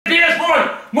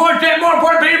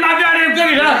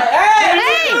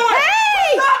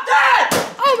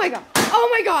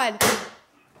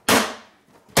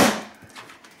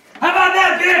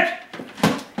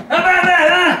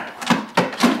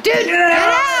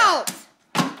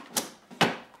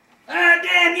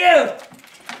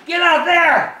out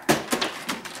there?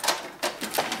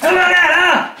 How about that,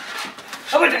 huh?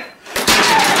 How about that?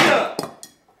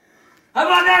 How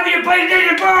about that for your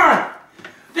PlayStation 4?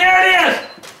 There it is.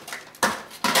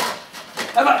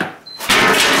 How about...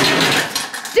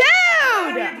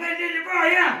 Dude! Your PlayStation 4,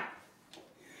 yeah.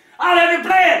 I'll have you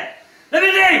play it. Let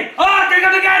me see. Oh, take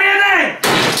up the goddamn thing.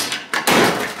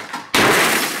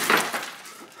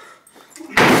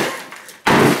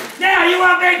 Now you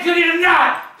want big cookies or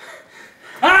not?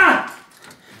 Huh?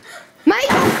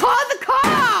 Michael, call the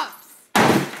cops!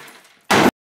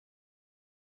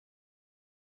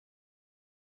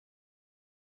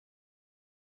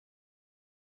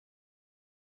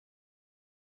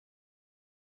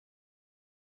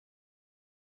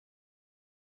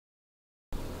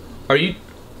 Are you...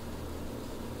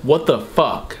 What the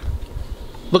fuck?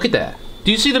 Look at that.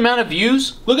 Do you see the amount of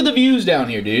views? Look at the views down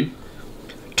here, dude.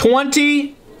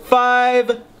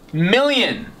 25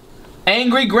 million.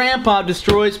 Angry Grandpa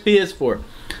destroys PS4.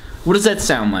 What does that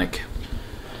sound like?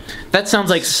 That sounds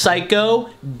like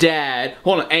Psycho Dad.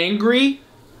 Hold on. Angry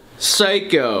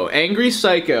Psycho. Angry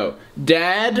Psycho.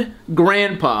 Dad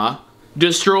Grandpa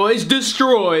destroys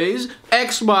Xbox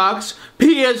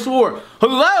PS4.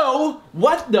 Hello?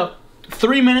 What the...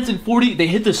 3 minutes and 40, they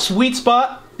hit the sweet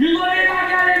spot. You let me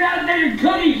back out there not taking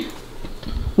cookies.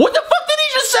 What the fuck did he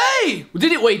just say?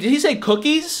 Wait, did he say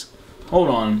cookies? Hold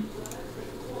on.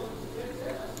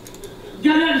 You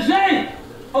got nothing to say?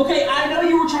 Okay, I know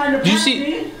you were trying to Did you prank see?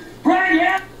 me. Prank,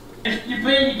 yeah? You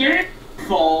playing the game?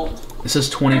 Fault. This is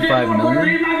 25 million.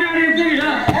 Hey!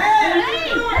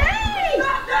 Hey!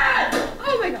 Stop that!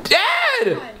 Oh my god. Dad!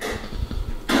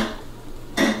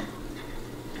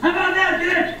 How about that,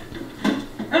 bitch?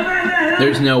 How about that?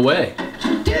 There's no way.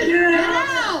 Dude, get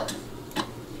out!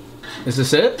 Is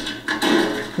this it?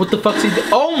 What the fuck's he do?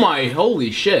 Oh my,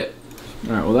 holy shit.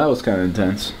 Alright, well that was kind of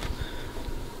intense.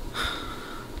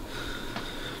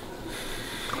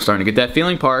 I'm starting to get that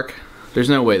feeling, Park. There's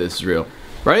no way this is real.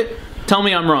 Right? Tell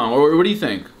me I'm wrong, or what do you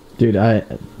think? Dude,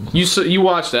 You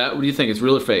watched that, what do you think? It's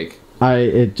real or fake?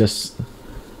 it just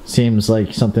seems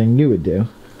like something you would do.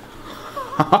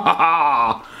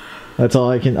 That's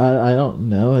all I can. I don't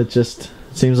know. It just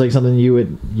seems like something you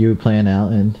would plan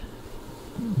out and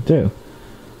do.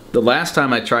 The last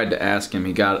time I tried to ask him,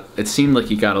 it seemed like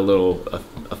he got a little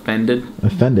offended.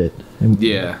 Offended?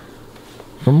 Yeah.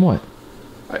 From what?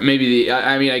 Maybe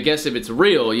I mean, I guess if it's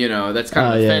real, you know, that's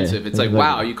kind of offensive. Yeah. It's like,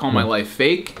 wow, you call my life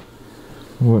fake?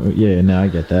 Well, yeah, no, I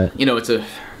get that. You know, it's a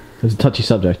touchy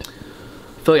subject.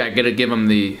 I feel like I gotta give him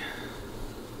the...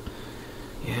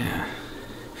 Yeah.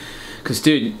 Because,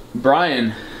 dude,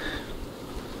 Brian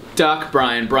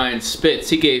Spitz,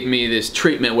 he gave me this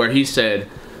treatment where he said,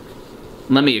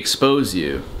 let me expose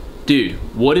you. Dude,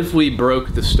 what if we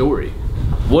broke the story?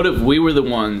 What if we were the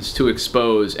ones to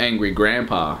expose Angry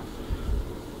Grandpa?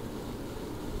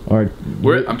 Or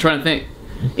I'm trying to think.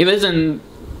 He lives in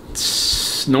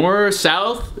South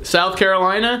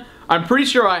Carolina. I'm pretty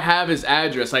sure I have his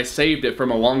address. I saved it from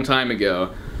a long time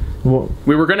ago. Well,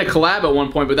 we were going to collab at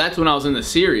one point, but that's when I was in the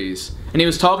series. And he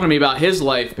was talking to me about his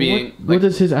life being... What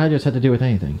does his address have to do with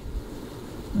anything?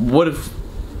 What if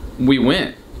we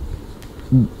went?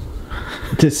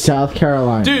 To South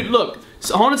Carolina. Dude, look.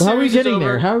 Haunted How are we series getting is over.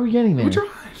 there? How are we getting there? We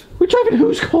drive. We're driving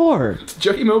whose car?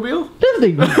 Juggy Mobile?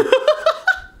 Nothing. Are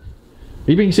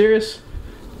you being serious?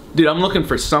 Dude, I'm looking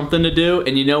for something to do,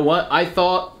 and you know what? I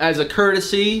thought, as a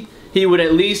courtesy, he would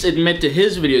at least admit to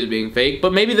his videos being fake,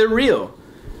 but maybe they're real.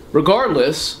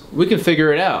 Regardless, we can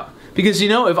figure it out. Because, you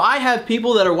know, if I have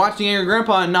people that are watching Angry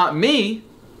Grandpa and not me,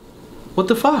 what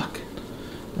the fuck?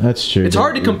 That's true. It's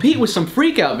hard to compete with some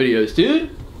freak-out videos, dude.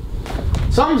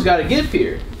 Something's got to give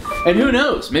here. And who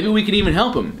knows? Maybe we could even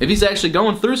help him. If he's actually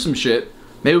going through some shit,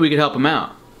 maybe we could help him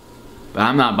out. But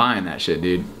I'm not buying that shit,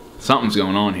 dude. Something's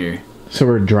going on here. So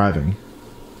we're driving.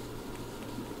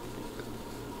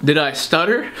 Did I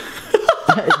stutter?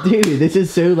 Dude, this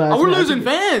is so loud. Oh, we're losing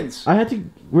fans.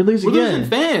 We're losing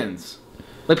fans.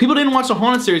 Like, people didn't watch the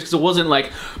Haunted series because it wasn't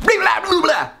like blah blah blah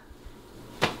blah.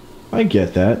 I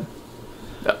get that.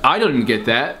 I didn't get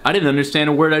that. I didn't understand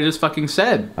a word I just fucking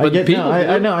said. But I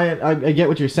get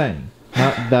what you're saying.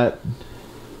 Not that.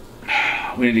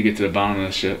 We need to get to the bottom of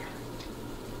this shit.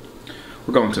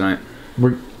 We're going tonight.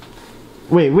 Wait.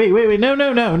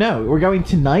 No. We're going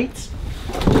tonight?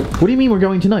 What do you mean we're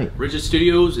going tonight? Ridgway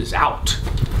Studios is out.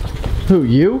 Who,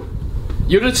 you?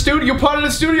 You're the studio. You're part of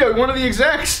the studio. You're one of the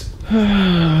execs.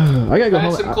 I gotta go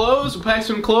home. We'll pack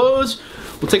some clothes.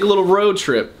 We'll take a little road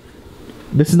trip.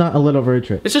 This is not a little road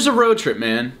trip. It's just a road trip,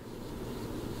 man.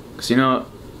 Cause you know,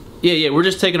 yeah, we're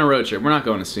just taking a road trip. We're not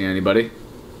going to see anybody.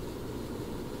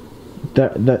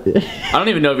 I don't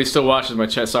even know if he still watches my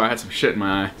channel. Sorry, I had some shit in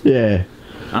my eye. Yeah.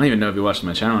 I don't even know if he watches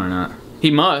my channel or not.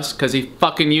 He must, because he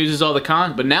fucking uses all the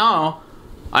content. But now,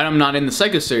 I'm not in the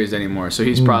Psycho series anymore, so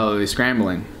he's probably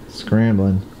scrambling.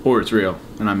 Scrambling. Or it's real,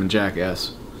 and I'm in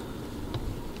Jackass.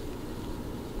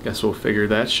 Guess we'll figure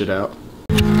that shit out.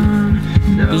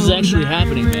 This is actually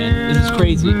happening, man. This is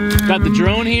crazy. Got the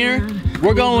drone here.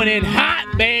 We're going in hot,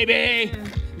 baby.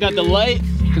 Got the light,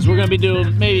 because we're gonna be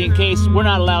doing, maybe in case we're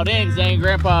not allowed in, because dang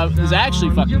Grandpa is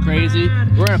actually fucking crazy.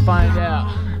 We're gonna find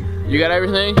out. You got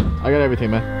everything? I got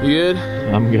everything, man. You good?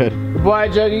 I'm good. Bye,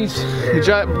 Juggies.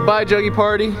 Bye, Juggy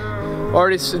party.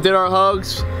 Already did our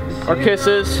hugs, our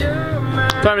kisses.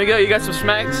 Time to go. You got some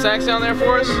snacks down there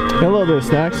for us? Got a little bit of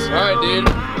snacks. All right, dude.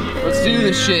 Let's do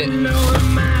this shit.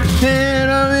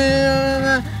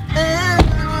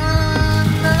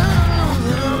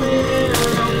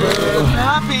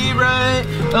 Copyright,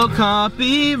 oh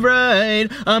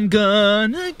copyright. I'm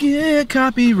gonna get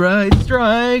copyright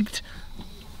striked.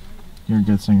 You're a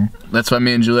good singer. That's why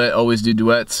me and Juliet always do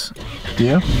duets. Do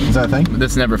you? Is that a thing?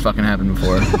 That's never fucking happened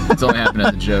before. It's only happened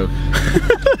as a joke.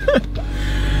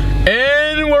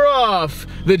 And we're off.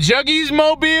 The Juggies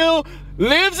mobile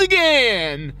lives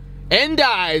again and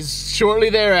dies shortly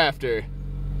thereafter.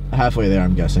 Halfway there,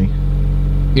 I'm guessing.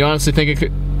 You honestly think it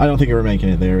could? I don't think we're making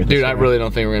it there. With Dude, this I really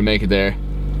don't think we're gonna make it there.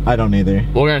 I don't either.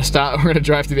 We're gonna stop. We're gonna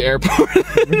drive through the airport.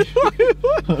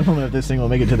 I don't know if this thing will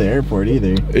make it to the airport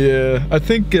either. Yeah, I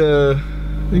think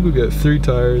we got 3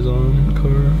 tires on the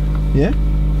car. Yeah?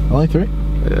 Only 3?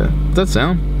 Yeah. Does that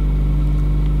sound?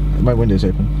 My window's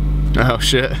open. Oh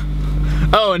shit.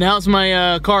 Oh, and how's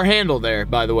my car handle there,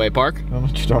 by the way, Park? I don't know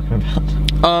what you're talking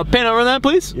about. Pan over that,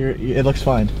 please. It looks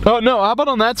fine. Oh no, how about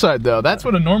on that side though? That's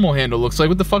what a normal handle looks like.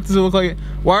 What the fuck does it look like?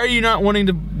 Why are you not wanting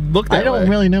to look that way? I don't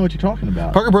really know what you're talking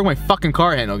about. Parker broke my fucking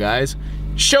car handle, guys.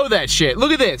 Show that shit.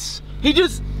 Look at this. He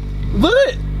just, look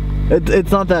at it.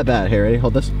 It's not that bad. Here, ready?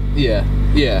 Hold this. Yeah,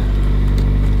 yeah.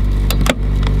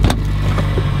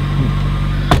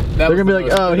 That They're gonna be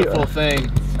like, oh, beautiful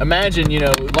thing. Imagine, you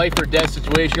know, life or death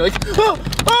situation. You're like,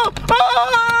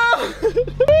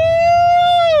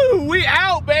 we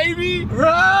out, baby.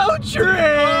 Road trip.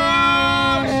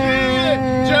 Oh shit,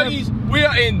 Juggies, we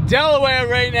are in Delaware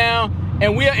right now,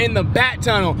 and we are in the Bat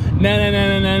Tunnel. Bat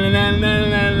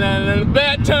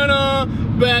Tunnel,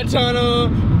 Bat Tunnel,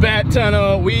 Bat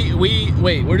Tunnel.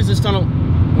 Wait, where does this tunnel?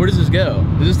 Where does this go?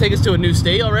 Does this take us to a new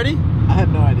state already? I have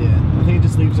no idea. I think it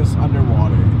just leaves us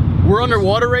underwater. We're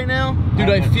underwater right now? Dude,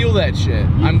 I feel that shit.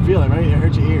 You feel it, right? It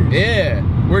hurts your ears. Yeah,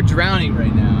 we're drowning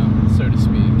right now, so to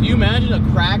speak. Can you imagine a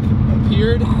crack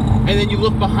appeared, and then you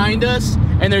look behind us,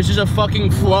 and there's just a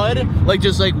fucking flood, like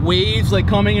just like waves like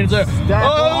coming, and it's like,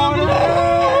 oh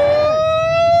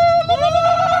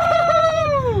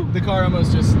no! The car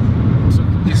almost just,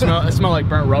 it smelled like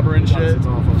burnt rubber and shit. It's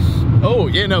awful. Oh,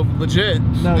 yeah, no, legit.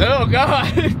 No. Oh,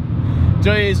 God.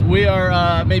 Joyce, we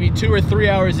are maybe 2 or 3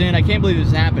 hours in. I can't believe this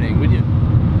is happening. Would you?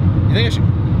 You think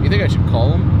I should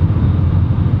call him?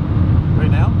 Right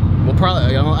now? Well,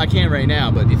 probably. I can't right now,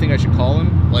 but do you think I should call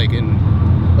him? Like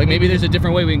maybe there's a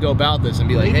different way we can go about this and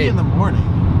be like, maybe hey. in the morning.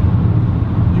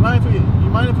 You mind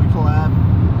if we collab?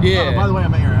 Yeah. Oh, by the way,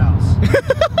 I'm at your house.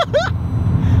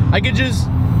 I could just,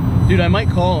 dude. I might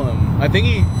call him. I think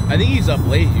he's up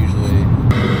late usually.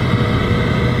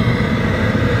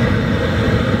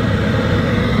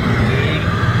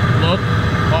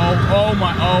 Oh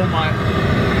my.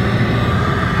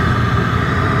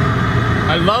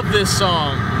 I love this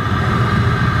song.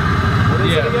 What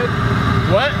is it again?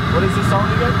 What? What is this song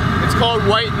again? It's called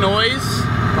White Noise.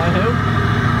 By who?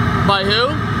 By who?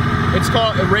 It's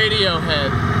called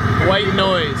Radiohead. White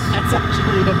Noise. That's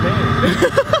actually a band.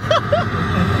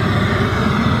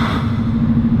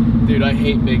 Dude, I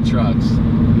hate big trucks.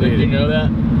 Did you know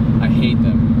that? I hate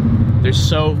them. They're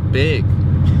so big.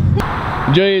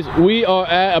 Jays, we are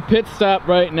at a pit stop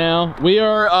right now.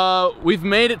 We've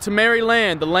made it to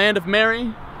Maryland, the land of Mary.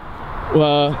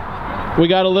 We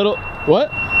got a little, what?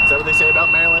 Is that what they say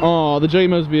about Maryland? Oh, the J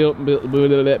must be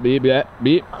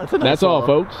beep. That's all,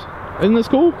 folks. Isn't this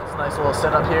cool? It's a nice little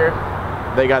setup here.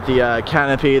 They got the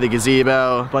canopy, the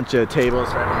gazebo, a bunch of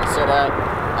tables for everyone to sit at.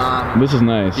 This is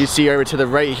nice. You see over to the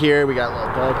right here, we got a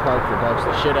little dog park for dogs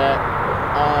to shit at.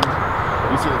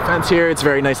 You see the fence here, it's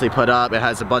very nicely put up. It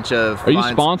has a bunch of Are you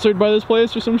sponsored by this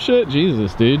place or some shit?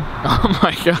 Jesus, dude. Oh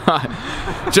my god.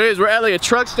 Jays, we're at like a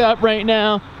truck stop right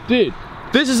now. Dude,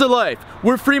 this is the life.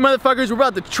 We're free motherfuckers. We're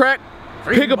about to track,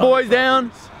 pick a boys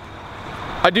down.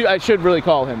 I should really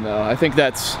call him though. I think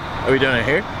that's... Are we doing it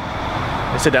here?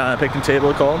 I sit down at a picnic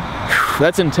table, call him?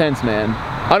 That's intense, man.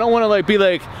 I don't want to like be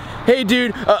like, hey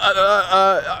dude,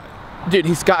 dude,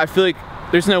 he's got. I feel like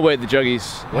there's no way the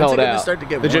Juggies held out. Start to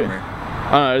get the warmer?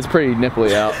 I don't know. It's pretty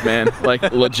nipply out, man. Like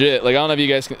legit. Like I don't know if you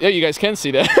guys can. Yeah, you guys can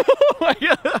see that. Oh my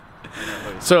God.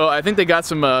 So I think they got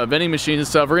some vending machines and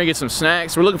stuff. We're gonna get some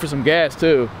snacks. We're looking for some gas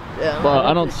too. Yeah, but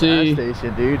I don't see. Gas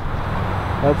station, dude.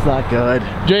 That's not good.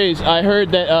 Jays, I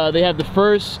heard that they have the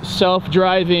first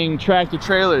self-driving tractor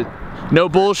trailer. No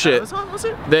bullshit. Amazon, was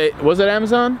it? Was it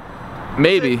Amazon?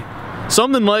 Maybe.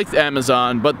 Something like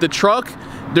Amazon, but the truck,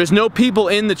 there's no people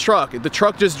in the truck. The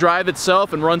truck just drives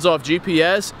itself and runs off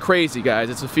GPS. Crazy, guys.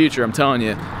 It's the future, I'm telling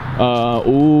you.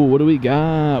 Ooh, what do we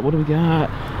got? What do we got?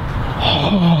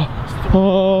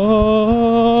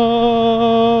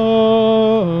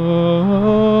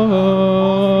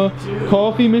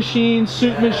 Coffee machine,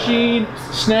 soup machine,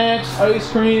 snacks,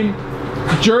 ice cream,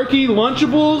 jerky,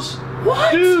 Lunchables.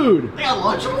 What? Dude! They got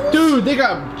Lunchables? Dude, they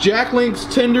got Jack Link's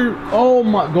tender, oh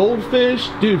my, goldfish,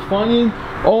 dude, Funyun,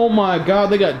 oh my God,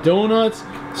 they got donuts,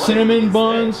 cinnamon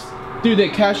buns, dude, they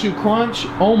cashew crunch,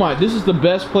 oh my, this is the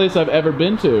best place I've ever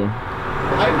been to.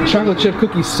 Chocolate chip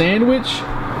cookie sandwich,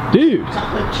 dude.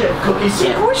 Chocolate chip cookie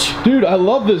sandwich? Dude, I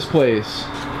love this place.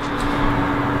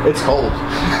 It's cold.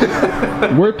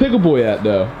 Where Pickle Boy at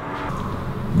though?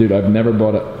 Dude, I've never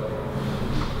bought it.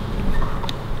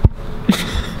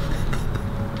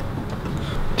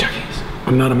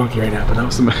 I'm not a monkey right now, but that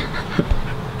was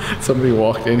somebody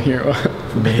walked in here.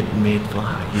 Mid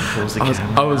vlog, you close the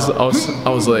camera. I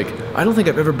was like, I don't think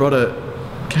I've ever brought a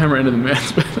camera into the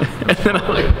man's bed. And then I'm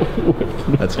like,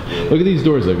 what? That's weird. Look at these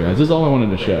doors though, guys. This is all I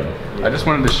wanted to show. I just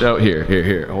wanted to show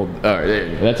here. Hold. All right, there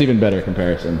you go. That's even better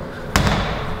comparison.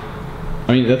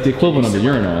 I mean, that's the equivalent of a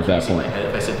urinal at that point.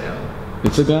 If I sit down.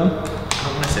 You sit down? I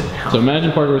want to sit down. So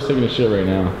imagine Parker was taking a shit right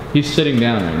now. He's sitting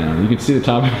down right now. You can see the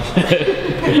top of his head.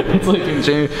 It's like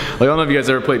insane. Like, I don't know if you guys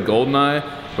ever played GoldenEye,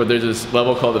 but there's this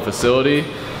level called the facility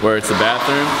where it's the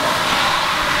bathroom.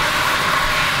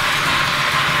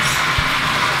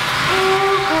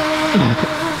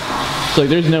 It's like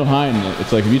there's no hiding it.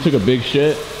 It's like if you took a big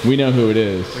shit, we know who it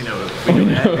is. We know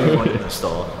everyone in the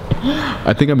stall.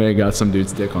 I think I may have got some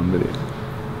dude's dick on video.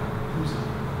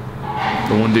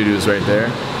 The one dude who was right there.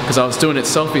 Because I was doing it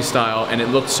selfie style and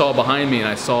it saw behind me and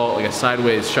I saw like a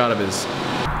sideways shot of his.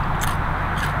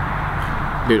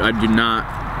 Dude, I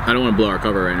don't want to blow our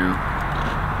cover right now.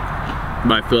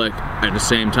 But I feel like at the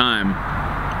same time,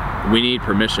 we need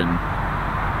permission.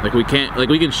 Like we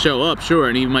can show up, sure,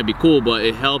 and it might be cool, but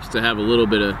it helps to have a little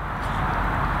bit of,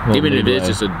 even if it's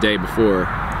just a day before.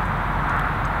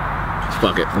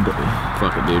 Fuck it.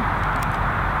 Fuck it, dude.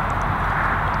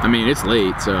 I mean, it's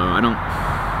late, so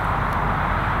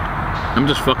I'm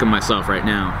just fucking myself right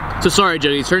now. So sorry,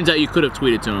 Jody, turns out you could have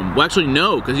tweeted to him. Well, actually,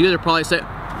 no, because you guys are probably saying,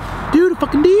 dude, a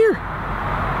fucking deer.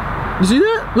 You see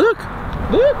that? Look.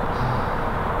 Look.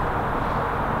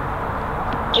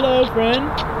 Hello, friend.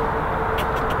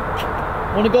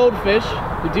 Want a goldfish?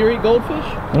 Do deer eat goldfish?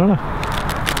 I don't know.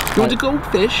 You want a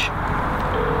goldfish?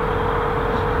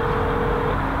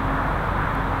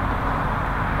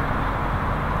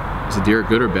 Is the deer a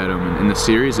good or bad omen? In the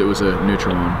series, it was a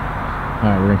neutral one.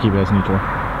 Alright, we're gonna keep it as neutral.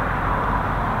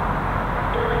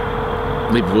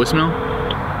 Leave voicemail?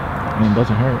 I mean, it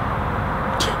doesn't hurt.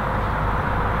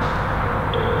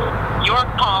 Your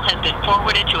call has been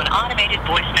forwarded to an automated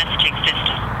voice messaging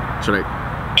system. Should I?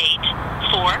 8,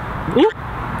 4. Ooh.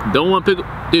 Don't want pickle.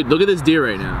 Dude, look at this deer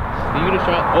right now. Can you get a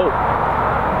shot? Oh.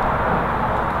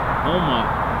 Oh my.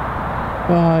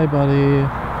 Bye, buddy.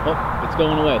 Oh, it's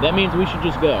going away. That means we should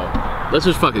just go. Let's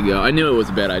just fucking go. I knew it was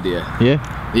a bad idea. Yeah?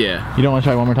 Yeah. You don't want to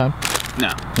try one more time? No.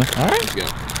 Alright. Let's go.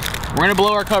 We're gonna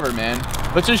blow our cover, man.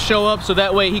 Let's just show up so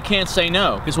that way he can't say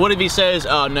no. Because what if he says,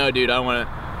 oh no, dude, I don't want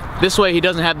to. This way he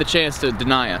doesn't have the chance to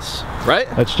deny us. Right?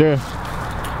 That's true.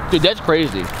 Dude, that's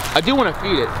crazy. I do want to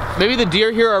feed it. Maybe the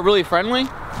deer here are really friendly.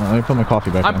 Let me put my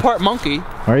coffee back I'm on. part monkey.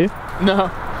 Are you? No.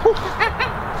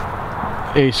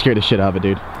 Hey, you scared the shit out of it,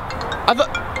 dude. I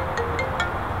thought.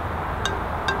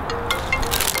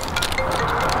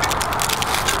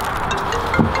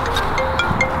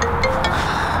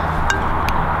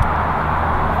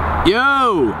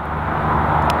 Yo!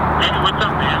 Hey, what's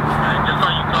up, man? I just saw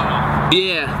you call.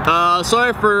 Yeah,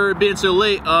 sorry for being so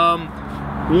late.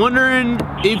 Wondering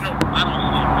if... I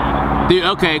don't sleep. Dude,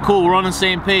 okay, cool, we're on the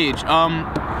same page.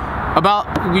 About,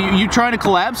 you trying to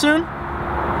collab soon?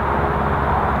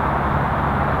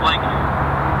 Like,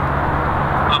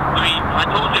 I mean, I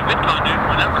told you Bitcoin, dude,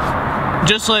 whenever.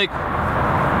 Just like,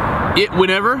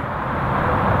 whenever?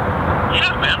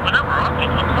 Yeah, man, whenever,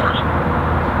 of course.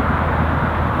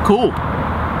 Cool.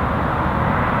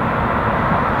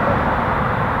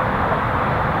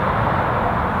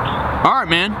 Alright,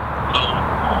 man. So,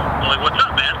 like, what's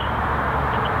up, man?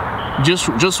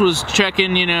 Just was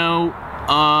checking, you know,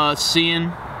 seeing,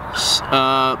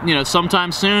 you know,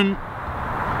 sometime soon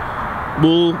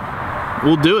we'll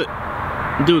do it.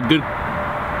 We'll do it good.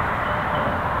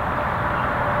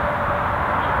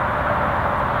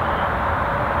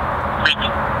 Did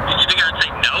you think I'd say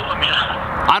no? I mean,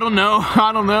 I don't know.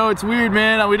 I don't know. It's weird,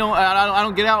 man. I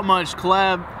don't get out much.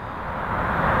 Collab.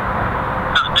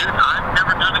 no, dude, I've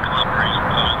never done a collaboration.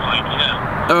 So it's like,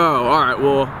 yeah. Oh, all right.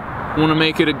 Well, want to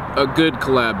make it a good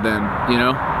collab then, you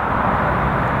know?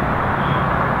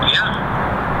 Yeah.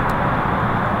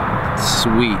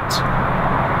 Sweet.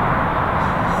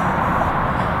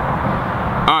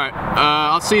 All right.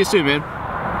 I'll see you soon, man.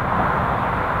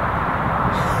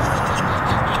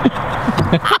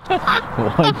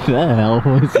 What the hell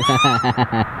was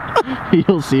that?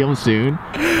 You'll see him soon.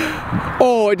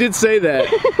 Oh, I did say that.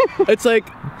 It's like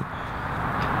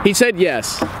he said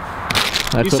yes.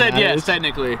 That's You what said yes, matters.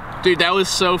 technically. Dude, that was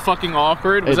so fucking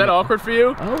awkward. Was that awkward for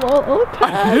you? Oh,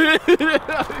 okay.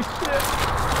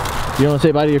 You want to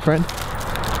say bye to your friend?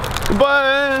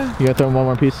 Bye, You gotta throw him one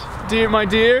more piece. dear, my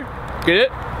dear. Get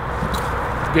it?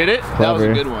 Get it? Clever. That was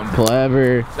a good one.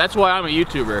 Clever. That's why I'm a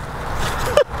YouTuber.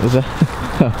 Is that?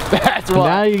 That's Now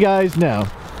why. you guys know.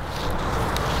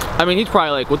 I mean, he's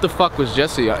probably like, what the fuck was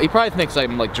Jesse? He probably thinks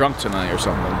I'm like drunk tonight or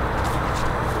something.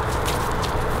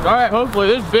 All right, hopefully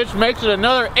this bitch makes it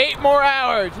another 8 more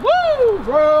hours. Woo!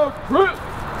 Road trip.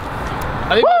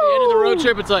 I think by the end of the road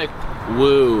trip, it's like,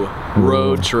 woo,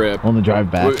 road trip. On the drive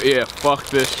back. Woo, yeah, fuck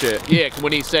this shit. Yeah,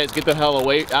 when he says, get the hell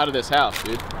away out of this house,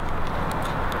 dude.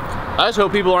 I just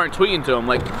hope people aren't tweeting to him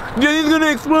like, yeah, he's gonna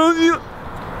explode you.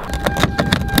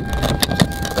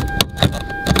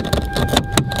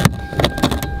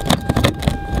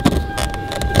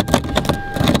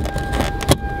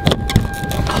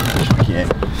 Yeah.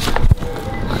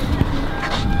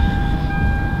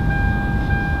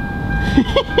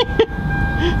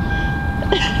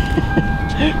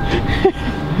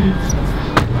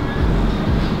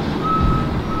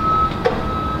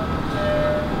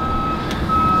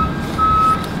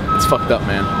 It's fucked up,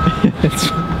 man.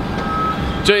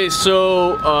 Jay,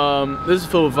 so this is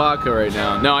full of vodka right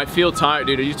now. No, I feel tired,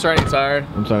 dude. Are you starting to get tired?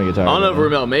 I'm starting to get tired. I don't know if we're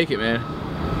gonna make it, man.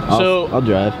 I'll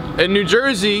drive. In New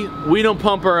Jersey, we don't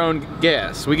pump our own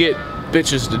gas. We get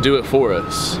bitches to do it for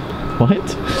us. What?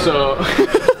 So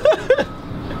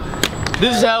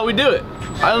this is how we do it.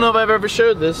 I don't know if I've ever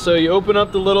showed this. So you open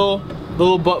up the little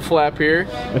butt flap here.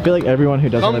 I feel like everyone who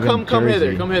doesn't live in Come Jersey.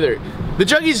 hither, come hither. The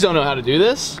juggies don't know how to do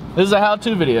this. This is a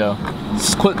how-to video.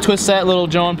 Twist that little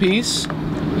John piece,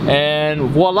 and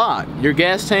voila, your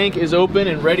gas tank is open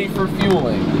and ready for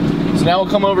fueling. So now we'll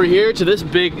come over here to this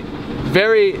big,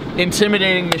 very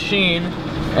intimidating machine,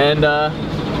 and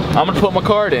I'm gonna put my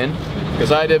card in,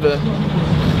 because I did a...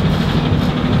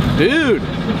 Dude,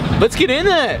 let's get in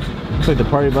that. It's like the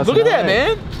party bus. Look in at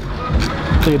that, LA.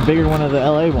 man. It's like a bigger one of the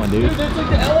LA one, dude. Dude, that's like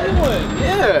the LA one,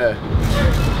 yeah.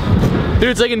 Dude,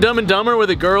 it's like in Dumb and Dumber where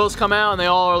the girls come out and they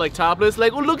all are like topless,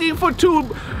 like, we're looking for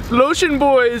 2 lotion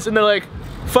boys, and they're like,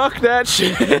 fuck that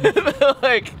shit.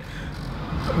 Like,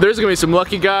 there's gonna be some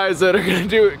lucky guys that are gonna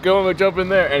do it, go and jump in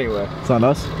there. Anyway. It's not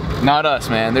us? Not us,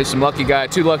 man. There's some lucky guy,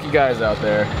 2 lucky guys out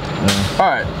there. Yeah. All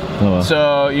right, Oh, well.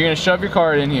 so you're gonna shove your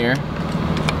card in here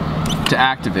to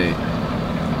activate.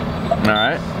 All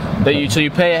right. So you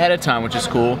pay ahead of time, which is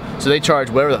cool. So they charge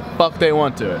whatever the fuck they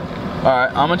want to it. All right,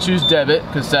 I'm gonna choose debit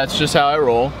because that's just how I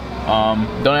roll.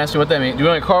 Don't ask me what that means. Do you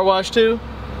want a car wash too?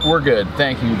 We're good,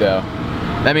 thank you though.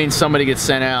 That means somebody gets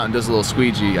sent out and does a little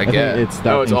squeegee, I guess. Think it's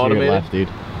that Oh, it's thing to your automated? left, dude.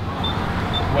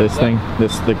 What's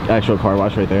that? The actual car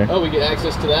wash right there. Oh, we get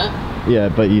access to that? Yeah,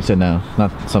 but you said no,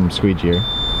 not some squeegeer.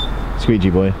 Squeegee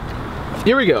boy.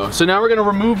 Here we go. So now we're gonna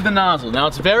remove the nozzle. Now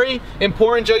it's very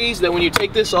important, juggies, that when you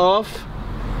take this off,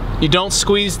 you don't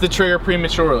squeeze the trigger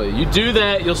prematurely. You do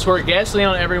that, you'll squirt gasoline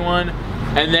on everyone,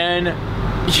 and then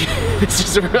it's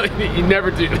just really, you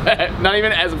never do that. Not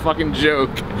even as a fucking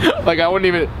joke. Like I wouldn't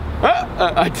even,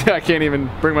 I can't even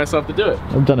bring myself to do it.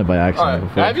 I've done it by accident All right,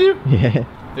 before. have you? Yeah.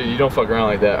 Dude, you don't fuck around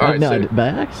like that. All right, no, so by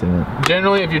accident.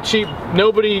 generally if you're cheap,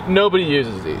 nobody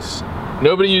uses these.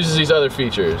 Nobody uses these other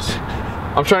features.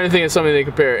 I'm trying to think of something they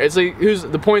compare. It's like,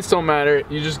 the points don't matter.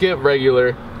 You just get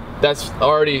regular. That's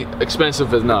already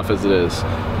expensive enough as it is.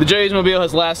 The Jay's Mobile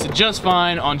has lasted just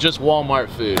fine on just Walmart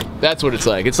food. That's what it's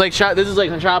like. It's like this is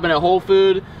like shopping at Whole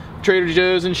Food, Trader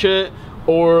Joe's and shit,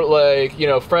 or like, you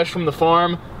know, fresh from the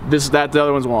farm. The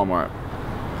other one's Walmart.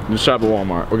 Just shop at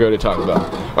Walmart or go to Taco Bell.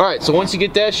 All right, so once you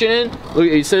get that shit in, look,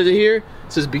 it says it here. It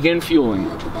says begin fueling.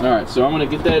 All right, so I'm gonna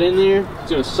get that in there. It's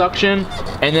gonna suction,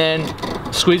 and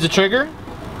then squeeze the trigger.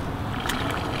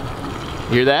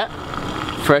 Hear that?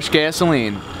 Fresh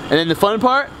gasoline. And then the fun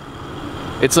part,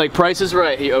 it's like Price is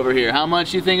Right over here. How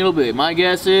much do you think it'll be? My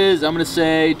guess is I'm gonna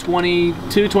say $22,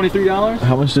 $23.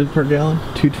 How much is it per gallon?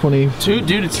 $2.20.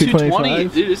 Dude, it's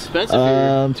 $2.20. Dude, it's expensive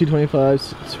here. $2.25,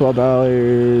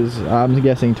 $12. I'm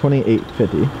guessing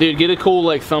 $28.50. Dude, get a cool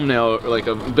like thumbnail, or like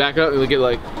a back up, get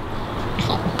like.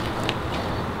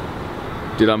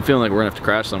 Dude, I'm feeling like we're gonna have to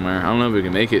crash somewhere. I don't know if we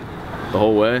can make it the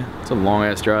whole way. It's a long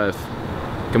ass drive.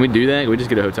 Can we do that? Can we just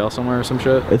get a hotel somewhere or some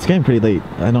shit? It's getting pretty late.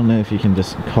 I don't know if you can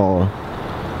just call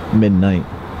midnight.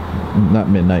 Not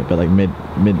midnight, but like mid.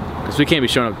 Because we can't be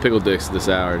showing up at Pickle Dicks this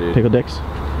hour, dude. Pickle Dicks?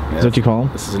 Yeah, Is that what you call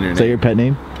him? This is a new name. Is that your pet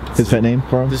name? His pet name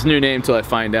for him? This is a new name until I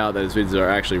find out that his videos are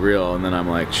actually real, and then I'm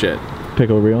like, shit.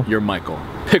 Pickle Reel? You're Michael.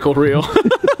 Pickle Reel.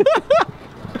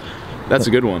 That's a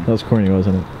good one. That was corny,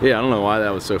 wasn't it? Yeah, I don't know why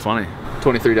that was so funny.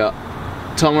 $23.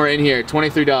 Tell them we're in here.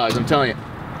 $23. I'm telling you.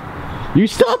 You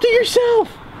stopped it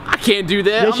yourself! I can't do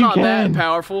that. Yes, I'm not you that can.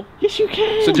 powerful. Yes, you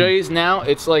can. So, Jay's now,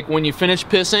 it's like when you finish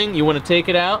pissing, you want to take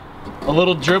it out. A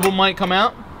little dribble might come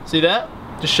out. See that?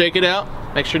 Just shake it out.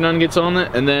 Make sure none gets on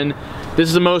it. And then, this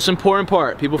is the most important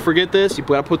part. People forget this. You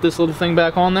gotta put this little thing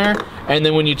back on there. And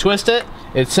then when you twist it,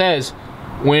 it says,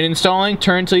 when installing,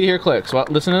 turn until you hear clicks. Well,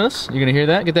 listen to this. You're gonna hear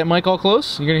that. Get that mic all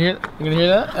close. You're gonna hear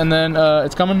that. And then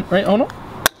it's coming right. Hold on.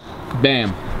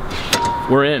 Bam.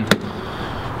 We're in.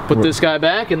 Put this guy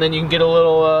back, and then you can get a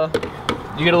little.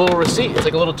 You get a little receipt. It's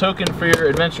like a little token for your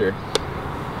adventure.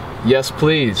 Yes,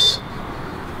 please.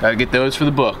 Gotta get those for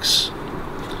the books.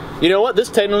 You know what? This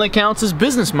technically counts as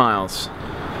business miles.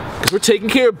 Because we're taking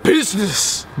care of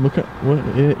business. Look at what?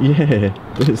 Yeah,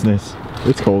 business.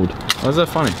 It's cold. Why is that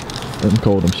funny? I'm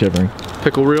cold. I'm shivering.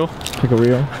 Pickle Reel. Pickle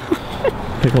Reel.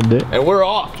 Pickle Dick. And we're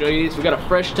off, Joey's. We got a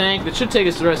fresh tank that should take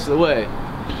us the rest of the way.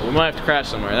 We might have to crash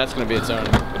somewhere. That's gonna be its own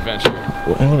adventure.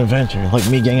 What an adventure! Like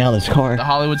me getting out of this car. The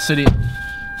Hollywood City.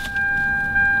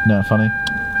 No, funny.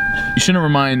 You shouldn't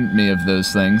remind me of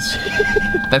those things.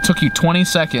 That took you 20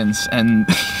 seconds and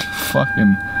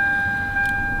fucking.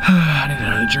 I need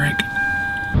another drink.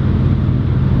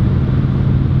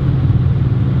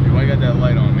 Hey, why you got that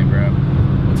light on me, bro?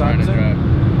 What time is it?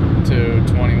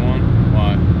 2:21.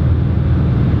 Why?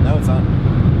 No, it's not.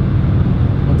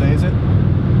 What day is it?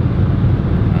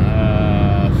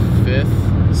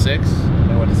 5th, 6th.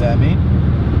 And what does that mean?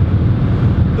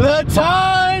 The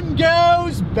time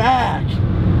goes back.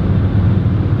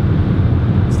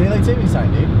 It's daylight savings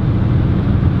time, dude.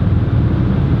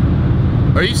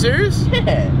 Are you serious?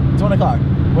 Yeah. It's 1 o'clock.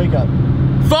 Wake up.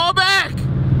 Fall back!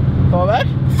 Fall back?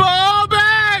 Fall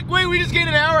back! Wait, we just gained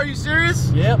an hour. Are you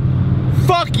serious? Yep.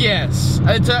 Fuck yes.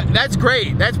 That's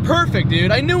great. That's perfect,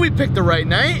 dude. I knew we picked the right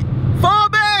night. Fall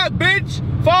back, bitch!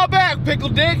 Fall back, Pickle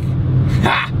Dick!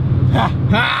 Ha! Ha!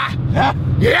 Ha! Ha!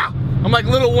 Yeah! I'm like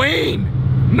Lil Wayne.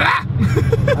 Nah. I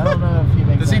don't know if he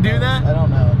makes. Does he do noise. that? I don't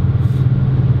know.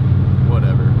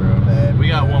 Whatever, bro. Man, We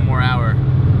got 1 more hour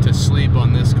to sleep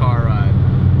on this car ride.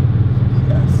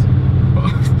 Yes.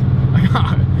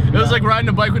 It was like riding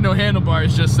a bike with no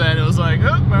handlebars just then. It was like,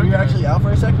 oh, Were you okay. actually out for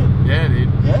a second? Yeah, dude.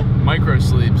 Yeah. Micro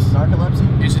sleeps.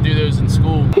 Narcolepsy? Used to do those in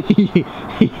school.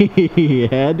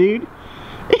 Yeah, dude.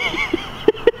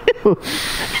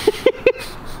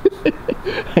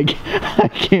 I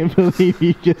can't believe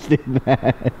you just did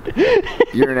that.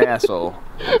 You're an asshole.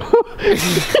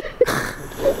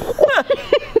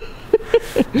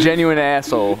 Genuine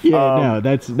asshole. Yeah, no,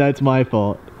 that's my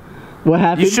fault. What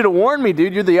happened? You should have warned me,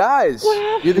 dude. You're the eyes.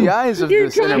 You're the eyes of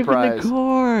this enterprise. The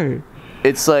car.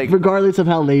 It's like, Regardless of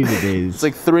how late it is. it's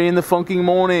like 3 in the fucking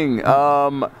morning.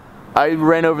 I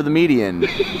ran over the median.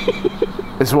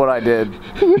 Is what I did.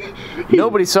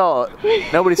 Nobody saw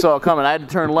it. Nobody saw it coming. I had to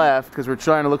turn left because we're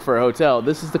trying to look for a hotel.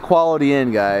 This is the Quality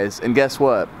Inn, guys. And guess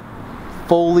what?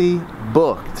 Fully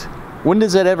booked. When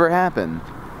does that ever happen?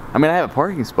 I mean, I have a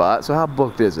parking spot, so how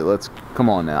booked is it? Come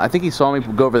on now. I think he saw me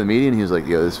go over the median. He was like,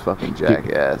 "Yo, this fucking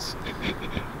jackass."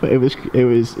 It was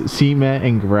cement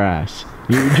and grass.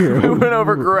 You drove. We went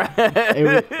over grass.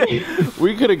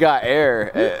 We could have got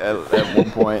air at one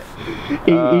point.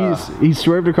 He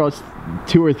swerved across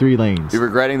 2 or 3 lanes. You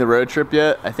regretting the road trip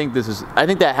yet? I think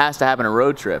that has to happen a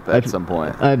road trip at some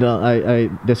point. I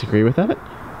disagree with that,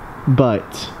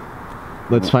 but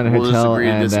let's find a hotel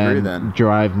and then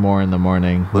drive more in the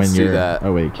morning when you're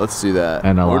awake. Let's do that.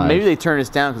 And alive. Or maybe they turned us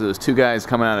down because it was 2 guys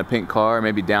coming out in a pink car.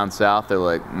 Maybe down south they're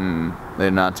like,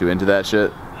 they're not too into that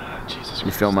shit. Jesus Christ.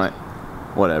 You feel my...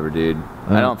 Whatever, dude.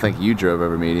 I don't think you drove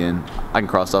over median. I can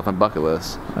cross off my bucket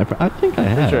list. I think I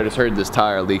have. Sure, I just heard this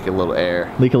tire leak a little air.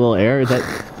 Leak a little air? Is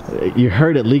that you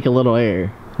heard it leak a little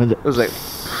air? It was like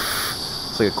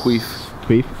it's like a queef.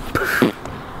 Queef?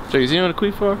 So you know what a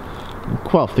queef for?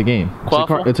 Quelf the game.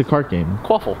 Quaffle? It's a cart game.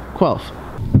 Quaffle. Quelf.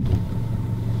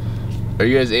 Are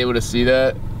you guys able to see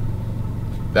that?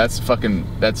 That's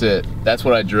it. That's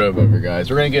what I drove over,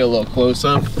 guys. We're gonna get a little close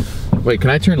up. Wait,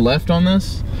 can I turn left on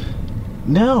this?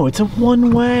 No, it's a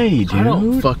one-way, dude. I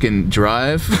don't fucking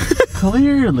drive.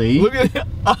 Clearly. Look at it.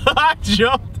 I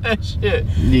jumped that shit.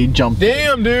 You jumped.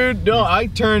 Damn, dude. No, I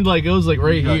turned like, it was like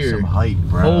right here. Some height,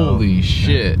 bro. Holy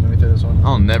shit. Let me throw this one.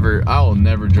 I will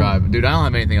never drive. Dude, I don't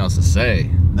have anything else to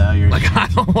say. No, you're like, I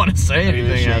don't want to say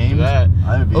anything after that.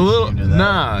 I would be ashamed of that.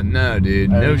 Nah, no,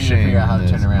 dude. No shame. Figure out how to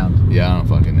turn around. Yeah, I don't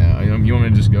fucking know. You want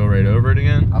me to just go right over it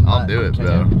again? I'll do it,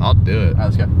 though. I'll do it.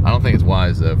 Alright, let's go. I don't think it's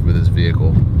wise, though, for this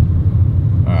vehicle.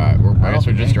 Alright, I guess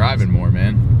we're just driving more,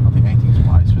 man. I don't think anything's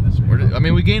wise for this vehicle. I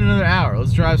mean, we gained another hour.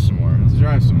 Let's drive some more.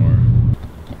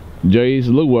 Jace,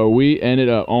 look where we ended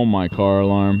up on my car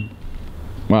alarm.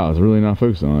 Wow, it's really not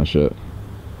focusing on that shit.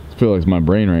 I feel like it's my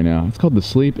brain right now. It's called the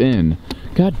sleep in.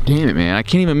 God damn it, man. I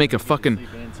can't even make a fucking...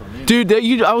 Dude,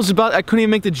 I couldn't even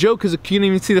make the joke because I couldn't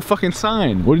even see the fucking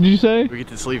sign. What did you say? We get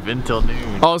to sleep in till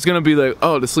noon. Oh, it's gonna be like,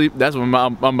 oh, to sleep, that's what I'm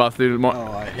about to do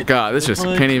tomorrow. Oh, God, this just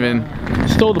can't even...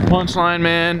 Stole the punchline,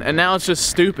 man, and now it's just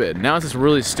stupid. Now it's just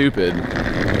really stupid.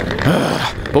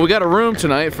 But we got a room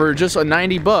tonight for just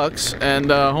 $90, and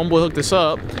homeboy hooked us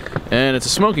up, and it's a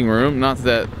smoking room. Not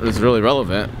that it's really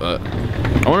relevant, but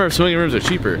I wonder if smoking rooms are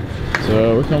cheaper.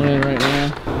 So we're coming in right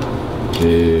now.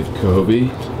 Dude, Kobe,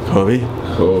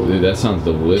 dude, that sounds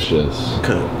delicious.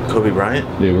 Kobe Bryant?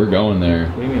 Dude, we're going there.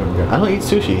 What do you mean we're going? I don't eat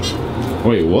sushi.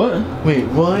 Wait, what? Wait,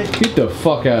 what? Get the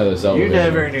fuck out of this elevator. You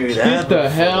never knew that. Get the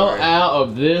hell out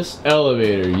of this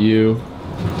elevator, you.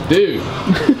 Dude.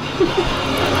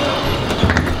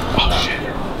 Oh shit.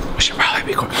 We should probably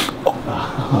be quick. Oh.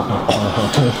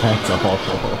 That's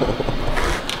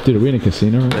awful. Dude, are we in a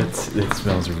casino right now? It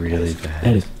smells really bad.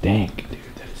 That is dank, dude.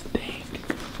 That is dank.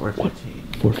 415.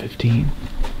 415.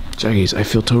 Juggies, I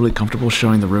feel totally comfortable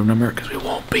showing the room number because we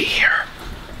won't be here.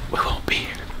 We won't be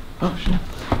here. Oh shit.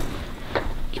 Can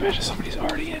you imagine somebody's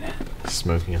already in it?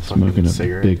 Smoking a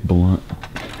cigarette. Big blunt.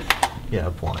 Yeah, a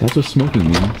blunt. That's what smoking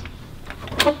means.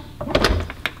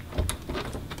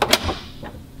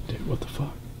 Dude, what the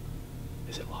fuck?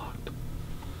 Is it locked?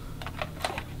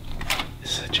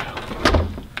 This is a joke.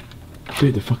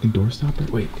 Dude, the fucking door stopper?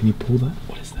 Wait, can you pull that?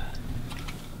 What is that?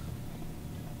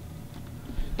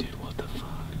 Dude, what the fuck?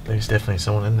 There's definitely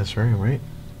someone in this room, right?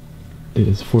 Dude,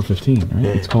 it's 415, right?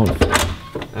 Yeah. It's called.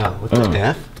 Oh, what the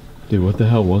F? Dude, what the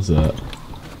hell was that?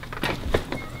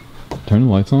 Turn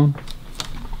the lights on.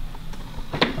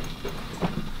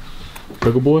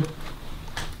 Pickle boy?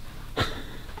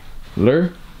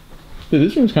 Lure? Dude,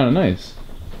 this room's kind of nice.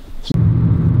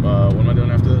 What am I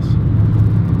doing after this?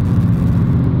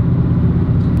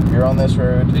 You're on this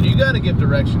road. Dude, you gotta give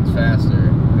directions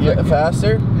faster. Yeah,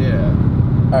 faster? Yeah.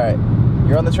 Alright.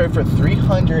 You're on this road for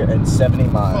 370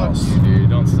 miles. Fuck you, dude.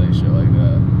 Don't say shit like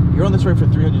that. You're on this road for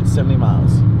 370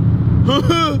 miles.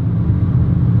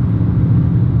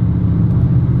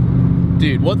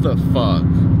 Dude, what the fuck?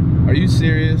 Are you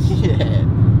serious? Yeah.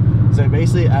 So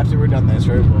basically, after we're done this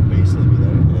road, we'll basically be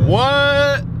there. Yeah.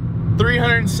 What?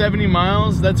 370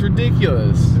 miles? That's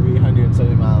ridiculous.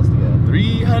 370 miles to go.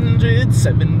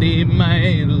 370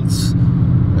 miles.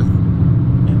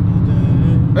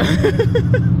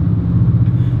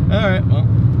 Alright, well,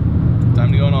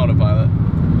 time to go on autopilot.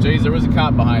 Jeez, there was a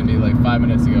cop behind me like 5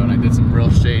 minutes ago and I did some real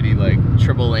shady like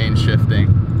triple lane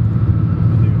shifting.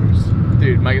 Maneuvers.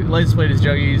 Dude, my license plate is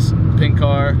Juggies, pink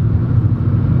car.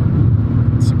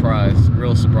 Surprise,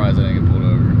 real surprise I didn't get pulled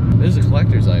over. This is a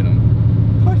collector's item.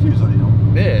 Collector's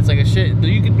item? Yeah, it's like a shit,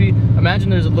 you could be, imagine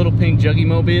there's a little pink Juggy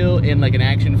mobile in like an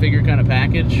action figure kind of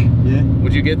package. Yeah.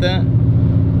 Would you get that?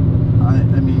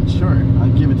 I mean, sure,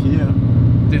 I'd give it to you.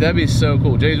 Dude, that'd be so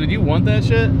cool. Jays, would you want that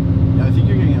shit? Yeah, I think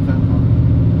you're getting a phone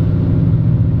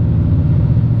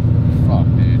call. Fuck,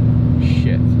 dude.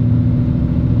 Shit.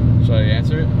 Should I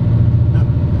answer it? No.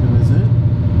 Who is it?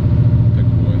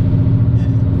 Pickle boy.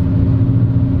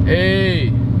 Yeah.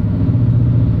 Hey!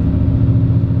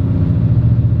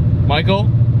 Michael?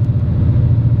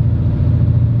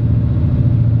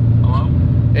 Hello?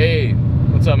 Hey,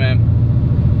 what's up, man?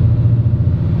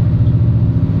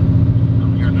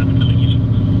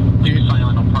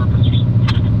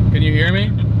 Can you hear me?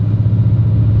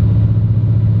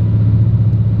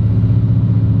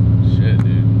 Shit,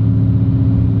 dude.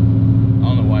 I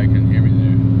don't know why you couldn't hear me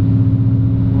there.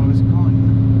 Why was he calling you?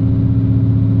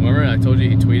 Remember I told you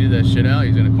he tweeted that shit out?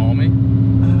 He's gonna call me?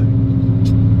 Hey.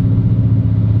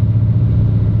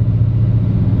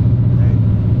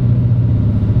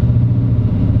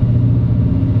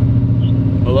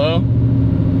 Hello?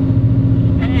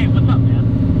 Hey, what's up, man?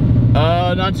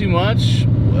 Not too much.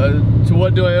 To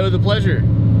what do I owe the pleasure?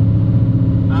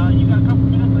 You got a couple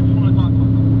minutes? I just want to talk about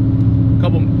something.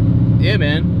 Couple. Yeah,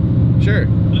 man. Sure.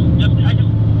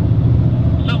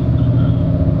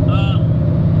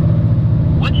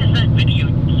 What is that video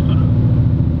you just put up?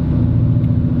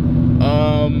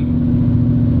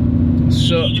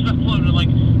 So. You just uploaded, like,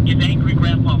 is Angry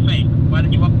Grandpa fake? Why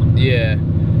did you upload it? Yeah.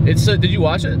 It's, did you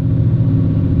watch it?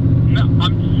 No,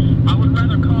 I would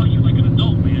rather call you like an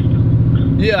adult,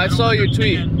 man. Yeah, I saw your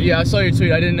tweet. Yeah, I saw your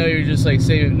tweet. I didn't know you were just, like,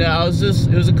 saving. No, it was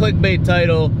a clickbait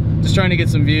title, just trying to get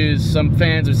some views. Some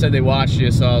fans have said they watched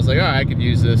you, so I was like, all right, I could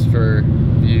use this for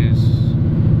views.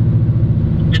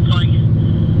 It's like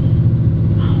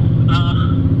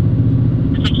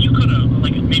you could have,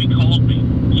 like, maybe called me,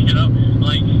 you know,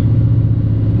 like.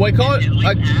 Well,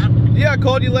 I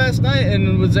called you last night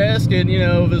and was asking, you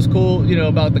know, if it was cool, you know,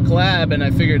 about the collab, and I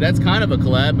figured that's kind of a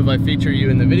collab if I feature you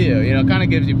in the video. You know, it kind of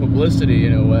gives you publicity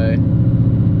in a way.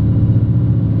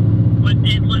 But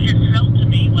it felt to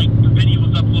me like the video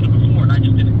was uploaded before, and I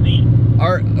just didn't see it.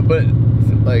 But,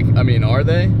 like, I mean, are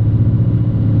they?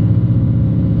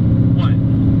 What?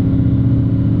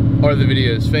 Or the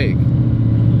videos fake?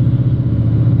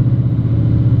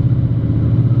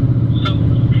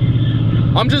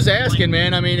 I'm just asking,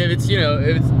 man. I mean, if it's, you know,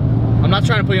 I'm not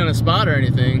trying to put you on a spot or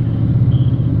anything.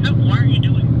 No, why are you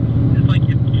doing it? It's like,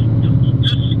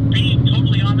 just being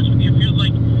totally honest with you, it feels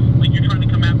like you're trying to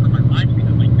come after my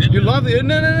livelihood. Like, this. You love it?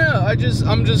 No.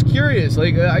 I'm just curious.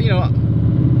 Like, you know,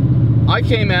 I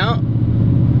came out.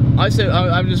 I said,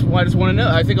 I just want to know.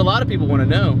 I think a lot of people want to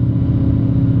know.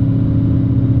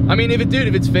 I mean, if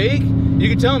it's fake, you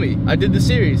can tell me. I did the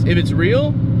series. If it's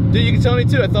real, dude, you can tell me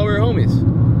too. I thought we were homies.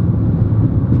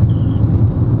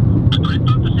 I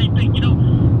thought the same thing. You know,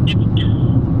 if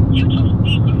you told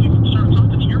me when we started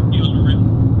talking that your videos were real.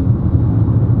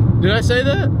 Did I say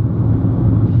that?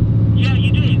 Yeah,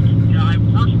 you did. Yeah,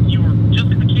 you were just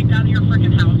kicked out of your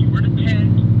freaking house. You were in a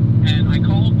tent, and I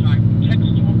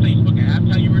texted you on Facebook and asked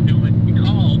how you were doing. You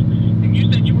called, and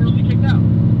you said you were really kicked out.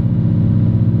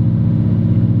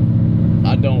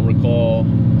 I don't recall.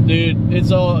 Dude,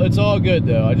 it's all good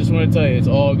though. I just want to tell you, it's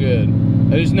all good.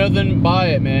 There's nothing by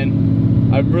it, man.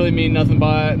 I really mean nothing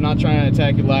by it. I'm not trying to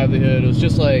attack your livelihood. It was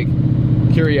just like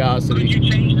curiosity. Could you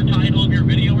change the title of your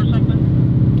video or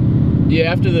something?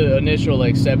 Yeah, after the initial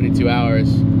like 72 hours.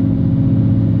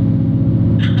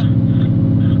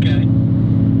 Okay.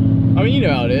 I mean, you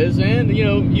know how it is, man. You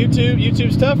know,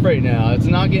 YouTube's tough right now. It's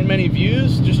not getting many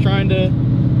views. Just trying to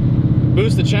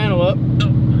boost the channel up. So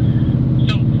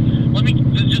let me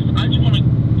I just want to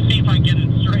see if I get it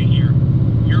straight here.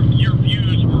 Your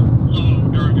views were low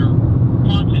during your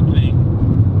content thing,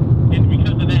 and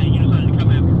because of that, you decided to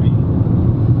come after me.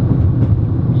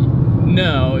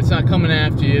 No, it's not coming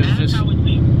after you. It's That's just how it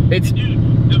seems. it's. Dude,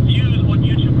 the views on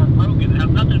YouTube are broken. It has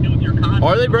nothing to do with your content.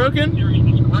 Are they broken? The series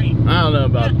was great. I don't know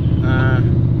about.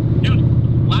 Dude,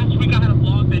 last week I had a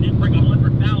vlog that didn't bring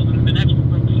 100,000, and the next one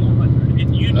broke 400.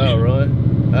 It's YouTube. Oh really?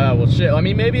 Well, shit. I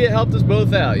mean, maybe it helped us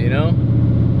both out. You know.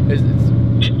 It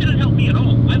didn't help me at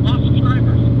all. I lost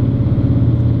subscribers.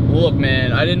 Look,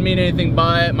 man, I didn't mean anything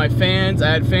by it. My fans, I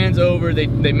had fans over. They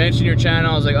mentioned your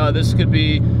channel. I was like, oh, this could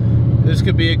be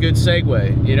a good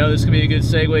segue. You know, this could be a good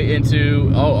segue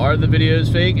into, oh, are the videos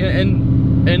fake?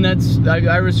 And that's,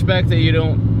 I respect that you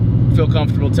don't feel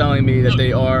comfortable telling me that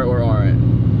they are or aren't.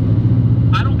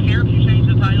 I don't care if you change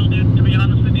the title, dude. To be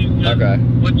honest with you, okay.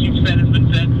 What you've said has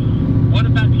been said. What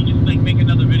about you just like make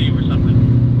another video or something?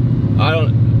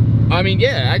 I mean,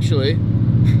 yeah, actually.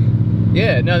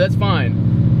 Yeah, no, that's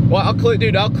fine. Well, I'll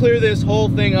clear this whole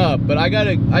thing up, but I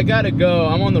gotta go.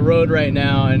 I'm on the road right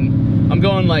now, and I'm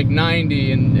going like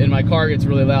 90, and my car gets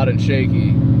really loud and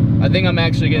shaky. I think I'm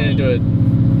actually getting into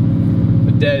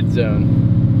a dead zone.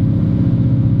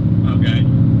 Okay.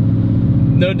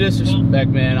 No disrespect,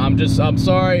 man. I'm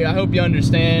sorry. I hope you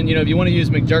understand. You know, if you want to use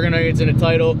McJuggerNuggets in a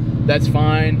title, that's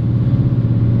fine.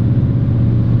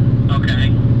 Okay.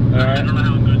 All right. I don't know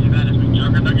how I'm going to do that. Is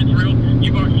McJuggerNuggets real?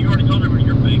 You already told everybody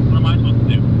you're fake. What am I supposed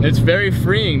to do? It's very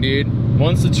freeing, dude.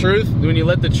 When you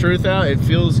let the truth out, it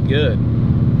feels good.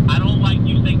 I don't like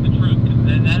you saying the truth,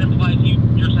 because that implies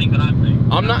you're saying that I'm fake.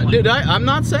 I'm not, dude. I'm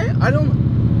not saying. I don't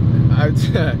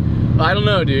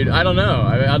know, dude. I don't know.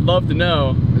 I'd love to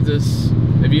know.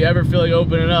 If you ever feel like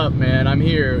opening up, man, I'm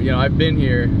here. You know, I've been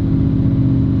here.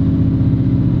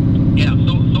 Yeah,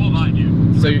 so have I,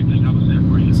 dude.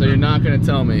 So you're not gonna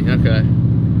tell me, okay?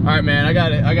 All right, man. I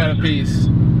got it. I got a piece.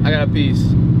 Okay,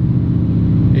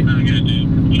 dude.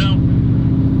 You know.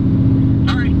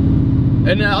 All right.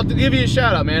 And I'll give you a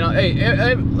shout out, man.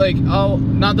 Hey, like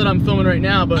not that I'm filming right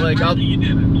now, but like I'd rather you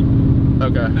did it.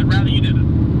 Okay. I'd rather you did it.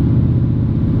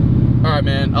 All right,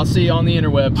 man. I'll see you on the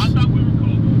interwebs. I thought we were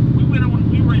cool.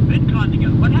 were in VidCon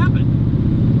together. What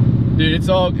happened? Dude, it's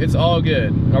all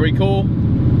good. Are we cool?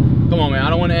 Come on, man. I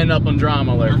don't want to end up on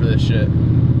drama alert for this shit.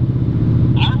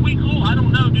 Are we cool? I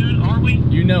don't know, dude. Are we?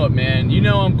 You know it, man. You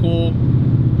know I'm cool.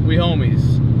 We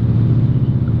homies.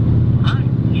 Alright,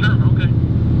 sure, okay.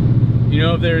 You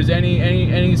know, if there's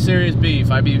any serious beef,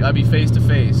 I'd be face to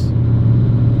face.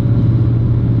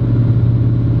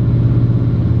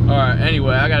 All right.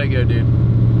 Anyway, I gotta go, dude.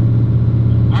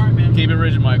 All right, man. Keep it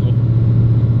rigid, Michael.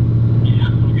 Yeah,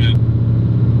 I'm good.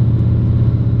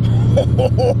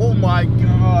 Oh my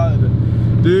god,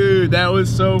 dude, that was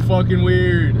so fucking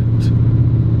weird.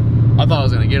 I thought I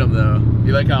was gonna get him though.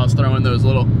 You like how I was throwing those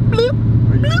little bloop,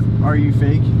 bloop. Are you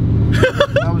fake?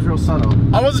 That was real subtle.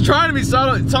 I wasn't trying to be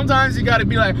subtle. Sometimes you gotta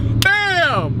be like,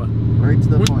 bam! Right to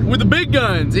the point. With the big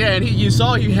guns, yeah. And you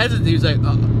saw he hesitated. He was like,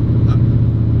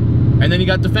 and then he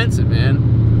got defensive, man.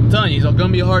 I'm telling you, he's gonna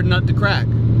be a hard nut to crack.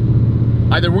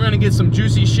 Either we're gonna get some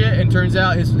juicy shit and turns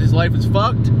out his life is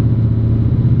fucked,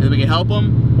 and we can help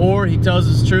him, or he tells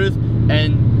us the truth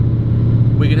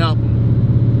and we can help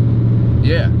him.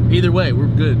 Yeah, either way, we're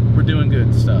good. We're doing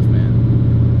good stuff, man.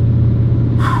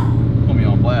 Put me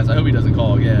on blast. I hope he doesn't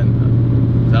call again.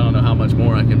 'Cause I don't know how much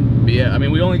more I can be at. I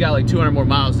mean, we only got like 200 more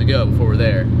miles to go before we're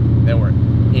there. Then we're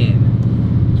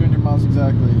in. 200 miles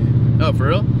exactly. Oh, for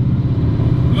real?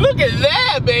 Look at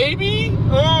that, baby!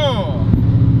 Oh!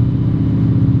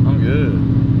 I'm good.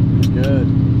 Good.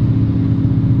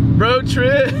 Road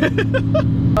trip!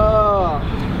 Oh.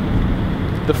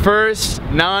 The first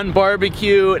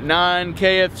non-barbecue,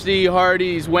 non-KFC,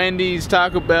 Hardee's, Wendy's,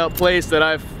 Taco Bell place that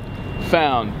I've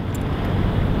found.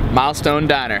 Milestone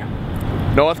Diner.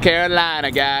 North Carolina,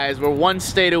 guys. We're one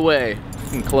state away.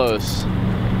 Fucking close.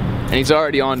 And he's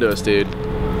already onto us, dude.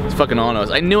 He's fucking on us.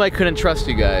 I knew I couldn't trust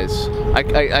you guys.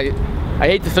 I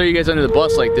hate to throw you guys under the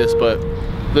bus like this, but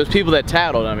those people that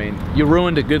tattled, I mean, you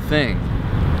ruined a good thing.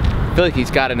 I feel like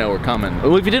he's got to know we're coming.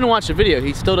 Well, if you didn't watch the video,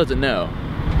 he still doesn't know.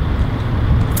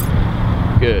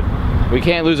 Good. We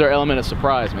can't lose our element of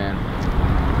surprise, man.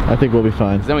 I think we'll be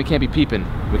fine. 'Cause then we can't be peeping.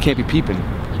 We can't be peeping.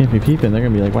 Can't be peeping. They're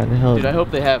gonna be like, why the hell? Dude, I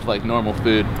hope they have like normal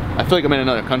food. I feel like I'm in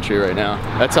another country right now.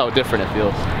 That's how different it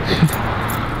feels.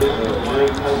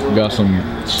 Got some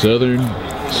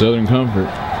southern comfort.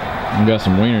 We got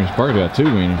some wieners. Parker got 2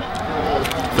 wieners.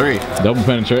 3. Double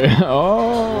penetrate.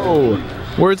 Oh,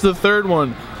 Where's the third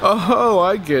one? Oh,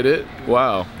 I get it.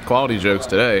 Wow, quality jokes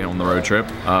today on the road trip.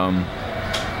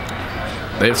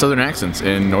 They have southern accents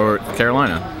in North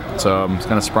Carolina, so I'm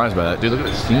kind of surprised by that. Dude, look at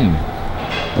this scene.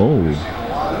 oh,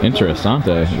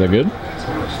 interessante. Is that good?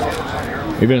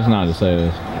 Even if it's not to say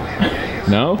this.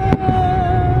 No?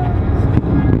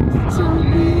 Some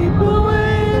people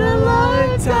wait a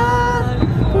lifetime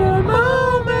for a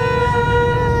moment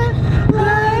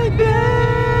like that.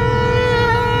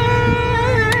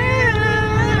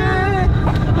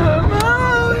 A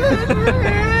moment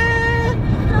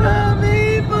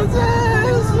people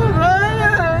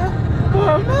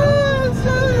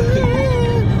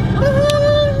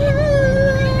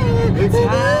it's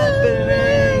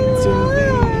happening to me.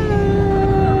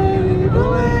 People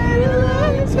wait a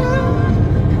lifetime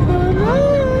for a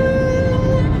moment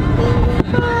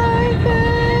like that.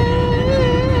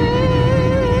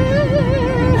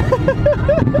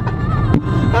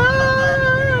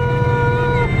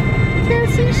 Can't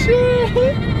see shit.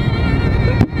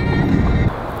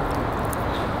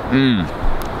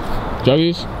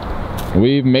 Juggies,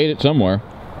 we've made it somewhere.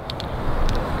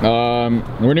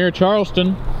 We're near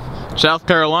Charleston, South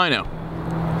Carolina,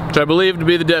 which I believe to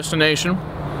be the destination.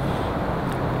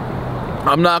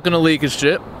 I'm not gonna leak his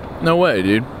shit. No way,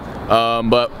 dude.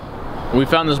 But we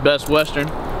found this Best Western.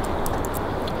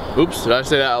 Oops, did I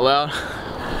say that out loud?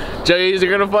 Juggies are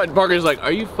gonna fight. Parker's like,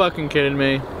 are you fucking kidding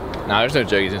me? Nah, there's no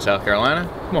Juggies in South Carolina.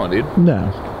 Come on, dude.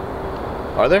 No.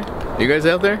 Are there? You guys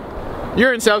out there?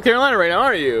 You're in South Carolina right now,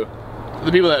 aren't you?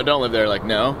 The people that don't live there are like,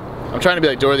 no. I'm trying to be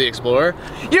like Dora the Explorer.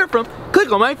 You're from,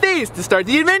 click on my face to start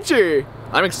the adventure.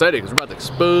 I'm excited because we're about to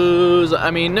expose, I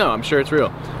mean, no, I'm sure it's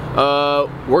real.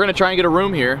 We're gonna try and get a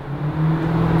room here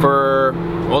for,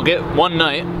 we'll get one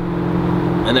night.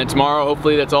 And then tomorrow,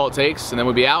 hopefully that's all it takes. And then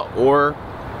we'll be out, or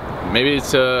maybe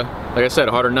it's, like I said,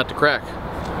 a harder nut to crack.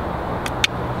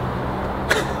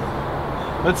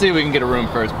 Let's see if we can get a room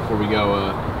first before we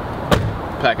go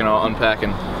packing,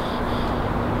 unpacking.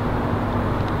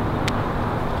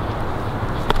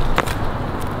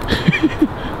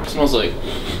 Smells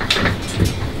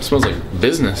like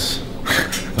business.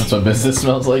 That's what business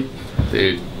smells like.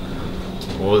 Dude,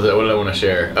 what did I want to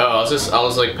share? Oh, I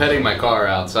was like petting my car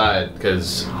outside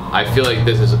because I feel like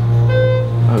this is.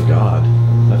 Oh God,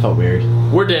 that felt weird.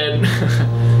 We're dead.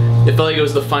 it felt like it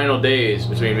was the final days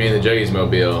between me and the Juggies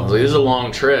mobile. Like, this is a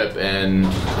long trip, and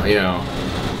you know,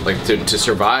 like to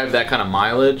survive that kind of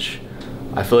mileage,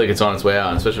 I feel like it's on its way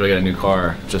out, especially if I get a new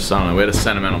car. Just, I don't know, we had a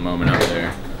sentimental moment out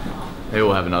there. Maybe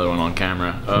we'll have another one on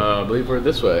camera. I believe we're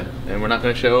this way, and we're not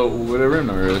gonna show what our room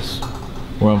number is.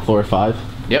 We're on floor 5?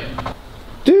 Yep.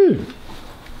 Dude,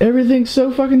 everything's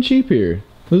so fucking cheap here.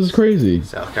 This is crazy.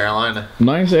 South Carolina.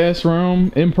 Nice ass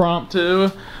room,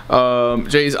 impromptu.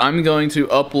 Jays, I'm going to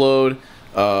upload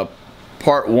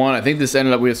part 1. I think this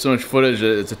ended up, we have so much footage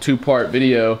that it's a 2-part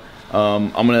video.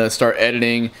 I'm gonna start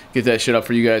editing, get that shit up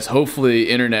for you guys. Hopefully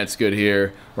internet's good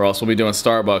here, or else we'll be doing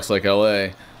Starbucks like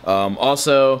LA.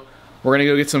 Also, we're gonna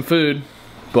go get some food,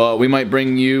 but we might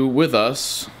bring you with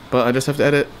us. But I just have to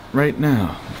edit right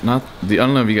now. I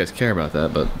don't know if you guys care about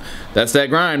that, but that's that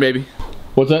grind, baby.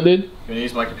 What's that, dude? Can you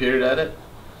use my computer to edit?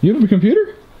 You have a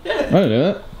computer? Yeah. I didn't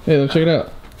know that. Hey, let's check it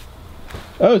out.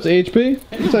 Oh, it's HP?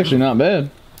 It's actually not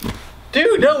bad.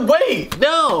 Dude, no, wait,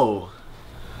 no!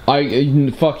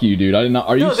 Fuck you, dude. I did not.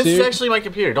 Are you serious? No, this is actually my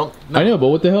computer. Don't. No. I know, but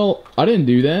what the hell? I didn't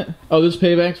do that. Oh, this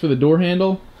paybacks for the door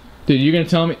handle? Dude, you're gonna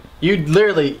tell me? You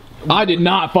literally. I did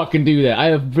not fucking do that. I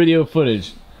have video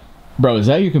footage. Bro, is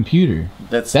that your computer?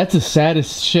 That's the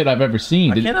saddest shit I've ever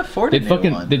seen. I can't afford a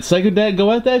new one. Did Psycho Dad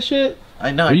go at that shit?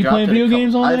 I know. Are you playing video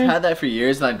games on there? I've had that for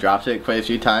years, and I dropped it quite a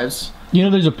few times. You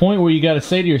know, there's a point where you gotta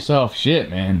say to yourself,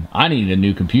 shit, man, I need a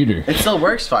new computer. It still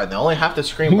works fine, though. Only half the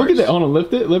screen Look works. at that. On a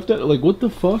lift it. Like, what the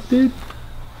fuck, dude?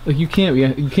 Like, you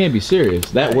can't be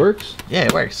serious. That works? Yeah,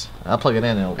 it works. I'll plug it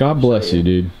in. And God bless you,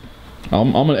 dude.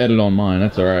 I'm gonna edit on mine.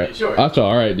 That's all right. Sure. That's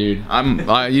all right, dude.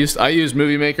 I used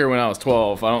Movie Maker when I was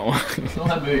 12. I don't. You don't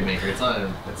have Movie Maker. It's not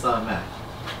a Mac.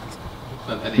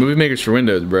 Movie Maker's for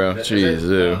Windows, bro.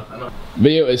 Jeez,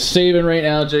 Video is saving right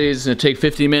now, Jay. It's gonna take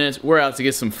 50 minutes. We're out to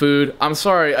get some food. I'm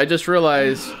sorry. I just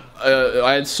realized we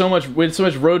had so much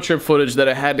road trip footage that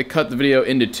I had to cut the video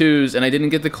into 2s, and I didn't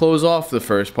get to close off the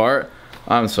first part.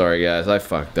 I'm sorry, guys. I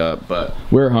fucked up, but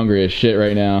we're hungry as shit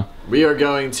right now. We are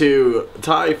going to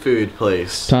Thai food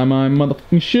place. Tie my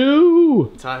motherfucking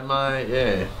shoe. Tie my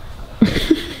yeah. Do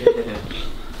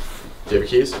you have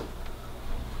keys?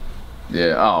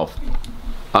 yeah. Oh,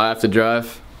 I have to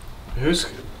drive. Who's?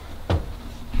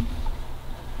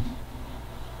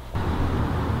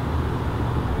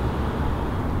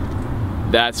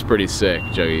 That's pretty sick,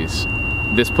 Juggies.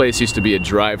 This place used to be a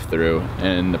drive-through,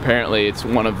 and apparently it's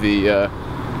one of the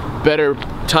better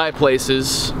Thai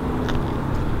places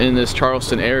in this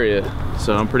Charleston area.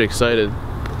 So I'm pretty excited.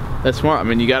 That's smart. I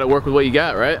mean, you got to work with what you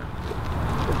got, right?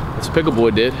 That's what Pickle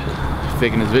Boy did,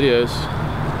 faking his videos.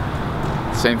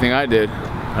 Same thing I did.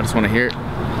 I just want to hear it.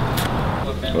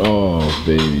 Oh,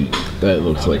 baby. That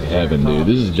looks like heaven, dude.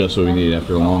 This is just what we need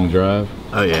after a long drive.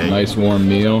 Oh yeah. Nice warm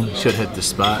meal. Should hit the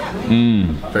spot.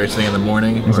 Mmm. First thing in the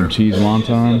morning. And some cheese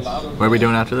wontons. What are we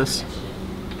doing after this?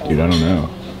 Dude, I don't know.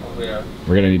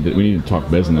 We need to talk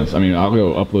business. I mean, I'll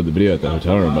go upload the video at the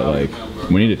hotel room, but like,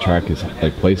 we need to track his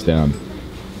place down.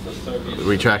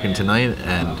 We're tracking tonight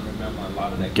and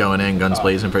going in guns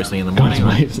blazing first thing in the morning.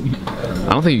 I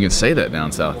don't think you can say that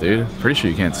down south, dude. Pretty sure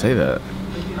you can't say that.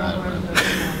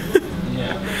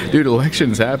 Dude,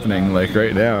 election's happening like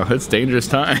right now. It's dangerous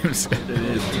times. It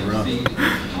is. It's rough.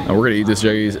 And we're gonna eat this,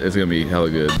 Juggies. It's gonna be hella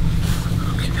good. Okay.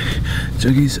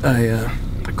 Juggies, I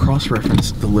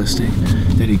cross-referenced the listing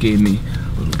that he gave me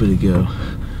a little bit ago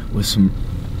with some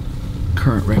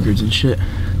current records and shit.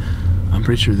 I'm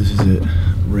pretty sure this is it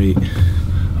right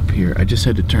up here. I just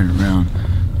had to turn around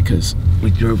because we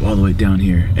drove all the way down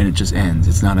here and it just ends.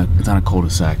 It's not a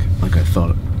cul-de-sac like I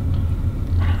thought.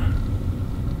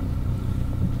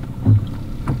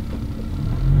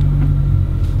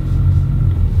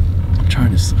 I'm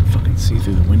trying to fucking see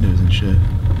through the windows and shit.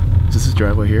 Is this his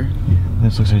driveway here? Yeah,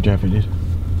 this looks like a driveway, dude.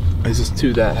 Is this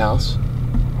to that house?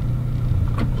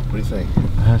 What do you think? It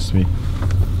has to be.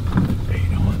 Hey, you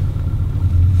know what?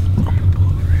 I'm gonna pull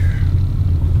over here.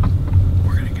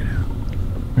 We're gonna get out.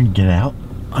 We can get out?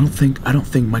 I don't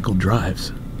think Michael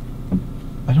drives.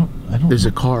 I don't. There's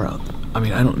a car out. I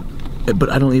mean, I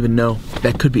don't even know.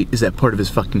 That could be. Is that part of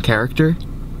his fucking character?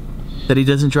 That he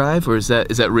doesn't drive, or is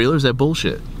that real, or is that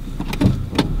bullshit?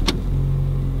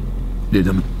 Dude,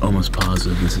 I'm almost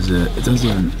positive this is it. It doesn't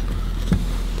even.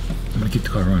 I'm gonna keep the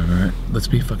car running, alright? Let's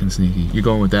be fucking sneaky. You're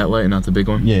going with that light and not the big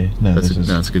one? Yeah, no,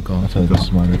 that's a good call. I feel like that's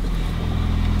smarter.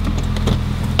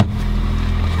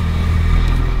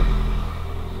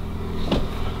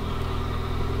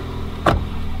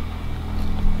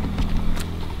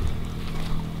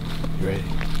 You ready?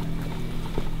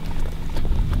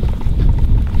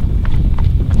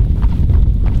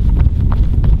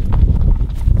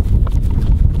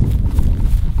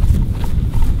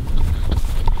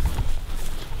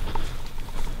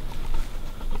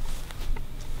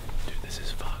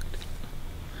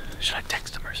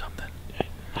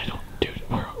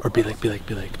 be like,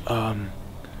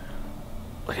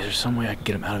 like, is there some way I can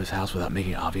get him out of his house without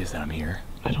making it obvious that I'm here?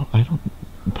 I don't,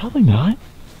 probably not.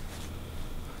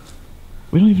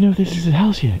 We don't even know if this is his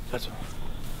house yet. That's what.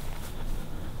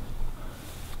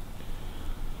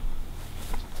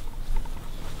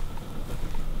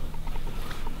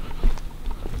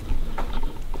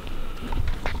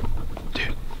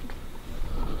 Dude,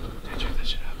 check this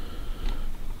shit out.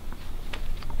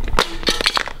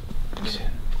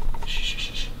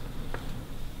 Shh.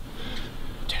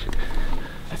 Dude,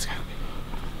 that's gotta be.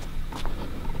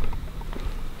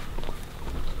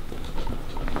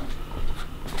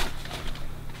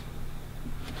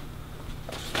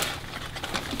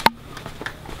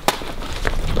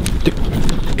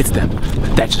 It's them.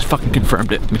 That just fucking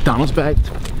confirmed it. McDonald's bag.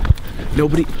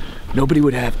 Nobody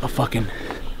would have a fucking,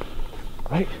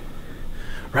 right?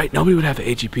 Nobody would have an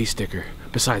AGP sticker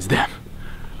besides them,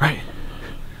 right?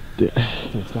 Dude,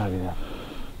 it's gotta be them.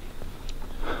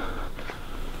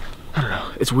 I don't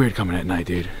know. It's weird coming at night,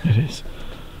 dude. It is.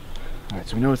 All right,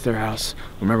 so we know it's their house.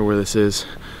 Remember where this is.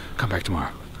 Come back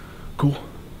tomorrow. Cool.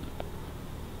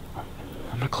 All right,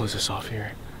 I'm gonna close this off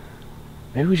here.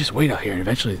 Maybe we just wait out here and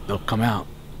eventually they'll come out.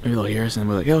 Maybe they'll hear us and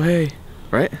we're like, oh, hey,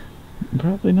 right?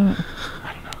 Probably not.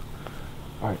 I don't know.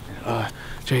 All right,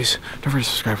 Chase, don't forget to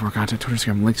subscribe for more content. Twitter,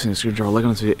 Instagram, links in the description. Like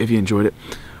on this video if you enjoyed it.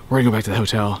 We're gonna go back to the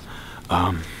hotel.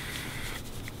 And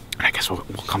I guess we'll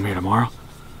come here tomorrow.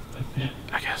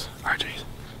 I guess. All right, Chase.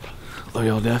 Love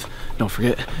y'all to death. Don't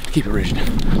forget, keep it original.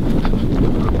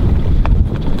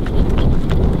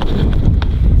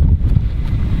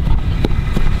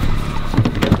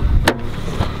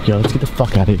 Yo, let's get the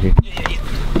fuck out of here.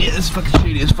 Yeah, this is fucking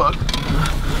shady as fuck.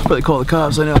 But they call the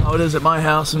cops. I know how it is at my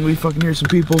house, and we fucking hear some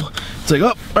people. It's like,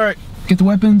 oh, all right, get the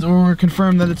weapons, or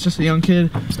confirm that it's just a young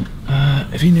kid.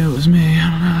 If he knew it was me,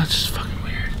 I don't know. It's just fucking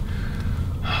weird.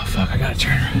 Oh fuck, I gotta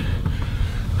turn.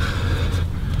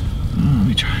 Oh, let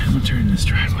me try. I'm gonna turn this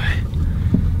driveway.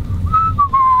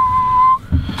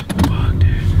 Fuck,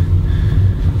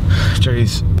 dude.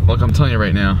 Jerry's. Look, I'm telling you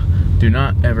right now. Do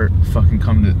not ever fucking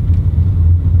come to.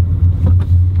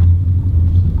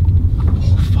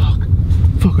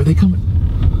 Fuck, are they coming?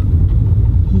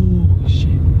 Holy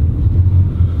shit.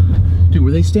 Dude,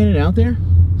 were they standing out there?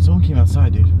 Someone came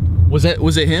outside, dude. Was it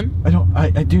him?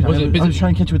 Dude, I was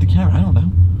trying to catch you with the camera. I don't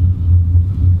know.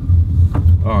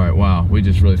 Alright, wow. We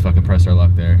just really fucking pressed our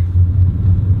luck there.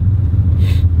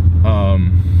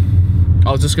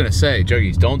 I was just gonna say,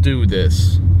 Juggies, don't do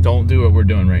this. Don't do what we're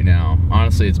doing right now.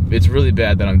 Honestly, it's really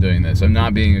bad that I'm doing this. I'm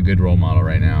not being a good role model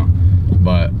right now.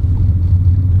 But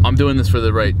I'm doing this for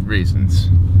the right reasons.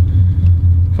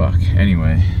 Fuck.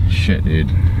 Anyway, shit, dude.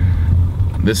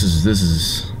 This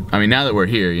is. I mean, now that we're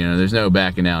here, you know, there's no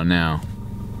backing out now.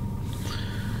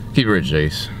 Keep it rich,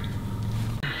 Jace.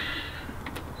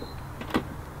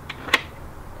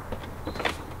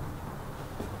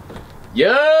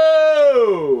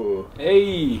 Yo!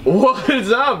 Hey!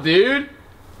 What's up, dude?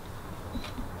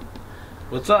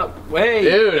 What's up? Hey!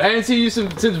 Dude, I haven't seen you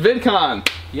since VidCon.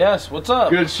 Yes, what's up?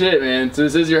 Good shit, man. So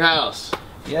this is your house.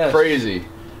 Yes. Crazy.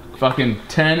 Fucking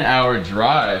 10-hour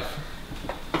drive.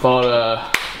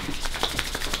 Thought,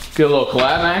 get a little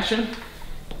collab action?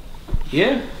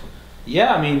 Yeah.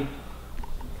 Yeah, I mean.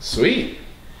 Sweet.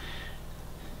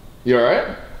 You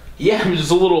alright? Yeah, I'm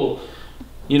just a little,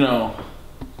 you know.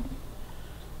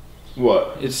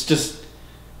 What? It's just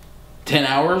 10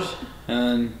 hours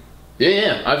and.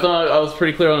 Yeah. I thought I was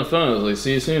pretty clear on the phone. I was like,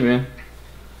 see you soon, man.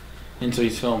 Until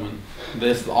he's filming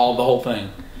this, the whole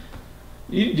thing.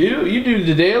 You do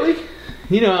the daily.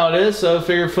 You know how it is. So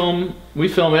figure we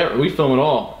film it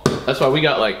all. That's why we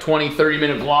got like 20-30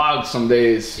 minute vlogs some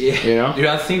days. Yeah. You know. Dude,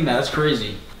 I've seen that. That's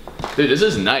crazy. Dude, this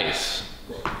is nice.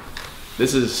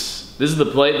 This is the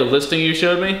listing you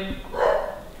showed me.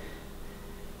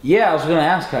 Yeah, I was gonna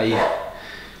ask how you.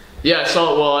 Yeah, I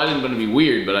saw it. Well, I didn't want to be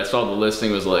weird, but I saw the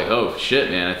listing was like, oh shit,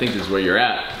 man. I think this is where you're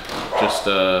at. Just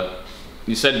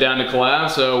you said down to collab,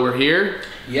 so we're here.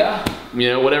 Yeah. You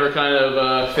know, whatever kind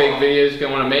of fake videos you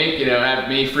want to make, you know, have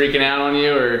me freaking out on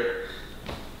you or.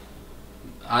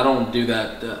 I don't do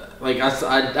that. Like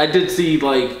I did see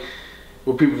like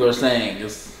what people are saying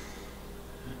is.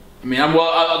 I mean,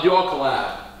 I'll do all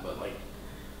collab, but like.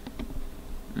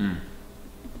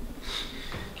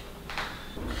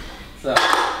 So.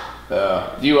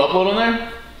 Do you upload on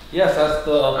there? Yes, that's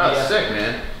the. Oh, yeah. sick,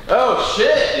 man. Oh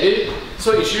shit, dude.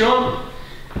 So you shoot on?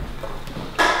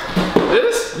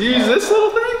 This? You use this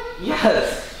little thing?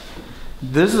 Yes.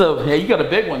 This is yeah, you got a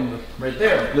big one right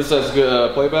there. This has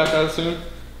good playback, I assume?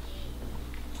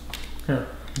 Here.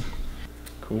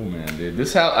 Cool, man, dude.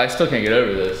 This house, I still can't get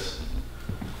over this.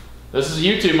 This is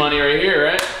YouTube money right here,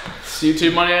 right? It's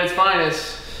YouTube money at its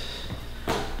finest.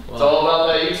 It's all about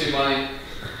that YouTube money.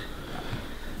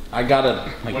 I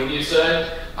gotta. Like, What did you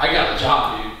say? I got a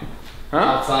job, dude. Huh?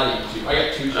 Outside of YouTube, I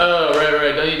got 2 jobs. Oh,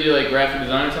 right. Don't you do like graphic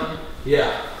design or something?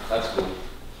 Yeah. That's cool.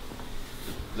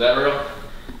 Is that real?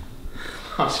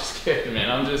 I'm just kidding,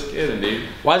 man. I'm just kidding, dude.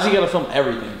 Why does he gotta film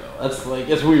everything though? That's like,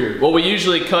 it's weird. Well, we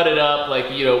usually cut it up, like,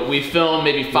 you know, we film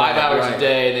maybe 5 hours a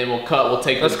day, and then we'll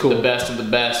take the best of the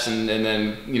best, and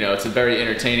then, you know, it's a very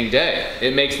entertaining day.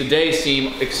 It makes the day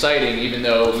seem exciting, even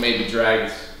though it maybe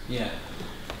drags. Yeah.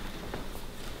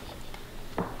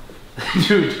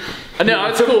 Dude. No,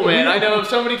 it's cool, man. I know if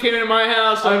somebody came into my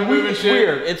house, I'm moving shit.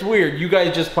 Weird. It's weird. You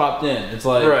guys just popped in. It's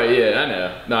like. Right, yeah, I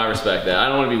know. No, I respect that. I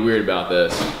don't want to be weird about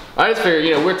this. I just figure,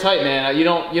 you know, we're tight, man. I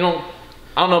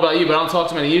don't know about you, but I don't talk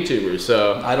to many YouTubers,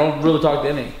 so. I don't really talk to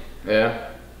any. Yeah?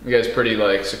 You guys pretty,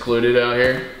 like, secluded out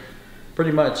here?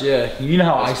 Pretty much, yeah. You know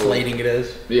how isolating it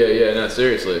is. Yeah, no,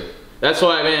 seriously. That's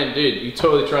why, man, dude, you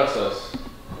totally trust us.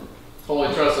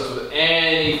 Totally trust us with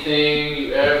anything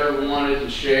you ever wanted to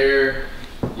share.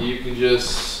 You can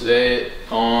just say it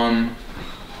on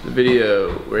the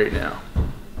video right now.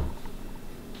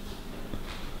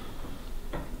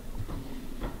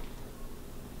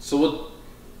 So what?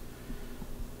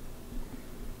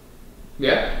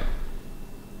 Yeah?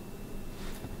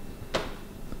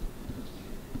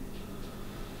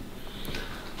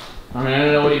 I mean, I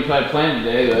don't know what you had planned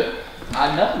today, but...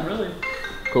 Nothing really.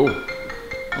 Cool.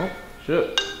 Oh,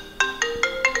 shit.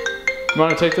 You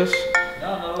mind to take this?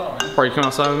 No, not at all, man. Or you come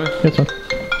outside with me? That's fine.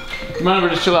 You mind if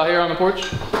we just chill out here on the porch?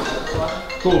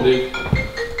 Cool, dude.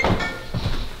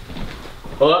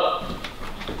 Hold up.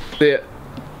 See ya.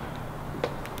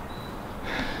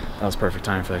 That was perfect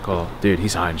time for that call. Dude,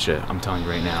 he's hiding shit. I'm telling you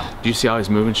right now. Do you see how he's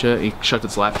moving shit? He shut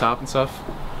its laptop and stuff.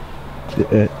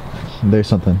 There's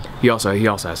something. He also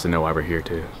has to know why we're here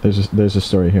too. There's a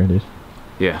story here, dude.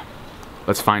 Yeah.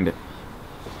 Let's find it.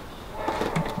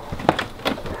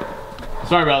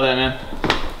 Sorry about that, man.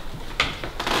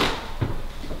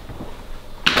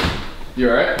 You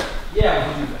alright?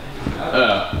 Yeah.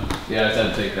 Oh. Yeah, I just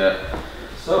had to take that.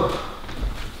 So.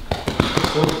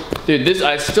 Dude,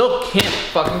 I still can't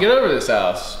fucking get over this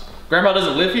house. Grandpa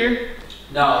doesn't live here?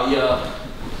 No,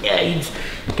 yeah, he's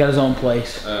got his own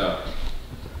place. Oh.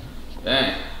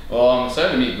 Dang. Well, I'm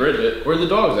excited to meet Bridget. Where are the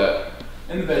dogs at?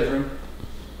 In the bedroom.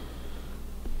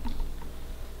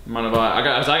 Mind if I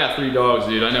got 3 dogs,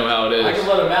 dude. I know how it is. I can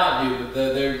let them out, dude, but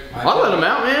they're I'll let them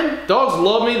out, man. Dogs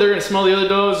love me. They're gonna smell the other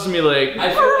dogs. It's gonna be like.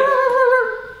 I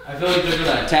feel like they're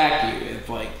gonna attack you if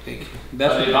like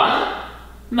that's Are they violent?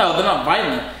 No, they're not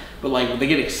violent, but like they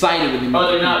get excited when they.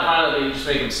 Oh, they're not violent. They just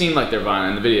make them seem like they're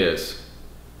violent in the videos.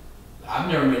 I've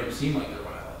never made them seem like they're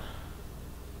violent.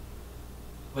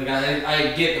 Like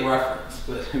I get the reference,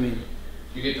 but I mean,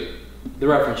 You get the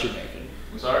reference you're making.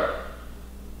 I'm sorry.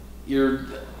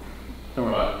 Don't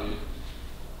worry about it, dude.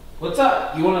 What's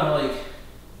up? You wanna like?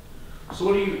 So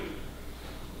what do you?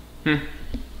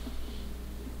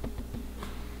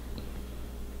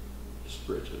 Just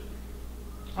Bridget.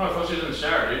 Oh, I thought she was in the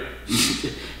shower, dude.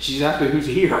 She's asking who's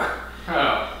here.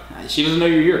 Oh. She doesn't know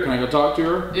you're here. Can I go talk to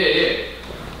her? Yeah.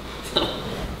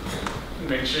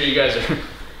 Make sure you guys are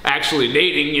actually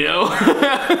dating, you know?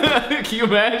 Can you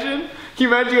imagine? Can you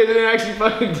imagine you guys didn't actually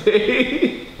fucking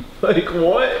date? Like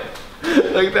what?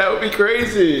 Like that would be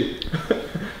crazy.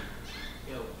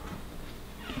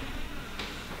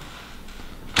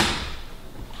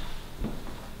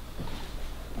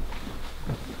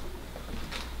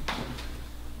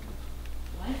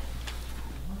 What?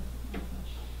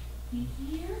 He's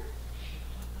here?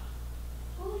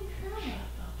 Holy crap.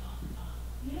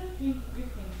 You don't think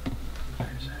everything.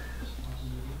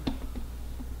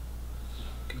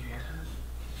 Can you hear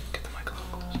that? Get the mic a little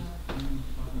closer.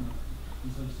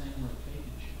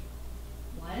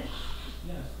 What?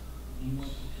 Yes.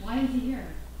 Why is he here?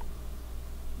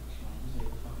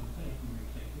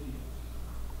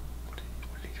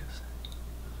 What did he just say?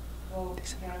 Well, get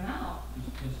him out. He's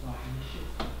pissed off in the shit.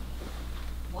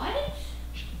 What?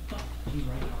 He's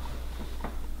right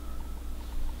outside.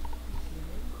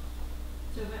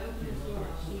 So if I open this door,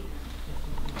 I'll see him.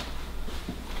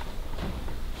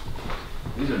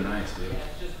 These are nice, dude. Yeah,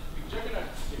 it's just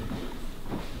McJuggerNuggets.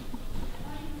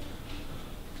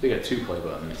 They got 2 play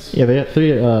buttons. Yeah, they got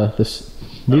 3.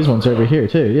 These ones over here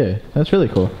too. Yeah, that's really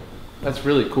cool. That's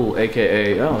really cool,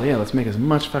 aka, oh yeah, let's make as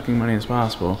much fucking money as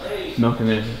possible. Milking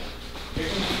it.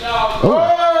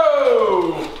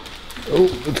 Oh! Oh,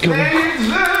 let's go. They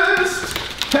exist!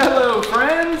 Hello,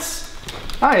 friends!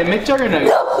 Hi, I'm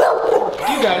McJuggerNuggets.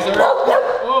 You guys are...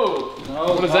 Whoa!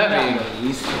 What does that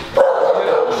mean?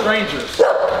 Strangers.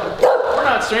 we're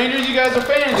not strangers. You guys are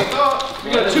fans. I thought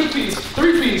we got a 2-piece,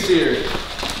 3-piece here.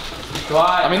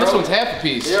 Clyde, I mean, this one's half a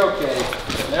piece. They're okay.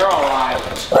 They're all right.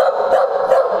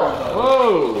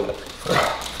 Whoa.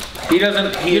 He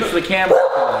doesn't. He's the camera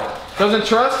guy. Doesn't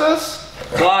trust us?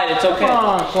 Clyde, it's okay. Come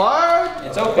on, Clyde.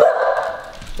 It's okay.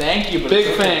 Thank you, but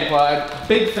Big fan, Clyde.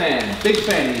 Big fan. Big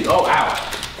fan of you. Oh, ow.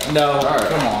 No, right.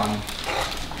 come on.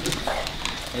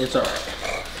 It's alright.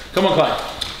 Come on, Clyde.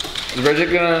 Is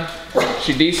Bridget gonna?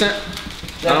 She decent?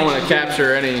 I don't want to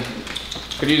capture any.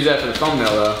 Could use that for the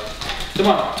thumbnail though. Come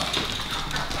on.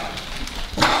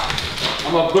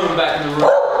 I'm gonna put him back in the room.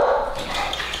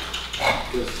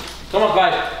 Come on,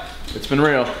 Clyde. It's been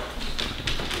real.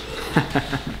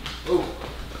 Ooh.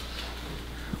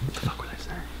 What the fuck were they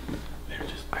saying? They were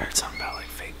just. I heard something about like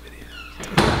fake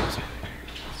videos.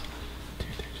 Dude,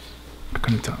 I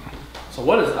couldn't tell. So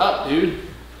what is up, dude?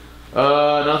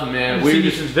 Nothing, man. We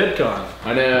just since VidCon.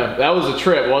 I know. That was a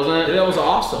trip, wasn't it? Dude, that was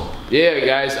awesome. Yeah,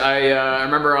 guys. I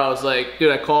remember I was like,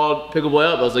 dude, I called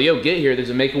Pickleboy up. I was like, yo, get here. There's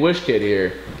a Make-A-Wish kid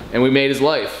here. And we made his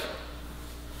life.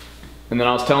 And then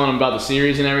I was telling him about the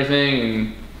series and everything,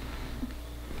 and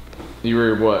you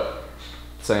were what?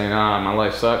 Saying, my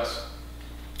life sucks?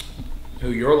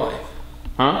 Who, your life?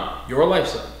 Huh? Your life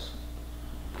sucks.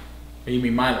 Or you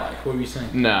mean my life? What were you saying?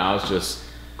 No, I was just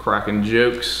cracking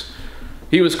jokes.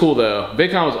 He was cool though.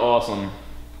 VidCon was awesome.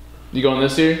 You going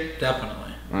this year?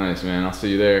 Definitely. Nice, man. I'll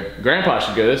see you there. Grandpa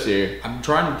should go this year. I'm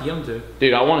trying to get him to.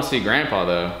 Dude, I want to see Grandpa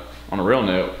though. On a real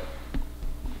note.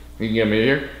 You can get me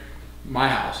here? My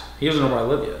house. He doesn't know where I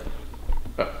live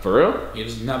yet. For real? He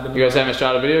does not been. You guys haven't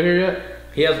shot a video here yet?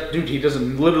 He has, dude. He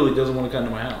literally doesn't want to come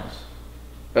to my house.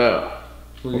 Oh.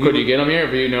 Well, could you get him here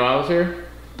if you knew I was here?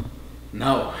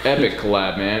 No. Epic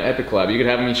collab, man. Epic collab. You could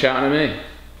have him shouting at me.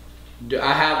 Dude,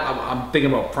 I'm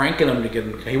thinking about pranking him to get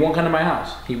him. He won't come to my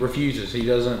house. He refuses. He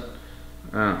doesn't.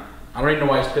 Oh. I don't even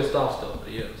know why he's pissed off still, but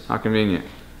he is. How convenient.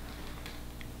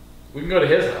 We can go to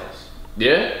his house.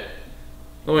 Yeah?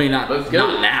 I mean, not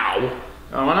now.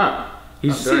 Oh, why not?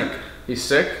 He's sick. He's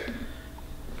sick?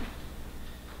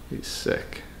 He's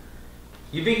sick.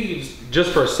 You think he's just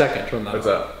for a second turn that What's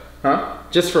off? up? Huh?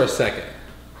 Just for a second.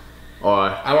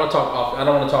 Why? I want to talk off. I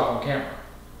don't want to talk on camera.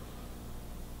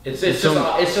 It's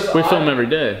just we film every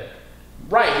day.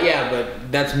 Right, yeah,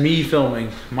 but that's me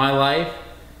filming my life.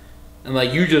 And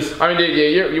like you just I mean, dude,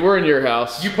 yeah, you were in your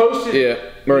house. You posted.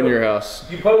 Yeah, we're in your house.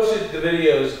 You posted the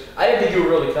videos. I didn't think you were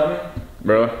really coming.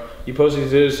 Bro. You posted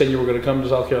these videos saying you were going to come to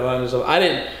South Carolina and stuff.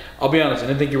 I'll be honest, I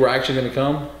didn't think you were actually going to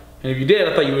come. And if you did,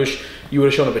 I thought you would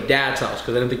have shown up at Dad's house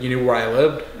because I didn't think you knew where I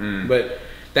lived. But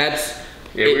that's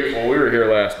yeah. We were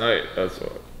here last night. That's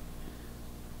what.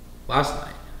 Last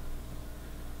night.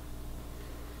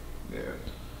 Yeah.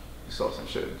 You saw some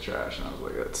shit in the trash, and I was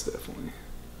like, that's definitely.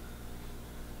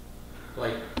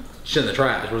 Like shit in the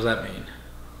trash. What does that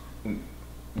mean?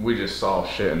 We just saw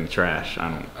shit in the trash. I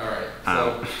don't. All right.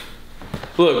 So.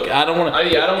 Look, I don't want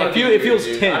to. Yeah, I don't want to. It feels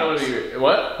tense. I don't want to be.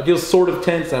 What? It feels sort of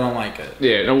tense. I don't like it.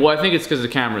 Yeah. No. Well, I think it's because the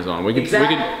camera's on. We could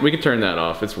we could turn that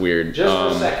off. It's weird. Just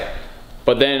for a second.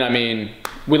 But then, I mean,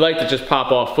 we like to just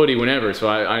pop off footy whenever. So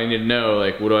I need to know,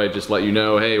 like, what do I just let you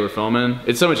know? Hey, we're filming.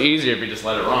 It's so much easier if you just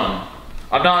let it run.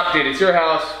 I'm not, dude. It's your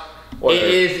house. It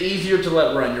is easier to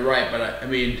let run. You're right, but I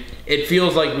mean, it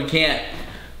feels like we can't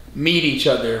meet each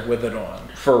other with it on.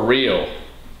 For real.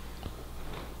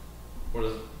 What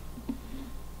is it?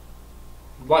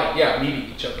 Like, yeah,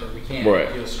 meeting each other. We can't. Right.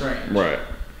 It feels strange. Right.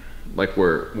 Like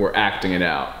we're acting it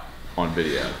out on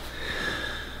video.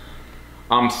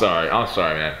 I'm sorry,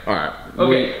 man. All right.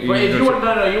 Okay, but if you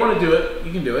want, you want to do it,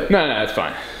 you can do it. No, it's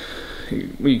fine.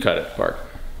 We can cut it, Park.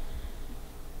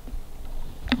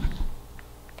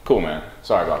 Cool, man.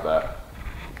 Sorry about that.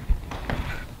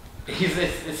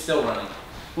 It's still running.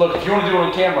 Look, if you want to do it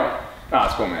on camera. No,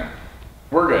 it's cool, man.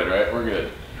 We're good, right? We're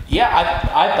good. Yeah,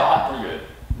 I thought. We're good.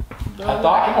 I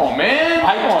thought. Come on, man.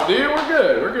 Come on, dude. We're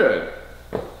good. We're good.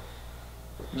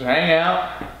 Just hang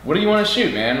out. What do you want to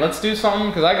shoot, man? Let's do something,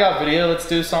 because I got video. Let's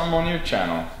do something on your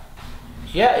channel.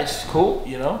 Yeah, it's cool,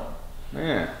 you know?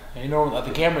 Yeah. And you know,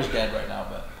 the camera's dead right now,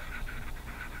 but.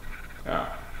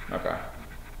 Oh, okay.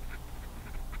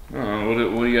 I don't know,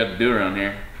 what do you got to do around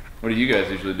here? What do you guys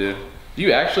usually do? Do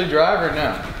you actually drive or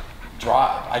no?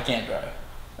 Drive. I can't drive.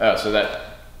 Oh, so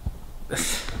that.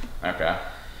 Okay.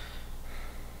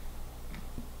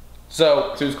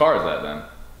 So. Whose car is that then?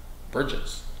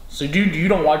 Bridget's. So you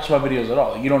don't watch my videos at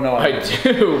all? You don't know? I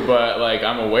do, but like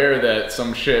I'm aware that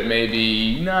some shit may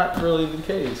be not really the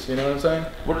case. You know what I'm saying?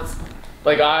 What is?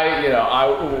 Like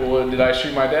did I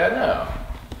shoot my dad? No.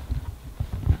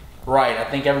 Right. I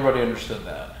think everybody understood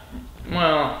that.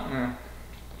 Well.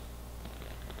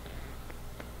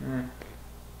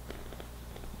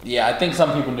 Yeah, I think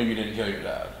some people knew you didn't kill your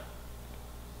dad.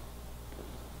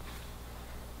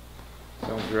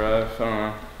 Don't drive. I don't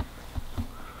know.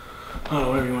 Oh,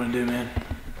 whatever you want to do, man.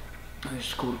 It's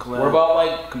just cool to collab. What about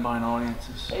like combine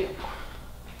audiences? Hey,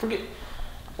 forget.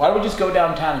 Why don't we just go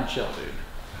downtown and chill, dude?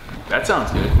 That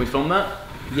sounds good. Can we film that?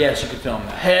 Yes, you could film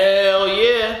that. Hell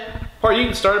yeah! Or you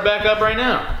can start it back up right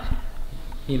now.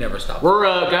 He never stopped. We're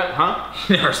huh?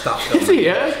 He never stopped filming.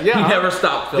 Yes, yeah. He never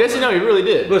stopped filming. Yes, you know, he really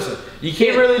did. Listen, you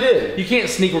can't. He really did. You can't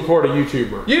sneak record a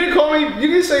YouTuber. You can call me.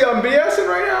 You can say I'm BSing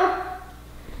right now.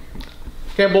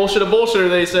 Can't bullshit a bullshitter,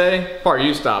 they say. Parker,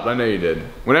 you stopped. I know you did.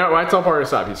 When I tell Parker to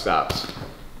stop, he stops.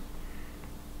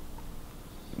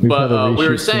 But we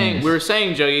were saying,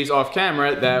 Juggies, off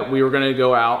camera, that we were gonna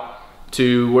go out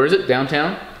to, where is it?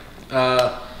 Downtown?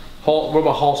 What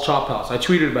about Hall's Chop House? I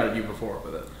tweeted about it you before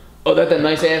with it. Oh, that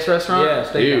nice ass restaurant? Yeah,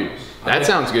 steakhouse. Dude, that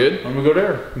sounds good. I'm gonna go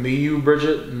there. Me, you,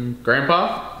 Bridget, and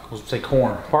Grandpa? Let's say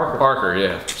Corn. Parker. Parker,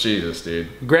 yeah. Jesus, dude.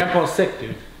 Grandpa's sick,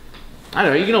 dude. I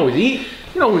know, you can always eat.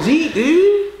 You can always eat,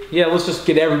 dude. Yeah, let's just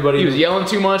get everybody. He was yelling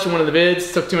too much in one of the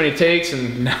vids, took too many takes,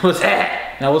 and now let's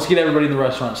get everybody in the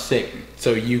restaurant sick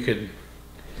so you could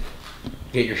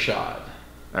get your shot.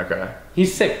 Okay.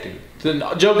 He's sick, dude.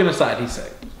 So, joking aside, he's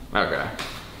sick. Okay.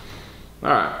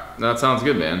 Alright. That sounds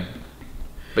good, man.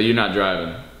 But you're not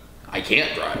driving. I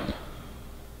can't drive.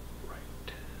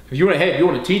 Right. If you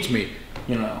want to teach me,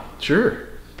 you know. Sure.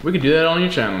 We could do that on your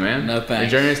channel, man. No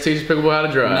thanks. Your journey is teach people how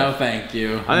to drive. No thank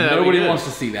you. Nobody wants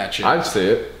to see that shit. I'd see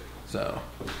it. So,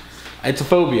 it's a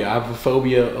phobia. I have a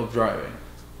phobia of driving.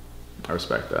 I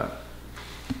respect that.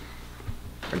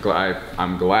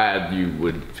 I'm glad you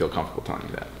would feel comfortable telling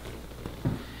me that.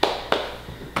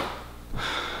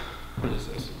 What is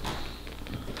this?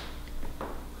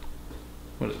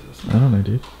 What is this? I don't know,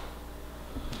 dude.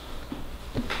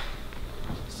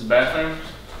 This is the bathroom?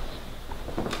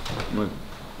 Look.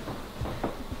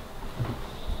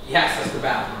 Yes, that's the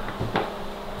bathroom.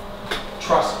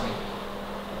 Trust me.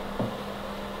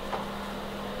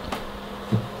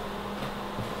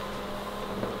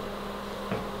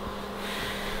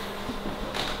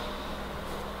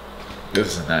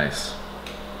 This is nice.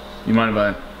 You mind if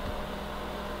I?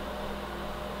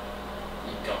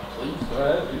 Please go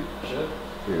ahead, dude. Shit.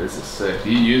 Dude, this is sick. Do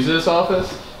you use this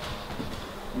office?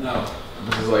 No.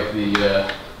 This is like the,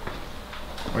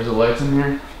 where's the lights in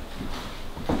here?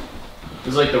 This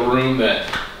is like the room that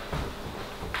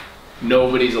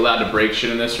nobody's allowed to break shit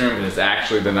in this room, and it's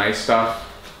actually the nice stuff.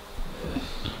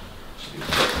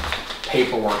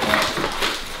 Paperwork.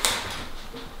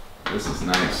 This is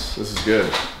nice. This is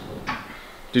good.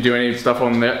 Do you do any stuff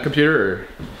on that computer, or?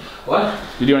 What?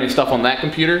 You do any stuff on that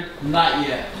computer? Not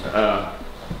yet.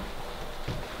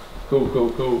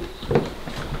 Cool.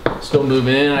 Still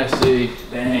moving in, I see.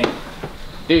 Dang.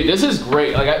 Dude, this is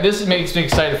great. Like, this makes me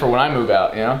excited for when I move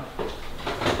out, you know?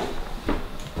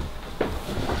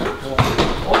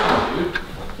 Hold on, dude.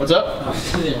 What's up?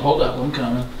 Hold up, I'm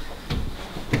coming.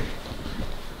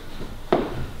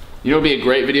 You know what would be a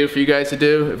great video for you guys to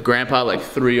do? If Grandpa, like,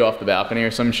 threw you off the balcony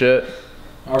or some shit?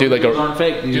 Our do like aren't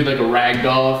fake, dude. Do like a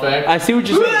ragdoll effect. I see what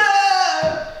you're saying.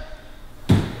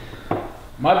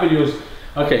 My videos,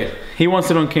 okay, he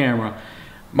wants it on camera.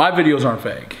 My videos aren't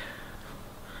fake.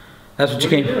 That's what you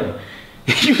came.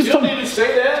 You don't need to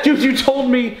say that, dude. You told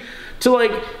me to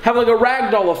like have like a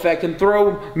ragdoll effect and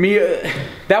throw me.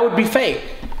 That would be fake.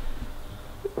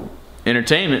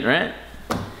 Entertainment, right?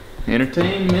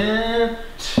 Entertainment.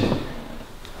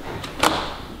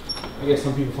 I guess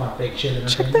some people find fake shit.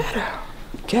 Check that out.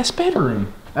 Guest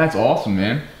bedroom. That's awesome,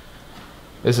 man.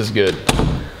 This is good.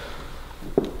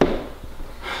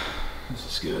 This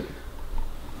is good.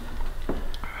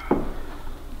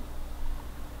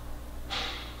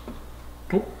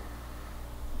 Oh.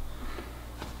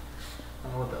 I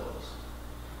don't know what that was.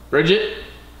 Bridget?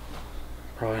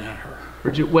 Probably not her.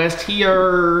 Bridget West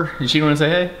here. Did she want to say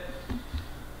hey?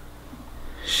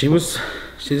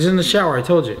 She's in the shower, I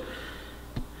told you.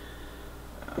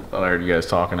 I thought I heard you guys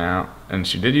talking out. And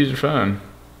she did use her phone.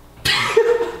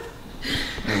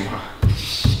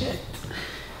 Shit.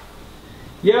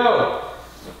 Yo!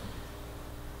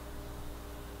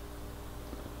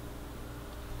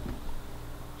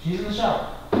 She's in the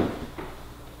shower.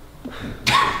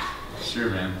 Sure,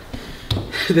 man.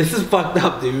 This is fucked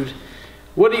up, dude.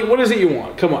 What is it you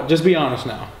want? Come on, just be honest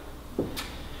now.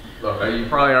 Look, you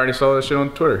probably already saw this shit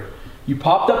on Twitter. You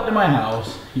popped up to my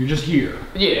house. You're just here.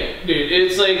 Yeah, dude.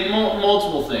 It's like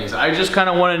multiple things. I just kind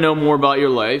of want to know more about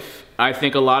your life. I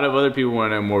think a lot of other people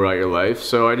want to know more about your life.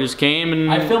 So I just came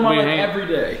and I film my life every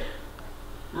day.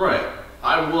 Right.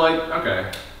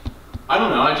 Okay. I don't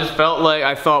know. I just felt like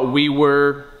I thought we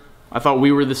were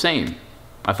the same.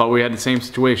 I thought we had the same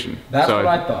situation. That's what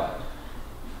I thought.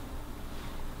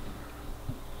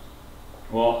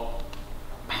 Well,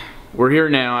 we're here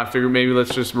now. I figured maybe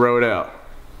let's just row it out.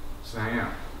 Just hang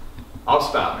out. I'll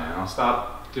stop, man. I'll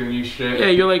stop giving you shit. Yeah,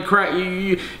 you're like crap.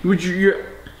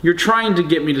 You're trying to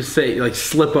get me to say, like,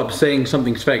 slip up saying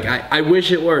something's fake. I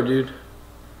wish it were, dude.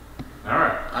 All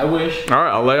right. I wish. All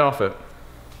right, I'll lay off it.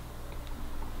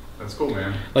 That's cool,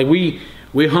 man. Like we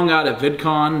hung out at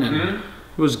VidCon and it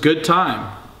was a good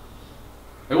time.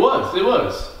 It was. It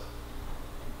was.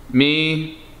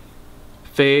 Me,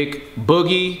 fake,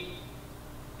 Boogie,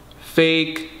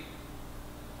 fake.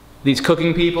 These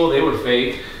cooking people, they were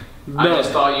fake. No. I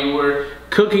just thought you were.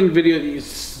 Cooking videos,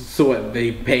 so what,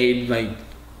 they paid, like,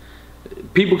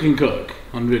 people can cook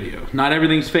on video. Not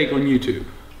everything's fake on YouTube.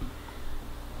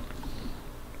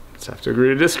 Just have to agree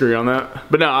to disagree on that.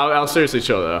 But no, I'll seriously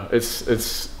chill though.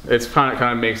 It's kind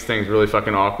of makes things really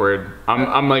fucking awkward.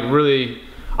 I'm like really,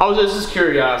 it's just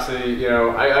curiosity, you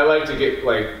know. I like to get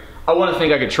like, I want to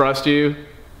think I could trust you.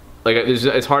 Like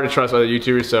it's hard to trust other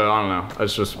YouTubers, so I don't know.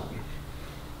 It's just,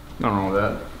 nothing wrong with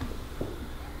that.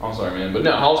 I'm sorry, man, but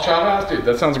no, Hall's Chop House, dude,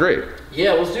 that sounds great.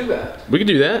 Yeah, let's do that. We could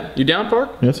do that. You down,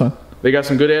 Park? Yeah, that's fine. They got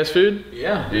some good ass food?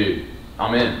 Yeah. Dude,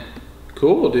 I'm in.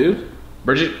 Cool, dude.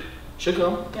 Bridget? Should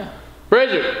go. Yeah.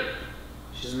 Bridget!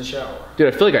 She's in the shower.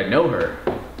 Dude, I feel like I know her.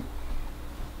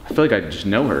 I feel like I just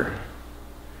know her.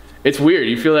 It's weird,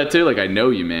 you feel that too? Like I know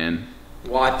you, man.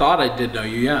 Well, I thought I did know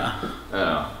you, yeah.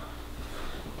 Oh.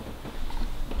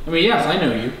 I mean, yes, I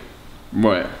know you.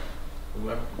 What?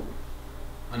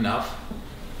 Enough.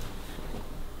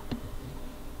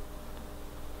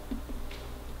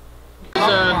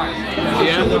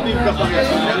 Yeah.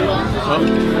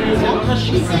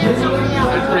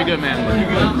 That's pretty good, man.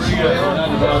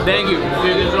 Thank you.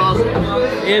 Dude, this is awesome.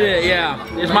 It is, yeah.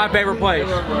 It's my favorite place.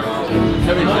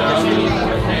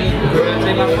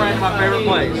 Take my friend, my favorite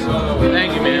place.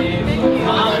 Thank you, man.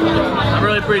 I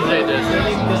really appreciate this.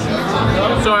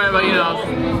 I'm sorry about, you know,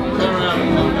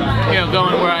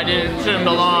 going where I shouldn't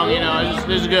belong, you know,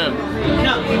 this is good.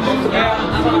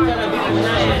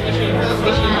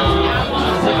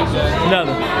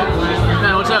 Nothing.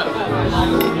 Man, what's up?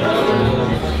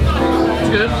 It's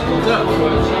good. What's up?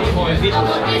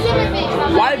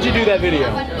 Why did you do that video?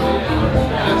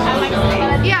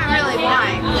 Yeah, really,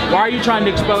 why? Why are you trying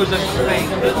to expose us to fame?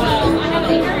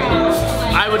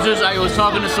 I was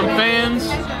talking to some fans.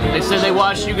 They said they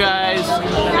watched you guys,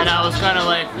 and I was kind of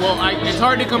like, well, it's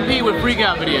hard to compete with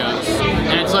freakout videos.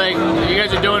 And it's like, you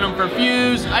guys are doing them for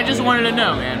views. I just wanted to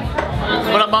know, man.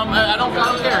 But I don't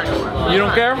care anymore. You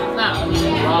don't care? No.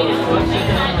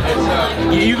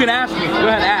 You can ask me. Go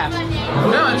ahead, ask.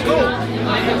 No, it's cool.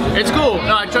 It's cool.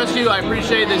 No, I trust you. I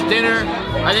appreciate this dinner.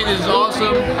 I think this is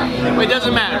awesome. But it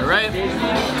doesn't matter, right?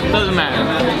 It doesn't matter.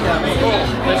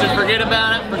 Let's just forget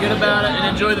about it, and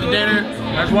enjoy the dinner.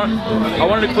 I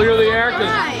wanted to clear the air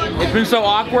because it's been so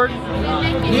awkward.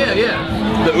 Yeah,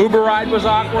 yeah. The Uber ride was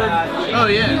awkward. Oh,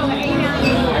 yeah.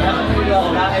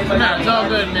 No, it's all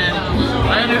good, man.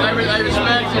 I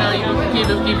respect, you know, you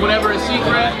keep whatever a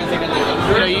secret.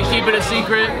 You know, you keep it a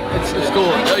secret. It's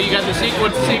cool. Oh, you got the secret?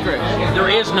 What's the secret? There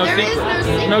is no secret.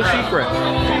 No secret.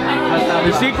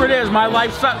 The secret is my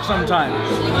life sucks sometimes.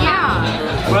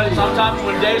 Yeah. But sometimes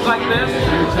when days like this,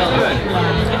 it's good.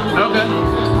 Okay.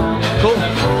 Cool.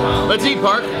 Let's eat,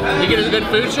 Park. You get a good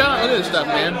food shot? Look at this stuff,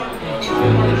 man.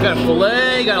 You got a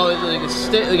filet, you got all like a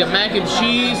steak, like a mac and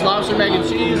cheese, lobster mac and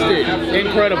cheese, dude.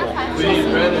 Incredible.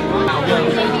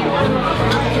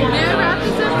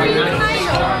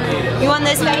 You want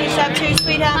this finished up too,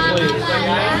 sweetheart?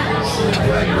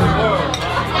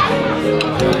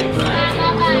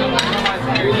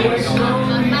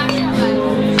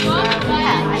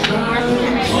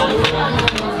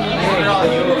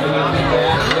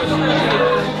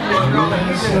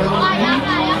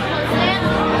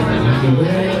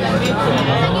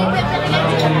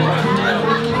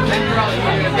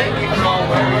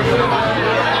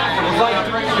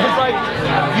 It's like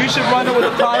you should run it with a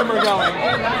timer going.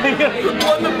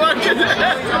 What the fuck is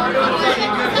that?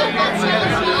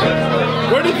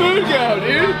 Where'd the food go,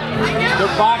 dude?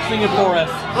 They're boxing it for us.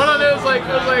 One of those like,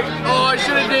 oh, we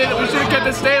should have kept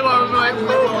it stable. I was like,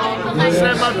 boom,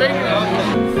 snap my finger.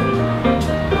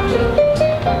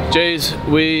 Jays,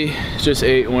 we just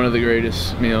ate one of the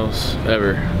greatest meals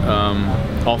ever.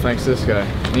 All thanks to this guy.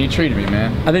 And he treated me,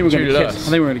 man. I think we're gonna Treated kiss. us. I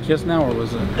think we're gonna kiss now, or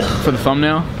was it For the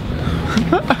thumbnail?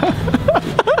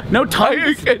 no tongue?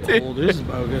 Dude. This is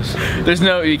bogus. There's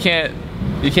no, you can't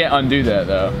undo that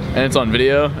though. And it's on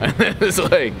video. And it's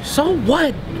like, So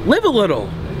what? Live a little.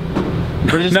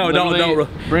 Bridget's No, don't- literally-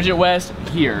 Bridget West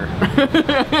here,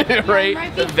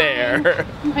 right there.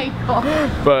 Oh my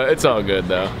god. But it's all good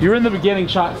though. You're in the beginning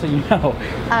shot, so you know.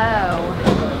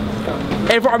 Oh.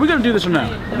 Hey, are we gonna do this or no?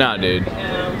 Nah, dude.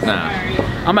 Nah.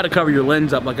 I'm about to cover your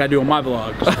lens up like I do on my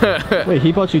vlogs. Wait,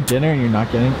 he bought you dinner and you're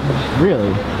not getting? Really?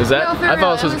 Is that? No, for I real,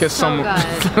 thought this it was because was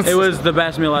so someone. It was the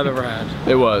best meal I've ever had.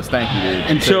 It was. Thank you,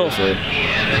 dude. Until-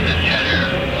 Seriously.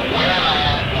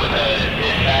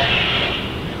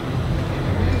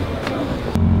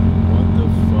 What the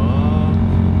fuck,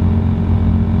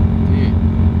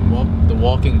 dude? The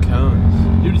walking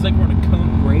cones. Dude, it's like we're on a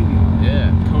cone graveyard.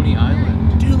 Yeah, Coney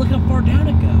Island. Dude, look how far down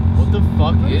it goes. What the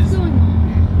fuck is? going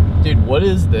on? Dude, what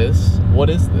is this? What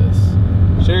is this?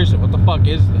 Seriously, what the fuck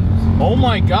is this? Oh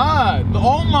my god!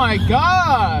 Oh my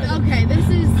god! Okay, this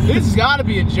is This gotta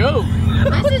be a joke.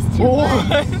 this is too What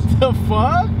much. the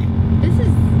fuck? This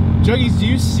is Juggies, do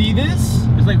you see this?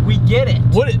 It's like we get it.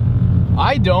 What?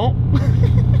 I don't.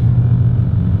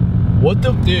 What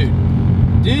the dude?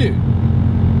 Dude,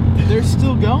 they're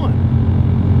still going.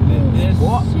 This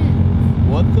What?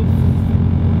 What the?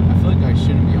 I feel like I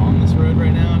shouldn't be on this road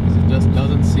right now because it just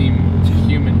doesn't seem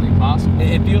humanly possible.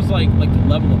 It feels like the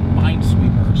level of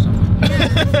Minesweeper or something.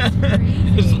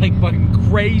 It's like fucking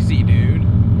crazy, dude.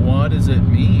 What does it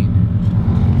mean?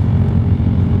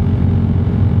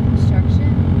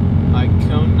 construction. I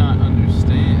cannot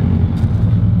understand.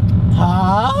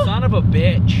 Huh? Son of a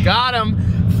bitch. Got him.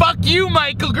 Fuck you,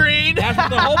 Michael Green. That's what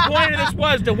the whole point of this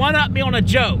was, to one-up me on a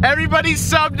joke. Everybody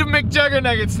sub to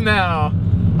McJuggerNuggets now.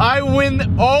 I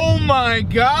win. Oh my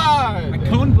god. I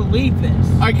couldn't believe this.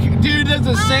 Dude, that's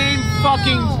the same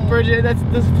fucking Bridget. That's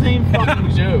the same fucking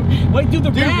joke. Wait, dude, the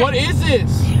Dude, rat. what is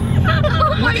this?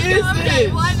 Oh my What is God, okay,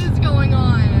 this? what is going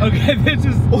on? Okay, this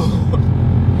is.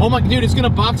 Oh my, dude, it's gonna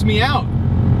box me out.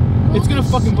 It's gonna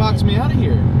fucking box me out of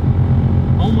here.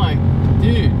 Oh my,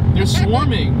 dude, they're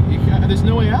swarming. There's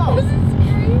no way out. This is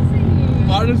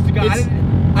crazy. Honest to God,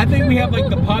 I think we have like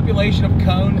the population of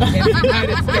cones in the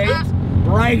United States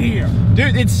right here.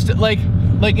 Dude, it's like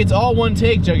it's all one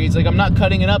take, Juggy. It's like I'm not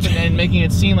cutting it up and making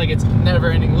it seem like it's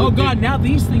never-ending loop. Oh God, now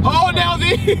these things. Oh, now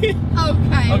these.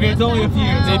 Okay. Okay, it's only a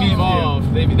few. They've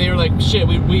evolved. They were like, shit,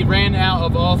 we ran out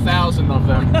of all 1,000 of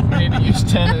them. We need to use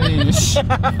 10 of these.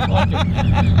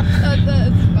 That's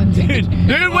funny.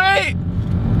 Dude, wait!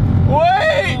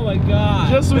 Wait! Oh my God.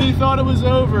 Just when you thought it was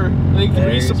over, they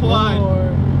resupplied.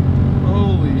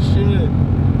 Holy shit.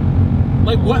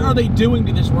 Like, what are they doing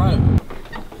to this road?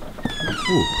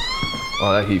 Ooh.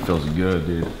 Oh, that heat feels good,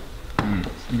 dude.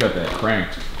 You got that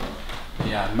cranked.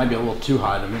 Yeah, it might be a little too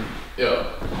high to me. Yo.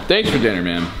 Thanks for dinner,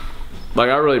 man. Like,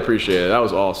 I really appreciate it. That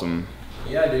was awesome.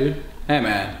 Yeah, dude. Hey,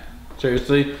 man.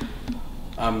 Seriously,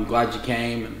 I'm glad you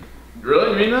came. And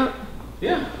Really? You mean that?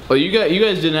 yeah. Well, you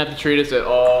guys didn't have to treat us at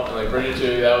all. Like, Bridget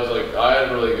too. That was like, I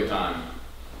had a really good time.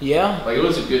 Yeah. Like, it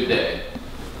was a good day.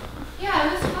 Yeah,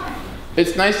 it was fun.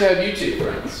 It's nice to have you two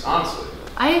friends, honestly.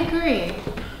 I agree.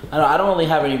 I don't really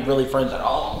have any really friends at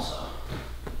all, so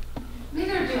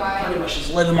Neither do pretty I. much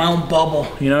just live in my own bubble.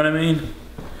 You know what I mean?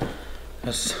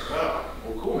 That's. Oh,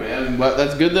 well, cool, man. But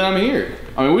that's good that I'm here.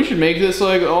 I mean, we should make this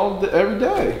like every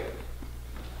day.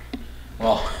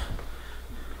 Well,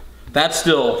 that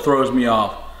still throws me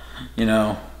off, you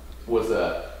know. What's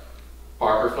that?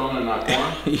 Parker phone and not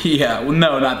corn? Yeah, well,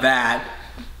 no, not that.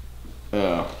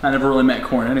 Oh. I never really met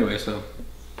Corn anyway, so.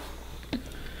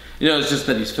 You know, it's just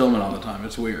that he's filming all the time.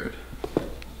 It's weird.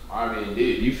 I mean,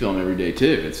 dude, you film every day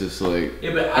too. It's just like.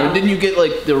 Yeah, but I mean, didn't you get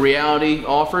like the reality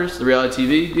offers, the reality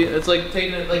TV? Yeah, it's like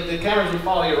taking it, like the cameras would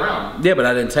follow you around. Yeah, but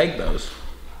I didn't take those.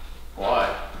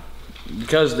 Why?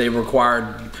 Because they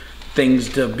required things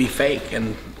to be fake,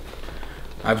 and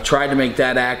I've tried to make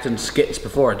that act in skits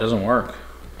before. It doesn't work.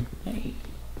 Hey.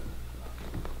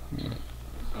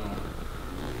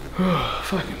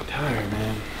 Fucking tired,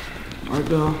 man. Alright,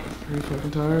 Bill? Are you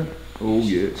fucking tired? Oh,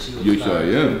 yes. Yes, I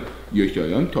am. Yes, I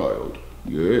am tired.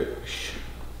 Yes.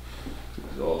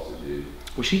 Exhausted, dude.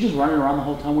 Was she just running around the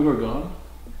whole time we were gone?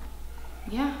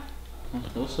 Yeah.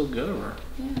 It was so good of her.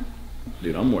 Yeah.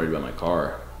 Dude, I'm worried about my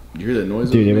car. Did you hear that noise?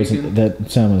 Dude, it it was making?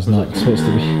 that sound was not supposed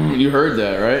to be. You heard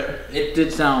that, right? It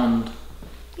did sound.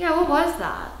 Yeah, what was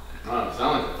that? Oh, it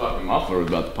sounded like the fucking muffler was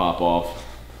about to pop off.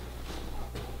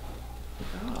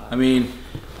 I mean,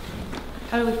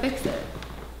 How do we fix it?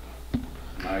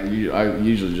 I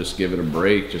usually just give it a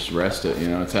break, just rest it, you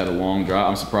know. It's had a long drive.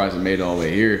 I'm surprised it made it all the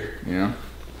way here, you know.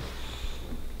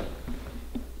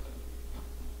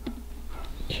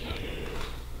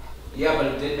 yeah, but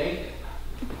it did make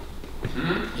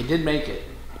it. It did make it.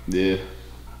 Yeah.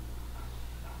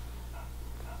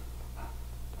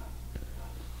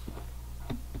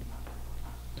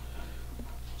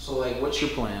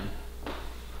 what's your plan?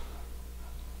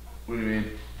 What do you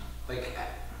mean? Like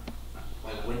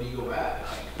when do you go back?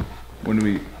 When do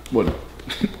we, what,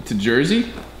 to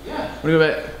Jersey? Yeah. When do we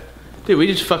go back? Dude, we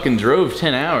just fucking drove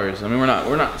 10 hours. I mean, we're not,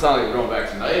 it's not like we're going back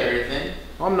tonight or anything.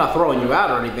 Well, I'm not throwing you out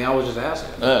or anything, I was just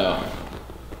asking. Oh.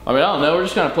 I mean, I don't know, we're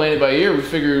just kind of playing it by ear. We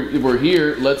figure if we're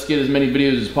here, let's get as many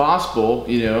videos as possible,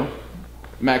 you know,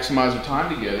 maximize our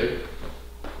time together.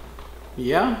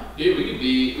 Yeah? Dude,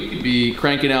 we could be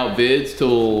cranking out vids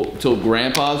till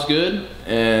Grandpa's good,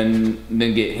 and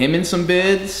then get him in some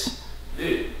vids.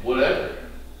 Dude, whatever.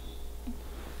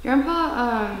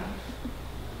 Grandpa,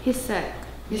 he's sick.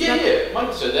 Yeah,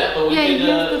 Michael said that, but we could. could. He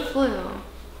has the flu.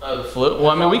 The flu? Well,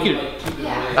 I mean, we could.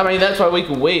 Yeah. I mean, that's why we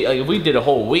could wait. Like, if we did a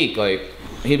whole week, like,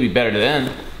 he'd be better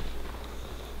then.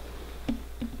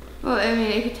 Well, I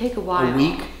mean, it could take a while. A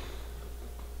week?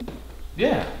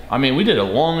 Yeah. I mean, we did a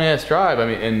long ass drive. I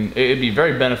mean, and it'd be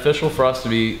very beneficial for us to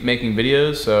be making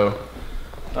videos. So,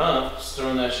 I don't know, just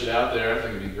throwing that shit out there. I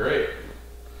think it'd be great.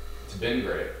 It's been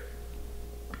great.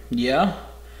 Yeah?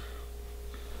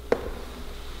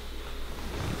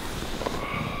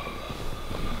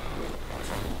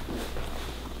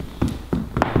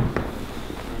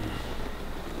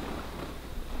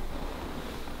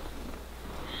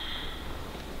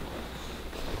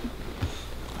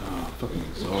 Fucking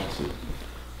exhausted.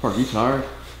 Park, you tired?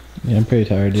 Yeah, I'm pretty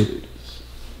tired, dude.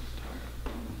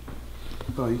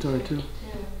 Oh, you tired too?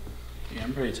 Yeah,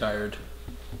 I'm pretty tired.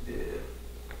 Yeah,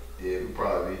 it would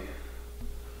probably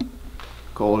be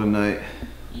cold at night.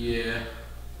 Yeah.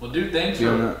 Well, dude, thanks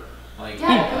Yeah. for like.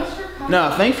 Yeah, thanks for coming.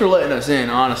 No, thanks for letting us in.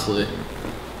 Honestly,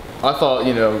 I thought,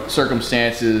 you know,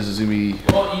 circumstances is gonna be.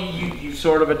 Well, you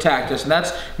sort of attacked us,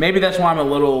 and maybe that's why I'm a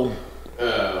little.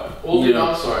 Well, dude,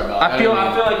 I'm sorry about that. I feel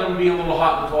like I'm gonna be a little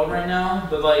hot and cold right now,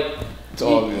 but like, it's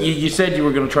all good. You said you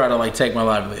were gonna try to like take my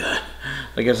life,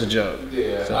 like as a joke.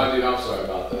 Yeah, So. dude, I'm sorry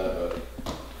about that,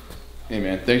 but hey,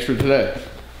 man, thanks for today.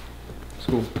 It's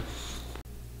cool.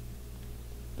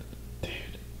 Dude,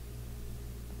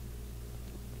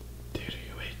 are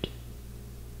you awake?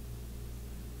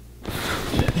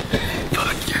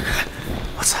 Fuck, you're good.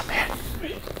 What's up, man?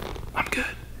 I'm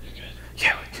good. You're good.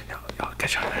 Yeah, I'll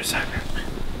catch you on the other side, man.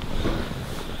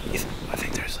 I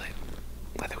think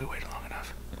I think we waited long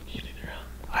enough. You think they're out?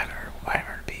 I haven't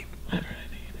heard a beep. I haven't heard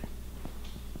anything either.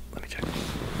 Let me check.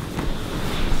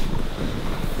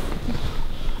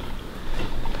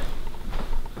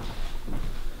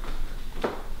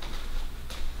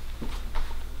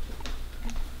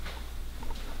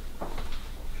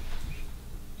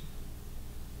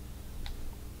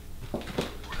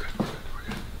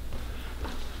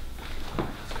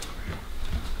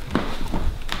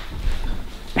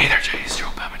 Hey there, Jay. It's Joe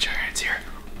McJuggerNuggets here.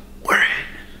 We're in.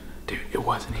 Dude, it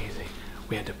wasn't easy.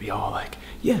 We had to be all like,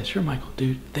 yeah, sure, Michael,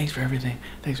 dude. Thanks for everything.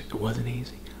 Thanks. It wasn't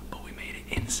easy, but we made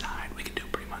it inside. We can do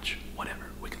pretty much whatever.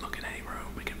 We can look in any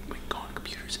room. We can go on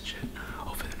computers and shit.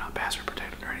 Hopefully they're not password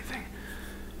protected or anything.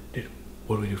 Dude,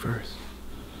 what do we do first?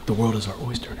 The world is our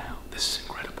oyster now. This is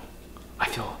incredible. I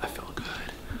feel good.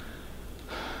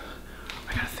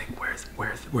 I gotta think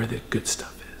where the good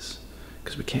stuff is,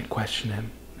 because we can't question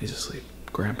him. He's asleep.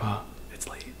 Grandpa, it's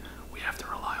late. We have to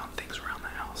rely on things around the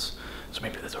house. So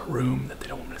maybe there's a room that they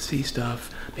don't want to see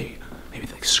stuff. Maybe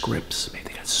like scripts. Maybe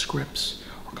they got scripts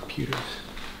or computers.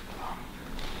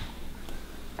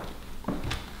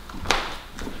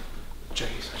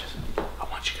 Juggies, I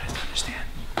want you guys to understand.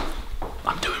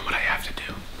 I'm doing what I have to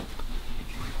do.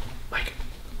 Like,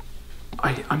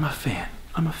 I'm a fan.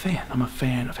 I'm a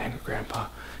fan of Angry Grandpa,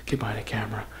 Kid Behind a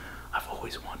Camera. I've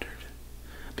always wondered.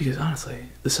 Because honestly,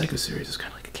 the Psycho series is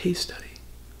kind of like a case study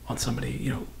on somebody, you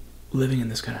know, living in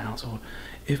this kind of household.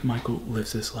 If Michael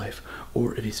lives this life,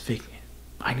 or if he's faking it,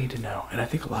 I need to know. And I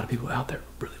think a lot of people out there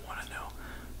really want to know.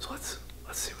 So let's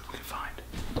see what we can find.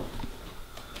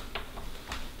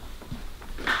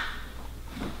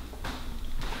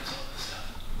 What is all this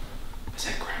stuff? Is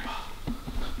that Grandpa?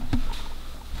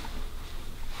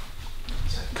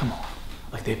 Come on.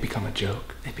 Like, they've become a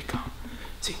joke.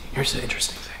 See, here's the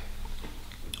interesting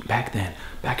thing. Back then,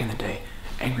 back in the day,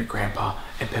 Angry Grandpa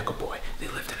and Pickle Boy, they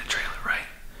lived in a trailer, right?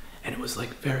 And it was like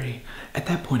at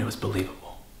that point it was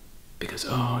believable. Because,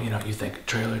 oh, you know, you think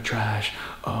trailer trash,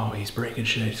 oh, he's breaking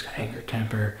shit, he's got anger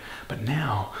temper. But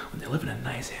now, when they live in a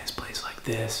nice ass place like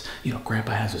this, you know,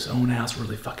 Grandpa has his own house,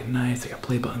 really fucking nice, they got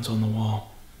play buttons on the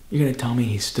wall. You're gonna tell me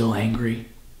he's still angry?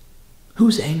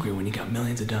 Who's angry when you got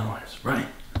millions of dollars, right?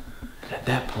 And at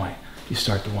that point, you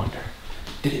start to wonder,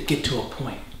 did it get to a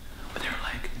point where they were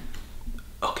like,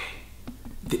 okay,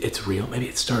 it's real, maybe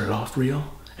it started off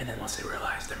real, and then once they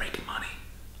realized they're making money,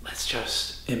 let's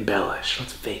just embellish,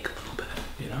 let's fake a little bit,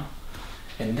 you know?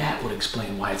 And that would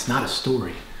explain why it's not a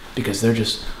story, because they're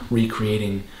just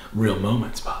recreating real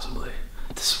moments, possibly.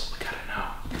 This is what we gotta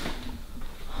know.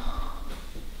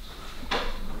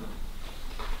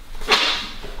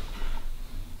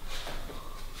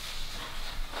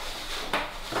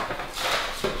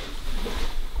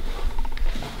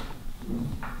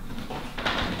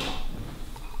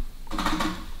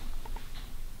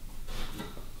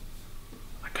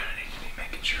 I kinda need to be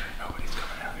making sure nobody's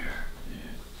coming out here. Yeah.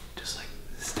 Just like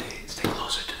stay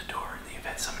closer to the door in the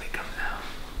event somebody comes out.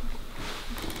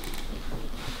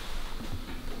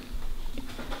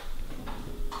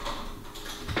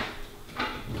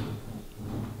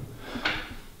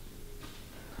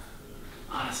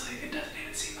 Honestly, it doesn't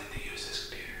even seem like they use this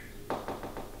computer.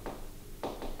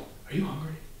 Are you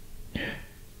hungry? Yeah.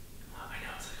 I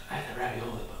know, it's like, I had the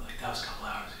ravioli, but like that was a couple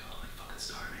hours ago. I'm like fucking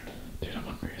starving. Dude, I'm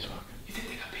hungry as fuck. You think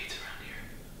they got pizza around here?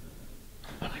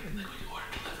 Like we can order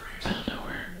delivery or something? I don't know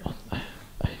where.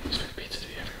 I expect pizza to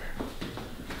be everywhere.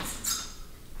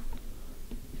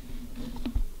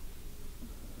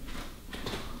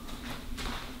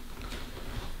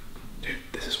 Dude,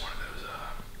 this is one of those,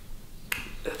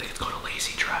 I think it's called a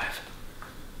lazy drive.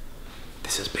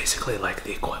 This is basically like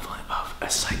the equivalent of a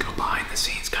Psycho behind the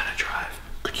scenes kind of drive.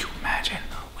 Could you imagine?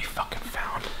 We fucking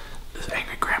found this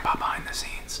angry grandpa behind the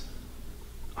scenes.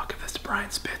 I'll give this to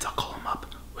Brian Spitz. I'll call him up.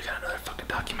 We got another fucking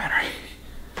documentary.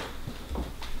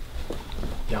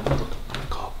 Yeah, I'm gonna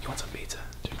call. You want some pizza?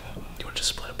 Do you want to just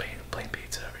split a plain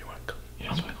pizza, or you want to?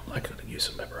 Yeah, I could use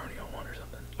some pepperoni on one or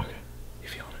something. Okay. You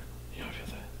feeling it? Yeah, I feel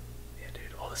that. Yeah,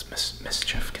 dude. All this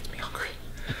mischief gets me hungry.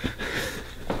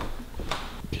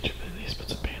 Could you please put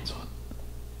some pants on?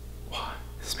 Why?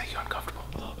 Does this make you uncomfortable?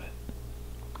 A little bit.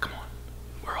 Come on.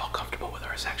 We're all comfortable with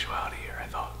our sexuality here, I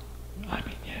thought. I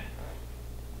mean, yeah.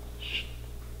 Shh.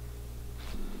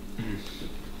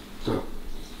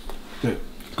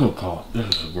 Good call.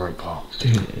 This is a great call.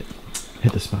 Dude,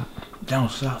 hit the spot. Down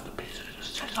south, the pizza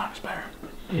just not as better.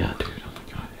 Yeah, dude. Oh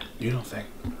my god. You don't think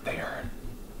they heard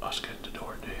us get the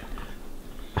door, do you?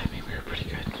 I mean, we were pretty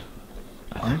good.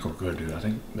 I think we're good, dude. I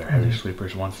think they're heavy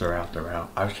sleepers. Once they're out, they're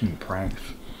out. I've seen pranks.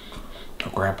 A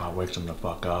grandpa wakes them the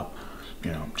fuck up,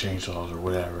 you know, chainsaws or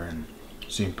whatever, and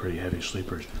seem pretty heavy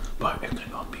sleepers. But it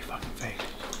could all be fucking fake.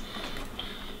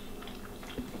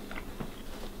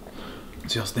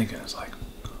 See, I was thinking, it's like,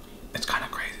 it's kind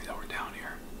of crazy that we're down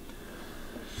here.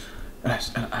 And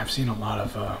I've seen a lot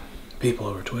of people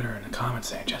over Twitter in the comments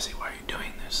saying, Jesse, why are you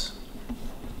doing this?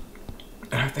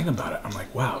 And I think about it, I'm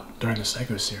like, wow, during the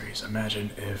Psycho series,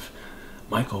 imagine if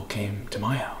Michael came to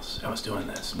my house. I was doing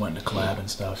this, went to collab and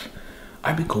stuff.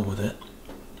 I'd be cool with it.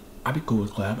 I'd be cool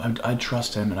with collab. I'd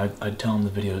trust him, and I'd tell him the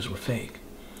videos were fake.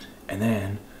 And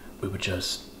then we would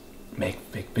just make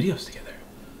fake videos together.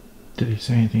 Did he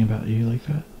say anything about you like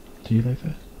that? Do you like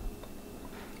that?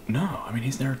 No, I mean,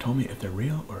 he's never told me if they're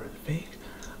real or fake.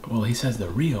 Well, he says they're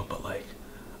real, but like,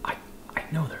 I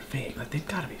know they're fake. Like, they've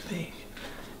got to be fake.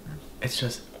 It's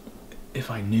just, if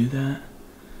I knew that,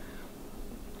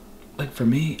 like for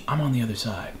me, I'm on the other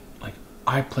side. Like,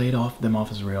 I played them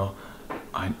off as real.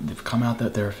 They've come out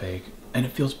that they're fake, and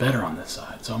it feels better on this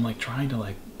side. So I'm like trying to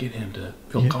like get him to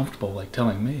feel comfortable, like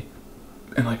telling me,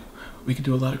 and like we could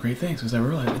do a lot of great things because I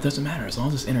realize it doesn't matter as long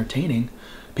as it's entertaining,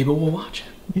 people will watch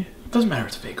it. Yeah, it doesn't matter if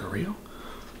it's fake or real.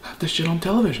 Half this shit on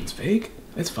television's fake.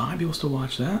 It's fine. People still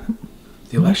watch that.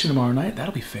 The election tomorrow night,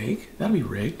 that'll be fake. That'll be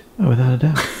rigged. Oh, without a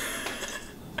doubt.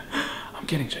 I'm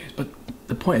kidding, Chase, but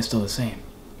the point is still the same.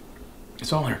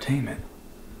 It's all entertainment.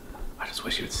 I just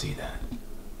wish you would see that.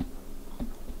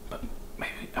 But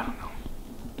maybe, I don't know.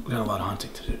 We got a lot of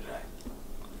hunting to do today.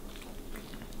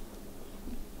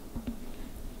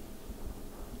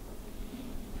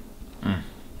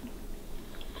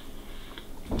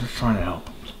 We're just trying to help.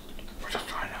 We're just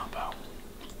trying to help out.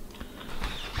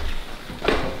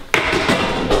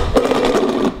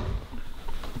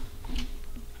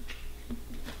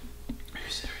 Are you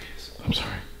serious? I'm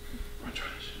sorry. We're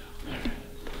trying to shit out.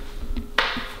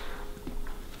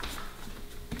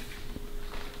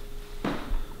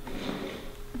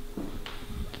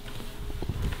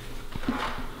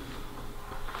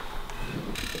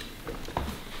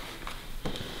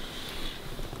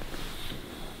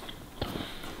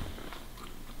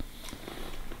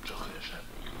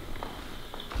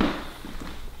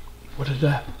 What is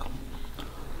that?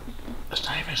 That's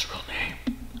not even his real name.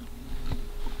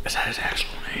 Is that his actual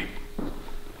name?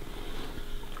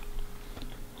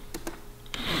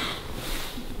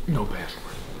 No password.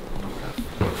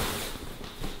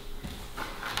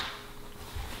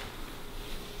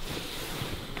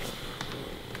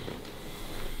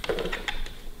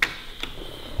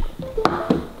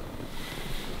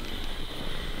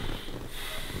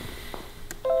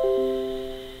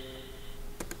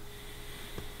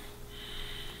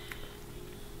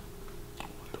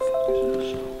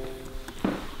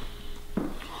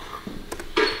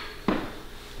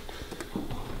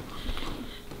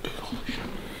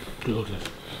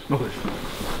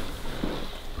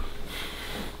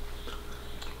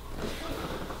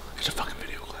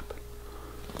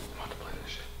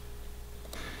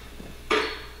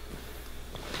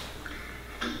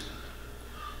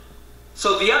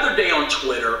 the other day on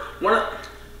Twitter, one of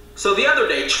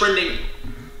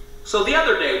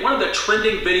the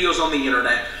trending videos on the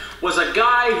internet was a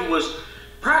guy who was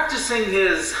practicing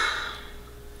his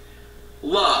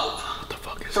love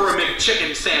for a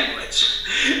McChicken sandwich.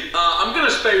 I'm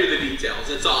gonna spare you the details,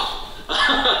 it's awful.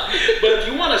 But if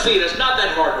you wanna see it, it's not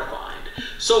that hard to find.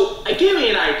 So, give me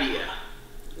an idea.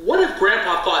 What if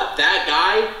Grandpa thought that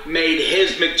guy made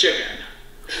his McChicken?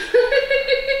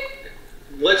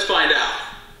 Let's find out.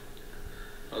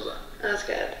 How's that? That's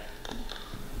good.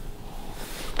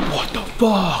 What the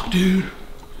fuck, dude?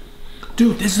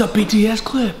 Dude, this is a BTS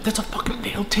clip. That's a fucking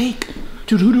failed take.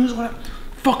 Dude, who knows what?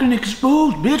 Fucking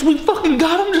exposed, bitch. We fucking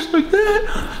got him just like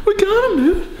that. We got him,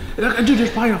 dude. Dude,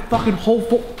 there's probably a fucking whole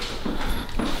full.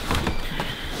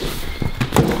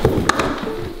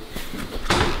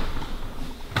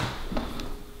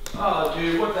 Oh,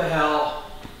 dude, what the hell?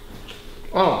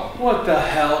 Oh. What the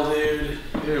hell, dude?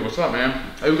 Hey, what's up, man?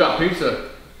 Hey, we got pizza.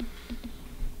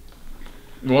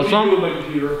 You want What some? are you doing with my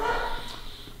computer?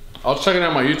 I was checking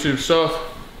out my YouTube stuff.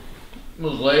 It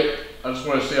was late. I just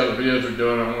want to see how the videos are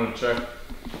doing. I want to check.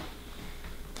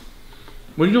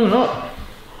 What are you doing up?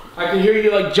 I can hear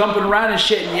you like jumping around and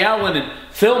shit and yelling and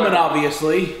filming,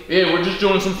 obviously. Yeah, we're just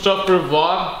doing some stuff for the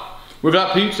vlog. We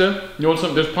got pizza. You want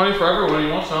some? There's plenty for everyone.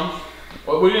 You want some?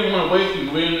 But we didn't want to wait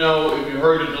you. We didn't know if you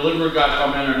heard the delivery guy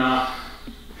come in or not.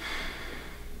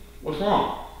 What's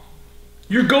wrong?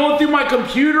 You're going through my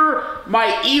computer, my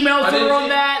emails that are on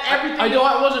that, everything. I know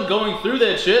I wasn't going through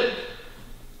that shit.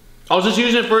 I was just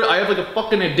using it for, I have like a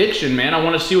fucking addiction, man. I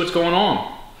want to see what's going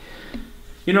on.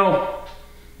 You know,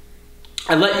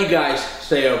 I let you guys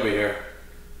stay over here.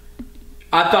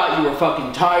 I thought you were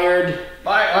fucking tired.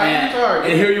 I am tired.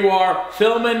 And here you are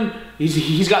filming.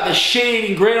 He's got this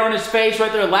shit-eating grin on his face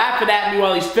right there laughing at me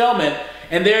while he's filming.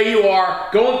 And there you are,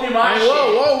 going through my shit.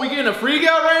 Whoa, we getting a freak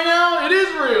out right now? It is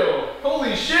real.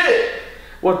 Holy shit.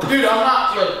 What the Dude, I'm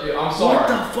not, look, dude, I'm sorry. What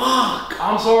the fuck?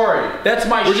 I'm sorry. That's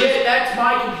my shit, that's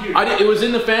my computer. It was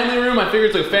in the family room. I figured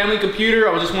it's like a family computer.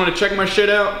 I was just wanting to check my shit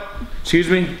out. Excuse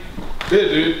me? Yeah,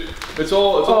 dude. It's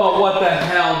all. Oh, what the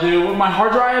hell, dude? What, my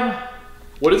hard drive?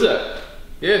 What is that?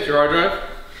 Yeah, it's your hard drive.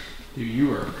 Dude,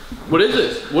 you are. What is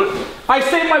this? What? I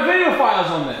saved my video files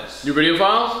on this. Your video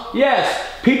files? Yes.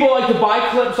 People like to buy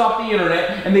clips off the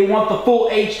internet and they want the full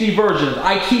HD versions.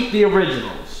 I keep the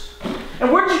originals.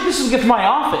 And where did you, this is get to my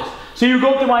office. So you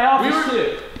go through my office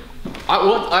too. I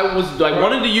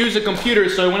wanted to use a computer,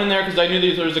 so I went in there because I knew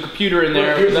that there was a computer in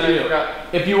there. Here's the deal.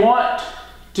 If you want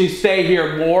to stay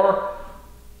here more,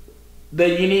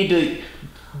 then you need to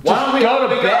Why don't we go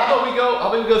to bed. How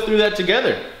about we go through that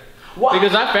together? What?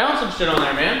 Because I found some shit on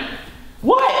there, man.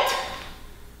 What?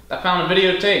 I found a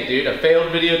videotape, dude. A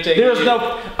failed videotape. There's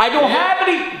no, I don't have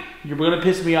any. You're gonna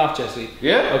piss me off, Jesse.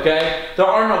 Yeah. Okay? There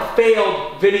are no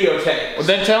failed videotapes. Well,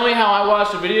 then tell me how I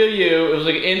watched a video of you. It was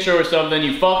like an intro or something.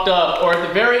 You fucked up, or at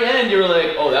the very end, you were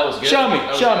like, "Oh, that was good." Show me.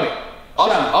 Show me.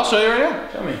 I'll show you right now.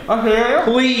 Show me. I'll show you right now.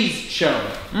 Please show me.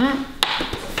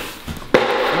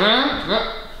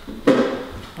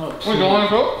 Oh, we going to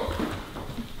go?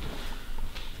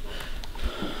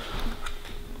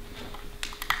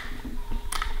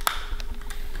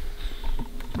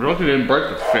 Really didn't break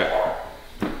the shit.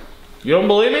 You don't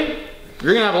believe me?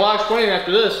 You're gonna have a lot of explaining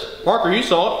after this. Parker, you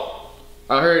saw it.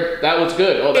 I heard that was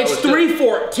good. Oh, that it's was good.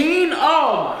 314.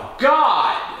 Oh my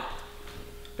god.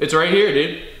 It's right here,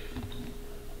 dude.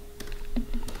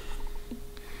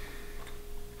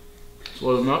 Let's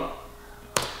load them up.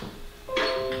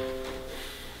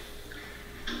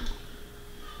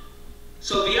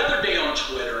 So the other day on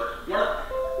Twitter, What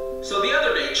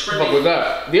the fuck was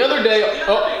that? The other day,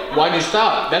 oh, why'd you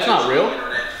stop? That's not real.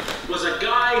 Was a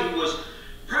guy who was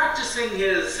practicing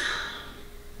his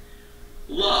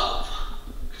love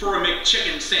for a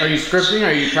McChicken sandwich. Are you scripting?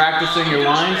 Are you practicing your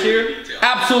lines here?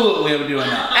 Absolutely, I'm doing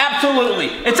that. Absolutely.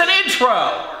 It's an intro.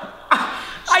 I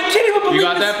can't even believe You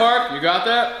got that, Park? You got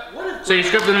that? So you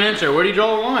scripted an intro. Where do you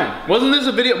draw the line? Wasn't this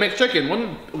a video? McChicken.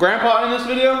 Wasn't Grandpa in this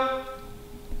video?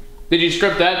 Did you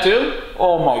script that too?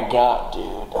 Oh my god,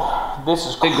 dude. This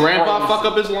is Did Grandpa fuck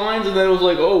up his lines and then it was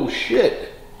like, oh shit.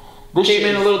 You came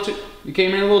in a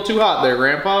little too hot there,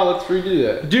 Grandpa. Let's redo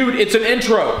that. Dude, it's an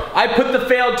intro. I put the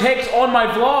failed takes on my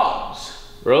vlogs.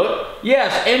 Really?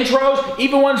 Yes, intros,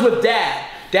 even ones with Dad.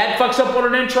 Dad fucks up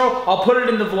on an intro, I'll put it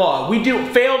in the vlog. We do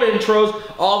failed intros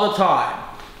all the time.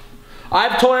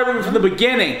 I've told everyone from the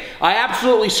beginning, I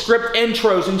absolutely script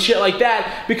intros and shit like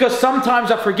that because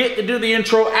sometimes I forget to do the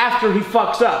intro after he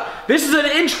fucks up. This is an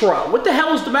intro. What the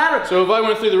hell is the matter? So if I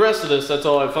went through the rest of this, that's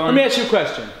all I'd find? Let me ask you a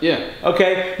question. Yeah.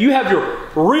 Okay, you have your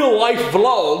real life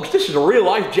vlogs. This is a real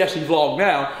life Jesse vlog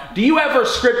now. do you ever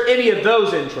script any of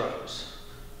those intros?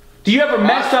 Do you ever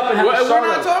mess up and have to start We're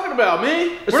not talking about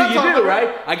me. So you do,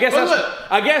 right? I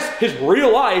guess his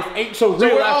real life ain't so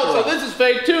real. So this is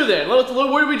fake too then. Where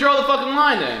do we draw the fucking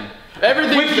line then?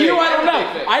 Everything with you, I don't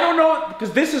know. I don't know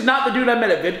because this is not the dude I met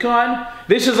at VidCon.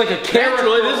 This is like a character.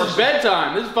 Naturally, this is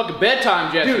bedtime. This is fucking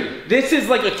bedtime, Jesse. Dude, this is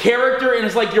like a character, and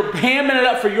it's like you're hamming it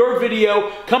up for your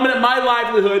video, coming at my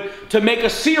livelihood to make a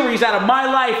series out of my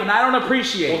life, and I don't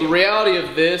appreciate it. Well, the reality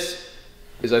of this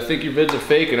is I think your vids are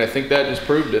fake, and I think that just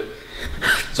proved it.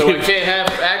 So we can't have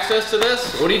access to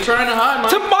this? What are you trying to hide, Mike?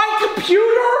 To my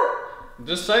computer?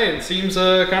 Just saying, it seems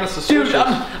kind of suspicious. Dude,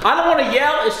 I don't want to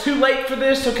yell. It's too late for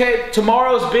this, okay?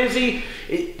 Tomorrow's busy.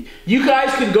 You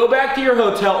guys can go back to your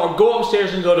hotel or go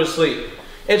upstairs and go to sleep.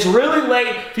 It's really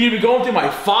late for you to be going through my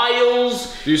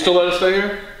files. Do you still let us stay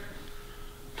here?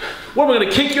 What, am I going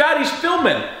to kick you out? He's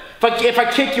filming. If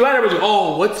I kick you out, everybody's like,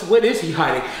 oh, what is he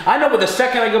hiding? I know, but the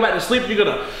second I go back to sleep, you're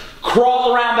going to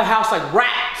crawl around the house like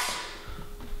rats.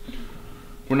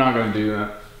 We're not going to do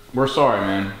that. We're sorry,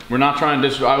 man. We're not trying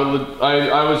to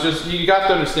I was just, you got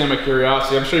to understand my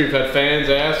curiosity. I'm sure you've had fans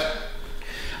ask.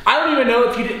 I don't even know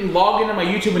if you didn't log into my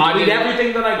YouTube and delete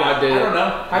everything that I got. I don't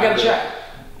know. I got to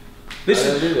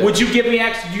check. Would you give me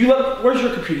access? Where's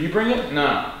your computer? You bring it? No,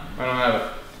 I don't have it.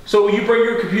 So will you bring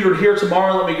your computer here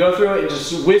tomorrow and let me go through it and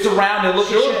just whiz around and look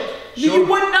at shit? Sure. You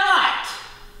would not.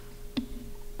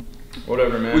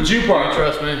 Whatever, man. Would you, Parker?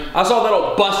 Trust me. I saw that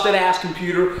old busted ass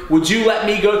computer. Would you let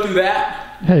me go through that?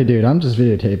 Hey, dude, I'm just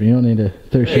videotaping. You don't need to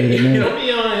throw shade at me. Don't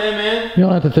be on him, man. You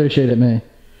don't have to throw shade at me.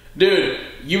 Dude,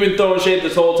 you've been throwing shade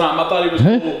this whole time. I thought he was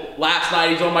cool. Last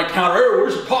night he's on my counter. Hey,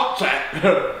 where's your pots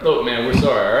at? Look, man, we're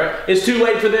sorry, alright? It's too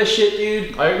late for this shit,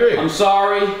 dude. I agree. I'm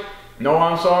sorry. No,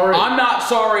 I'm sorry. I'm not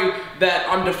sorry that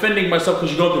I'm defending myself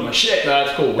because you're going through my shit. No,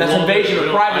 that's cool. That's invasion of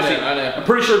privacy. I know. I'm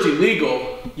pretty sure it's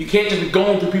illegal. You can't just be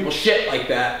going through people's shit like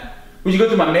that. Would you go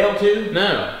through my mail too?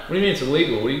 No. What do you mean it's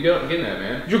illegal? What are you getting at,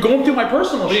 man? You're going through my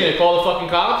personal shit. Are you gonna call the fucking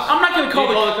cops? I'm not gonna call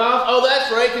the cops. Oh,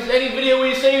 that's right, because any video where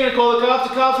you say you're gonna call the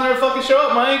cops never fucking show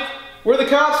up, Mike. Where are the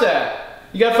cops at?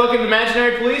 You got fucking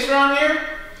imaginary police around here?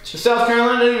 South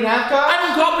Carolina doesn't even have cops? I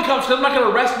don't call the cops because I'm not gonna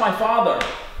arrest my father.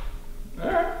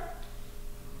 Alright.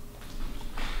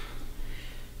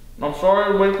 I'm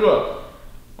sorry I wake you up.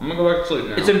 I'm gonna go back to sleep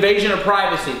now. It's invasion of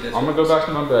privacy. I'm gonna go back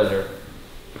to my bed here.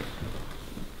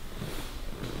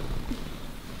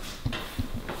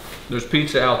 There's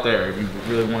pizza out there if you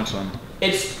really want some.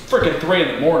 It's freaking 3 in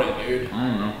the morning, dude. I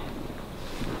don't know.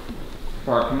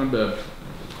 Alright, come in bed.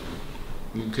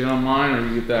 You can get on mine or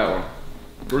you get that one.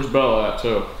 Where's Bella at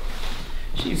too?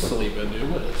 She's sleeping, dude.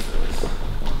 What is this?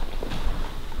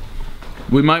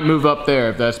 We might move up there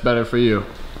if that's better for you.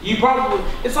 You probably,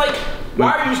 it's like,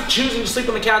 why are you choosing to sleep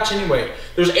on the couch anyway?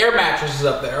 There's air mattresses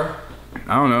up there.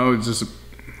 I don't know, it's just,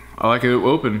 I like it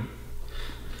open.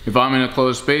 If I'm in a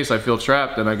closed space, I feel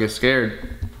trapped and I get scared.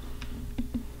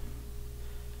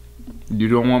 You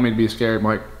don't want me to be scared,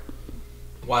 Mike.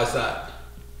 Why is that?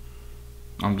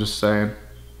 I'm just saying.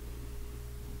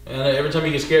 And every time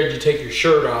you get scared, you take your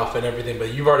shirt off and everything,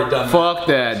 but you've already done that. Fuck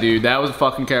that, dude. That was a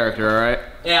fucking character, alright?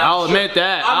 Yeah, I'll admit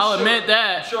that. I'll admit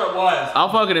that. I'm sure it was.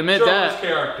 I'll fucking admit that. It was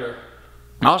character.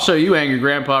 I'll show you Angry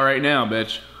Grandpa right now,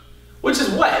 bitch. Which is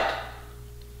what?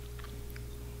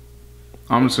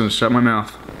 I'm just gonna shut my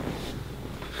mouth.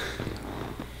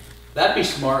 That'd be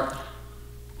smart.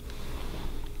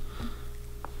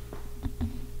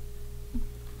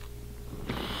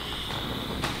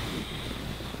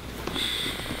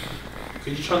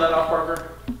 Could you turn that off,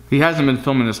 Parker? He hasn't been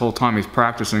filming this whole time. He's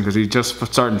practicing because he just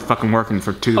started fucking working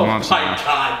for 2 months now. Oh my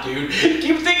god, dude.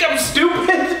 You think I'm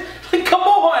stupid? Like, come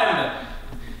on.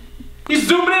 He's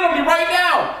zooming in on me right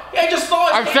now. Yeah, I just saw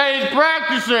it. I said he's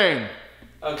practicing.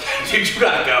 Okay, dude, you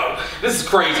gotta go. This is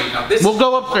crazy. Now, we'll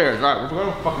go upstairs. All right, we're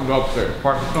gonna fucking go upstairs.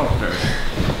 Parker, go upstairs.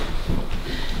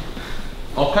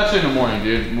 I'll catch you in the morning,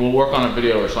 dude. We'll work on a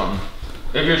video or something.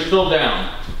 If you're still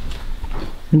down.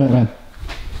 Good night, man.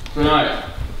 Good night.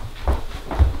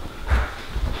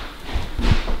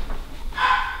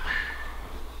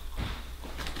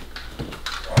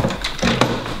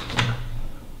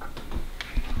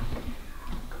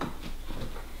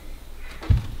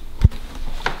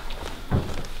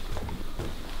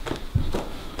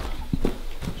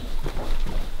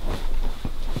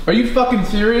 Are you fucking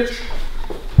serious?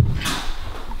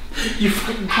 You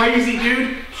fucking crazy,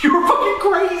 dude. You're fucking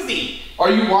crazy. Are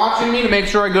you watching me to make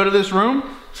sure I go to this room?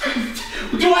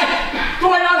 Do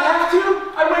I not have to?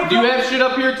 I wake up. Do you have shit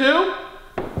up here too?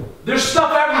 There's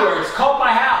stuff everywhere. It's called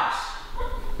my house.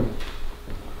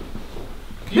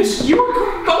 Both of you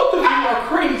are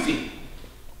crazy.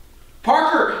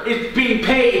 Parker is being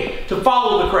paid to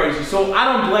follow the crazy. So I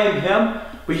don't blame him,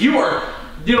 but you are,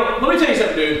 you know, let me tell you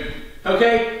something, dude.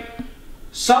 Okay?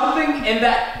 Something in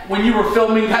that, when you were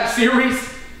filming that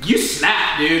series, you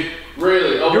snapped, dude.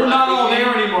 Really? Oh, You're not all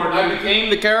there anymore, dude. I became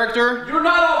the character? You're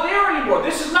not all there anymore.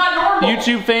 This is not normal.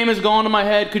 YouTube fame is gone to my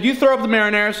head. Could you throw up the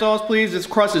marinara sauce, please? This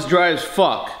crust is dry as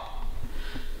fuck.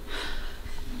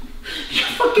 You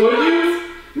fucking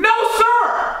you? No,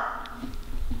 sir!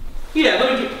 Yeah,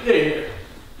 let me get here.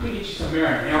 Let me get you some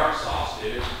marinara sauce,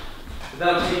 dude.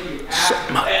 That'll take you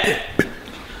out.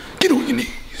 Get on your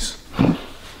knees.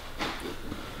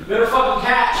 You better fucking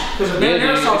catch, because the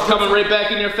marinara sauce is coming right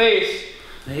back in your face.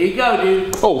 There you go,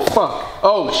 dude. Oh, fuck.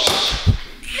 Oh,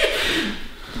 shit.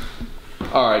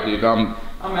 Alright, dude, I'm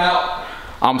out.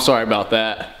 I'm sorry about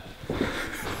that.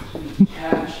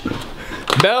 Catch.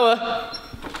 Bella!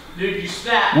 Dude, you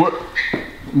snapped.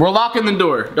 We're locking the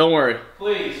door. Don't worry.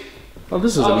 Please. Oh,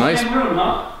 this is a nice same room,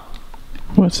 huh?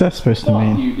 What's that supposed to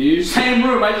mean? You, dude. Same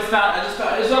room. I just found.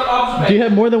 It's up observation. Do you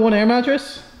have more than one air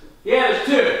mattress? Yeah, there's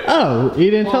two. Oh,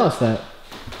 you didn't tell us that.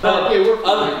 Okay, we're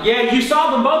fine. Yeah, you saw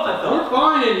them both, I thought. We're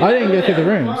fine. I didn't go through the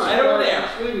rooms. Right over there.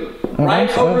 Oh,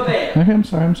 Right over okay. there. Okay,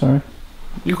 I'm sorry.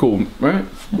 You cool, right?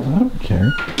 I don't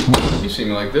care. You see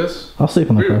me like this? I'll sleep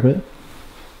on the carpet.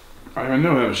 I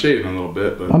know I haven't shaved in a little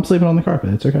bit, but I'm sleeping on the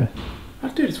carpet. It's okay. Oh,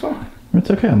 dude, it's fine. It's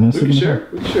okay. I'm gonna sleep on the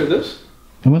carpet. We can share this.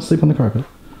 I'm gonna sleep on the carpet.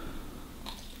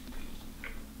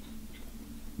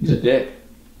 He's a dick.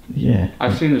 Yeah.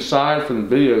 I've seen the side from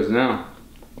the videos now.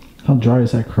 How dry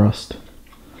is that crust?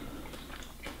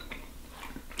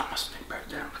 I'm gonna sneak back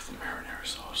down with the marinara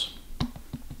sauce.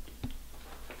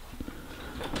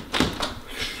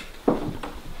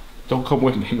 Don't come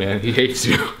with me, man. He hates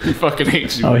you. He fucking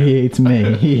hates you. Oh, he hates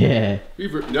me. Yeah.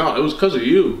 no, it was because of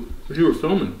you. Because you were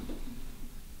filming.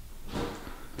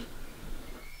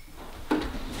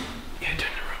 Yeah,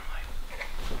 turn the room light.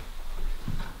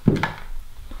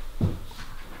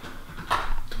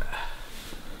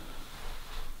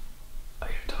 Oh,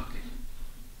 you're talking.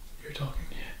 You're talking,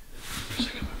 yeah. For a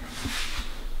second, my friend.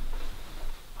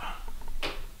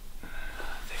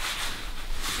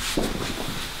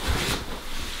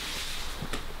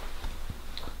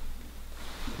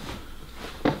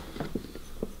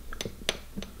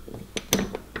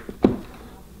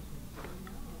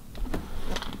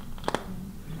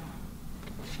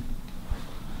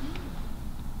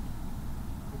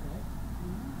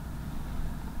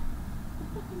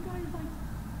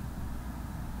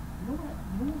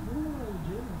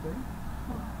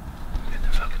 Get the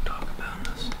fucking talk about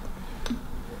this.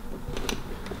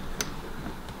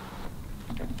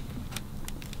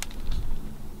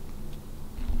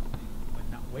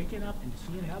 But not waking up and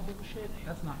seeing that bullshit,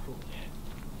 that's not cool.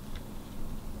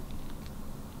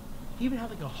 He even had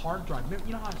like a hard drive. Remember,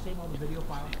 you know how I save all the video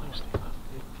files? If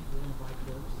people didn't buy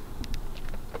clips.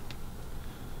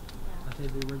 I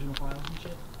saved the original files and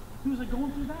shit. He was like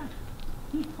going through that.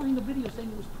 He was playing the video saying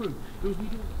it was proof. It was me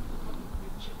doing fucking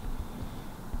weird shit.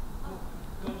 Oh,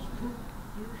 that's proof.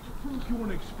 Here's the proof. You want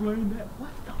to explain that?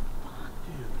 What the fuck,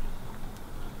 dude?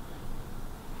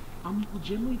 I'm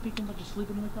legitimately thinking about just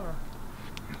sleeping in the car.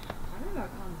 I don't know,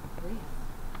 calling the police.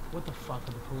 What the fuck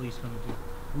are the police gonna do?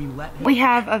 We let him. We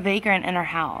have a vagrant in our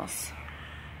house.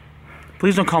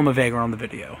 Please don't call him a vagrant on the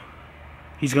video.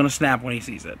 He's gonna snap when he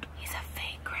sees it. He's a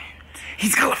vagrant.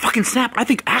 He's gonna fucking snap, I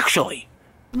think, actually.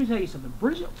 Let me tell you something.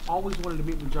 Bridget always wanted to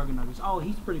meet McJuggerNuggets. Oh,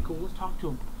 he's pretty cool. Let's talk to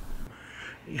him.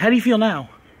 How do you feel now?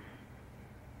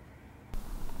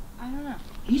 I don't know.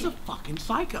 He's a fucking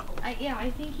psycho. Yeah,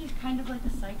 I think he's kind of like a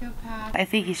psychopath. I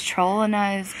think he's trolling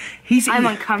us. I'm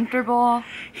uncomfortable.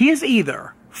 He is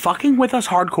either fucking with us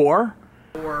hardcore,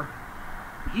 or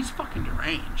he's fucking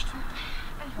deranged.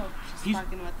 I hope he's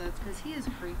fucking with us, because he is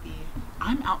creepy.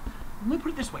 I'm out. Let me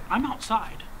put it this way. I'm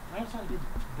outside. I'm outside of his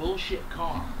bullshit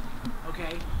car.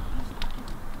 Okay?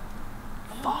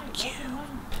 Fuck you.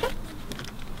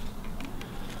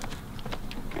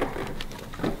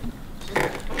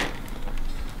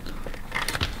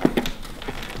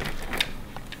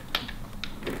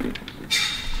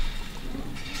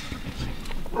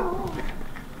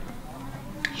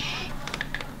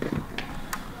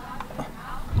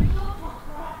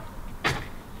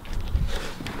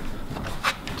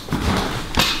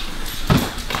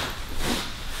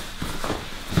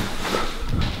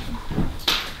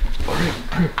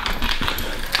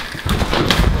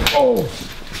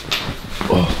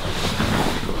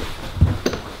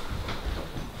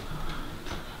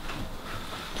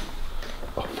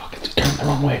 Turn the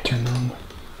wrong way, turn the wrong way.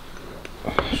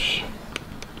 Oh, shit.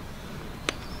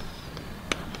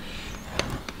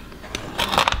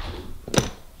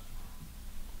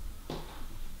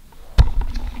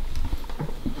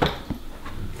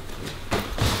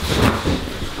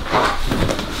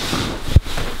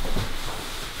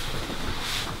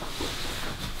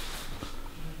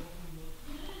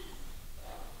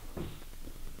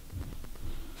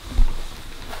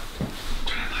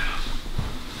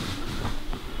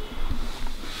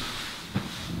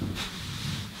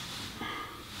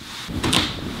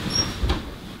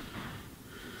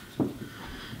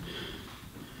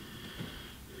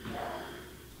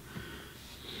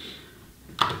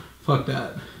 Fuck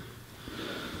that.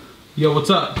 Yo, what's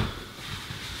up?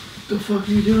 What the fuck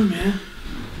are you doing, man?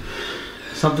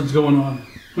 Something's going on.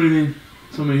 What do you mean?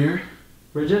 Somebody here?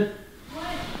 Bridget?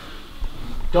 What?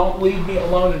 Don't leave me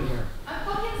alone in here. I'm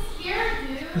fucking scared,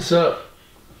 dude. What's up?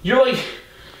 You're like...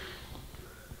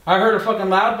 I heard a fucking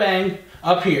loud bang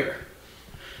up here.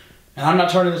 And I'm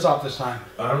not turning this off this time.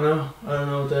 I don't know. I don't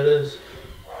know what that is.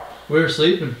 We were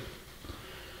sleeping.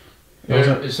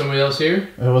 Is somebody else here?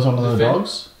 It was one of the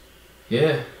dogs?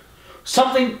 Yeah.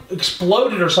 Something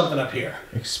exploded or something up here.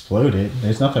 Exploded?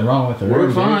 There's nothing wrong with the room.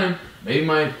 We're fine. Maybe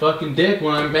my fucking dick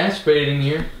when I'm masturbating in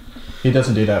here. He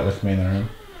doesn't do that with me in the room.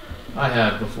 I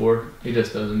have before. He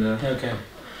just doesn't know. Okay.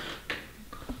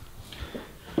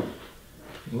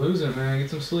 I'm losing, man. Get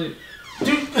some sleep.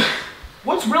 Dude,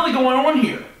 what's really going on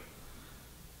here?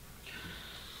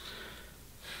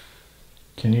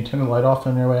 Can you turn the light off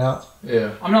on your way out?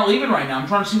 Yeah. I'm not leaving right now. I'm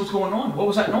trying to see what's going on. What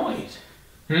was that noise?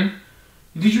 Hmm?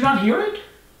 Did you not hear it?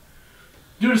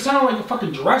 Dude, it sounded like a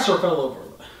fucking dresser fell over.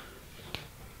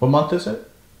 What month is it?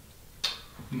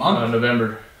 Month?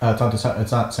 November.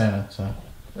 It's not Santa, so.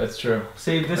 That's true.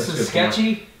 See, this is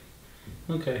sketchy.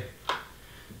 Okay.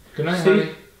 Good night, see?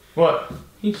 honey. What?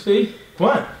 You see?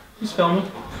 What? He's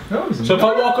filming. No, he's so if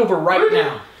I walk over right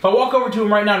now, if I walk over to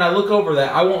him right now and I look over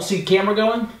that, I won't see the camera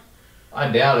going?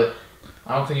 I doubt it.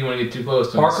 I don't think you want to get too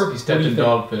close to him. Parker, He stepped in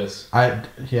dog piss. I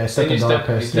stepped in dog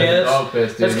piss. Yeah, dog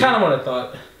piss, that's kind of what I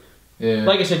thought. Yeah.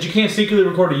 Like I said, you can't secretly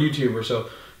record a YouTuber, so...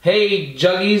 Hey,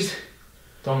 Juggies.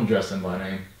 Don't dress him by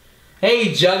name. Hey,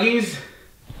 Juggies.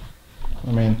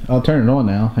 I mean, I'll turn it on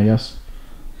now, I guess.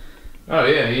 Oh,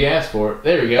 yeah, he asked for it.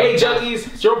 There we go. Hey, Juggies.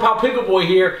 It's your pal Pickle Boy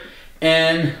here,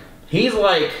 and he's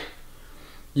like...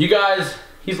 You guys,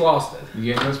 he's lost it.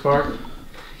 You getting this part?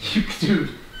 You, dude.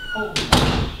 Holy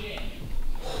shit.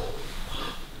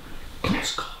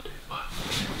 Close call, dude. What?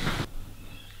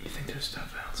 You think there's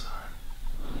stuff outside?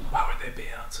 Why would they be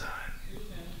outside?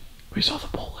 We saw the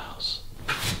pole house.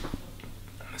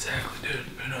 Exactly, dude.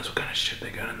 Who knows what kind of shit they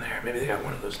got in there? Maybe they got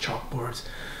one of those chalkboards,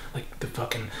 like the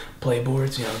fucking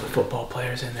playboards, you know, the football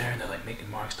players in there, and they're like making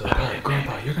marks to like, all right,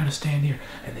 Grandpa, you're gonna stand here,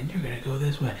 and then you're gonna go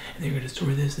this way, and then you're gonna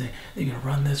destroy this thing, then you're gonna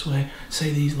run this way,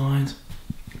 say these lines,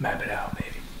 map it out,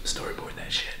 baby. Storyboard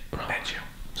that shit. Bet you.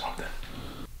 Something.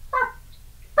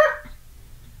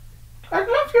 I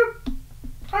love you.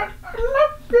 I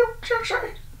love you,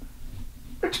 Sensei.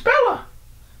 It's Bella.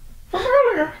 From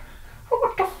earlier. I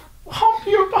want to hump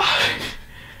your body.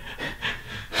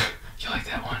 You like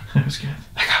that one? That was good.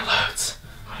 I got loads.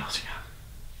 What else you got?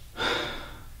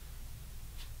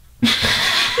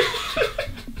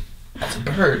 That's a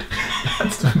bird.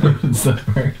 That's the bird. That's the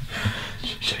bird.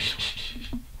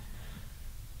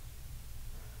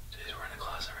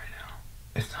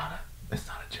 It's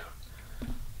not a joke.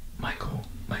 Michael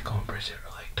and Bridget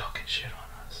are like talking shit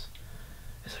on us.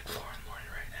 It's like 4 in the morning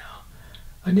right now.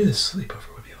 I knew this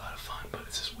sleepover would be a lot of fun, but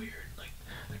it's just weird. Like,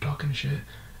 they're talking shit.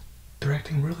 They're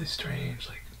acting really strange.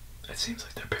 Like, it seems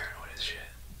like they're paranoid as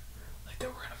shit. Like, they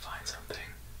were gonna find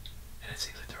something. And it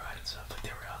seems like they're hiding stuff. Like, they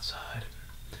were outside.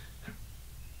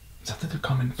 It's not that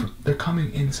they're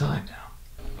coming inside now.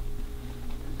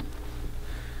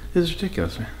 It's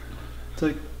ridiculous, man. It's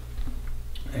like,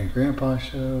 hey, Grandpa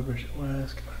Show, Bridget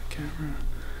West, KidBehindACamera,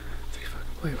 3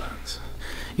 fucking play buttons.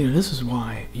 You know, this is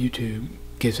why YouTube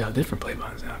gives out different play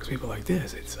buttons now, because people like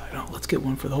this, they decide, oh, let's get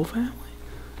one for the whole family.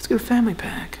 Let's get a family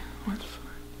pack. What's fun?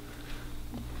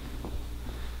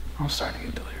 I'm starting to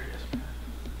get delirious.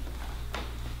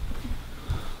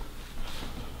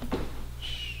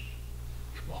 Shh.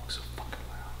 You walk so fucking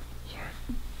loud. Sorry.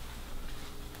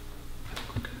 I think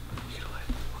we're good. You get a light.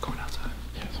 We're going outside.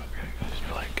 Yeah, that's what we're getting. Get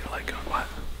a light going. What?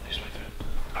 Just wait for it.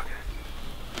 Okay.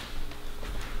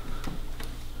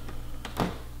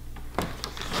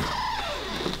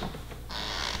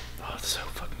 Oh, it's so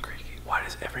fucking creaky. Why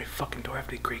does every fucking door have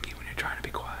to be creaky when you're trying to be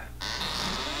quiet?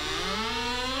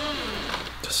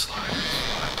 Just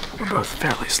slide. We're both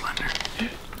fairly slender. Yeah.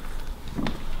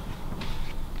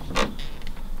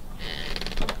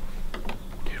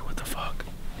 Dude, what the fuck?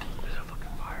 There's a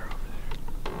fucking fire over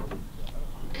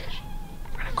there.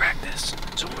 We're gonna crack this,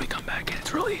 so when we come back in,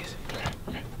 it's real easy.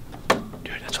 Okay.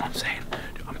 Dude, that's what I'm saying.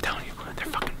 Dude, I'm telling you, they're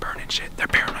fucking burning shit. They're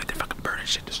paranoid. They're fucking burning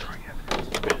shit, destroying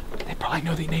evidence. They probably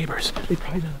know the neighbors. They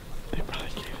probably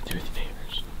can't even do with the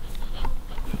neighbors.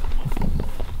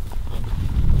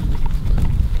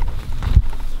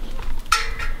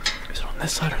 Is it on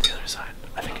this side or the other side?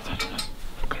 I think it's on this side.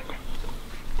 Okay.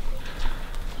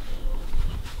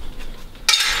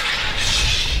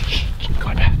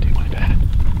 Going bad, dude. Going bad.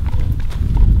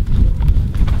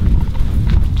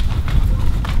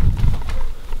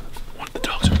 One of the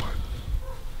dogs are barking.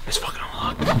 It's fucking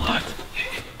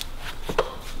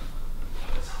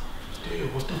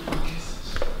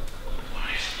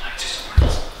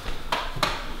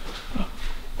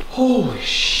Holy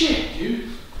shit, dude.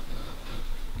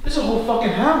 This is a whole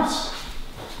fucking house.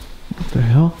 What the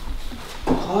hell?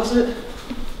 Closet.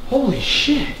 Holy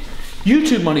shit.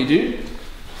 YouTube money, dude.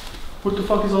 What the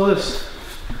fuck is all this?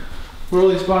 Where are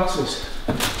all these boxes?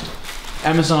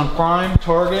 Amazon Prime,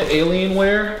 Target,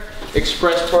 Alienware,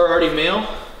 Express Priority Mail.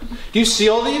 Do you see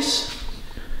all these?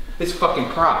 It's fucking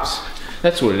props.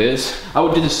 That's what it is. I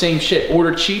would do the same shit.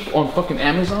 Order cheap on fucking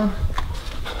Amazon.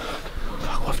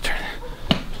 Fuck, left turn.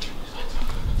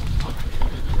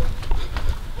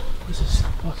 What is this?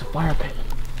 Oh, it's a fire pit.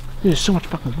 There's so much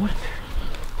fucking wood in there.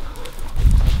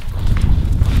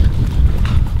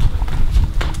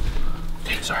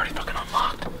 Dude, it's already fucking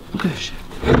unlocked. Look at this shit.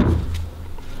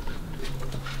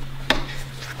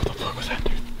 What the fuck was that,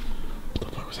 dude? What the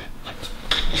fuck was that?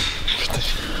 What's this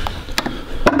shit?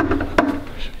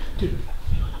 Dude,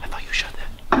 I thought you shut that.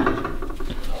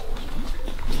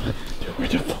 Dude, where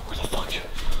the fuck, dude?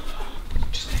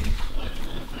 Just take it.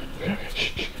 Okay,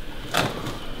 shh.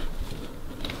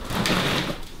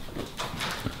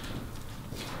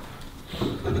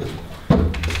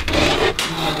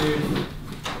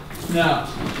 No.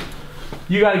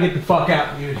 You gotta get the fuck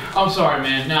out, dude. I'm sorry,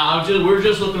 man. No, we're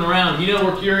just looking around. You know,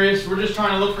 we're curious. We're just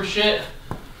trying to look for shit.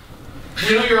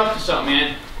 We know you're up to something,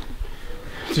 man.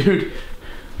 Dude,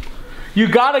 you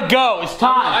gotta go. It's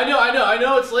time. I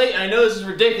know it's late. I know this is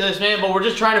ridiculous, man, but we're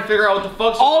just trying to figure out what the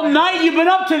fuck's all night you've been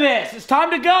up to this. It's time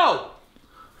to go.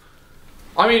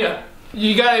 I mean,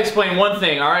 you gotta explain one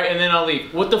thing, all right, and then I'll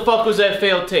leave. What the fuck was that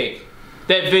failed take?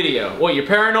 That video. What, you're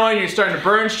paranoid and you're starting to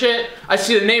burn shit? I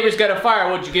see the neighbors got a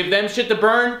fire. What'd you give them shit to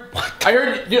burn? What? I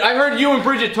heard you and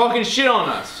Bridget talking shit on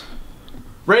us.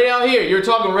 Right out here. You were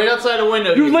talking right outside the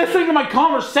window. You're listening to my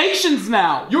conversations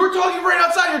now. You were talking right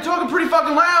outside. You're talking pretty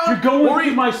fucking loud. You're going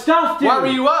through my stuff, dude. Why were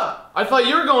you up? I thought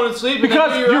you were going to sleep.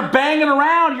 Because you're banging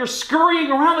around. You're scurrying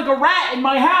around like a rat in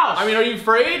my house. I mean, are you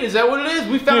afraid? Is that what it is?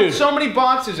 We found so many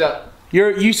boxes out.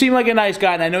 You seem like a nice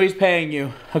guy, and I know he's paying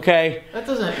you, okay? That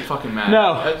doesn't fucking matter.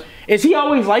 No. Is he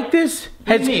always like this?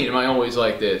 What do you mean, am I always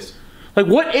like this? Like,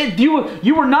 what?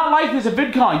 You were not like this at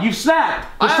VidCon. You snapped.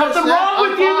 There's something wrong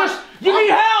with you. You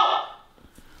need help.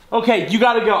 Okay, you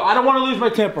gotta go. I don't want to lose my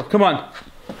temper. Come on.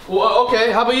 Well,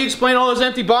 okay, how about you explain all those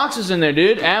empty boxes in there,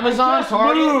 dude? Amazon,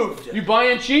 Target? You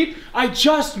buying cheap? I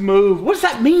just moved. What does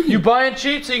that mean? You buying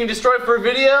cheap so you can destroy it for a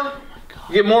video? Oh my God.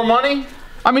 You get more money?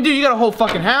 I mean, dude, you got a whole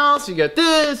fucking house. You got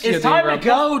this. It's time to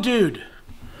go, dude.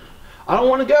 I don't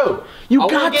want to go. You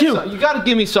got to. You got to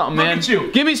give me something, man. Look at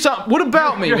you. Give me something. What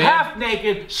about me, man? You're half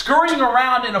naked, scurrying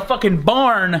around in a fucking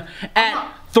barn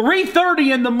at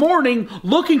 3:30 in the morning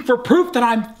looking for proof that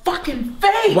I'm fucking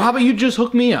fake. Well, how about you just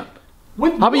hook me up?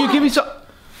 With how about you give me some...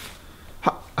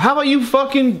 How about you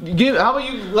fucking give... How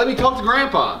about you let me talk to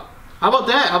Grandpa? How about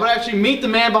that? How about I actually meet the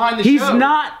man behind the show? He's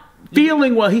not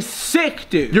feeling well. He's sick,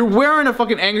 dude. You're wearing a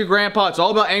fucking Angry Grandpa. It's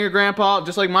all about Angry Grandpa,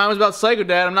 just like mine was about Psycho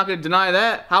Dad. I'm not going to deny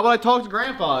that. How about I talk to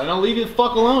Grandpa and I'll leave you the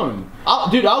fuck alone?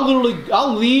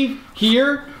 I'll leave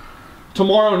here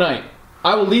tomorrow night.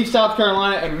 I will leave South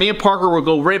Carolina and me and Parker will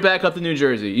go right back up to New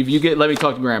Jersey if you let me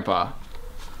talk to Grandpa.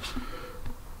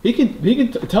 He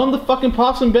can tell him to fucking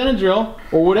pop some Benadryl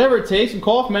or whatever it takes, some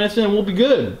cough medicine, and we'll be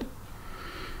good.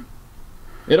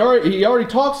 He already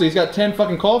talks, so he's got 10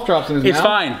 fucking cough drops in his mouth. It's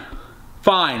fine.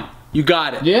 Fine. You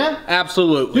got it. Yeah?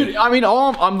 Absolutely. Dude, I mean,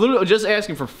 I'm literally just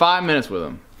asking for 5 minutes with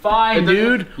him. Fine,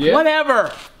 dude. Yeah?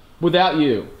 Whatever. Without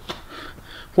you.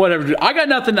 Whatever, dude. I got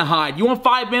nothing to hide. You want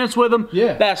 5 minutes with him?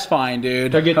 Yeah. That's fine,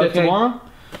 dude. Can I get that tomorrow?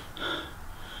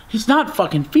 He's not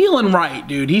fucking feeling right,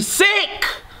 dude. He's sick.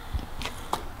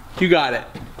 You got it.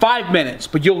 5 minutes,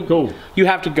 but you'll go. You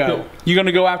have to go. Go. You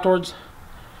gonna go afterwards?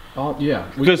 Oh yeah.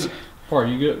 Because we're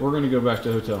gonna go back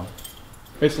to the hotel.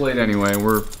 It's late anyway.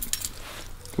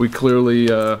 We clearly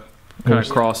kind of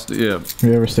crossed. Yeah.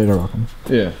 We overstayed our welcome.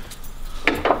 Yeah.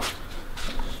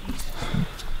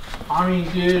 I mean,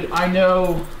 dude, I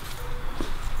know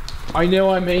I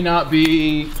may not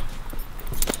be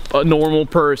a normal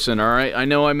person, all right? I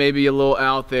know I may be a little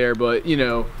out there, but you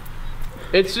know,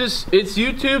 it's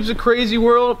YouTube's a crazy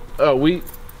world. Oh, you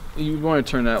want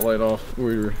to turn that light off?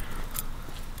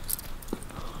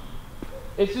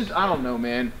 It's just, I don't know,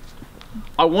 man.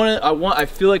 I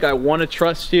feel like I want to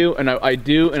trust you, and I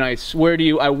do, and I swear to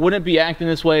you, I wouldn't be acting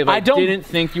this way if I didn't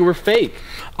think you were fake.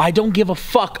 I don't give a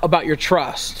fuck about your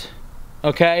trust,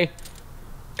 okay?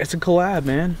 It's a collab,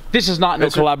 man. This is not no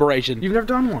collaboration. You've never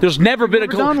done one. There's never been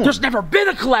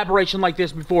a collaboration like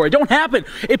this before. It don't happen.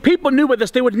 If people knew about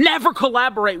this, they would never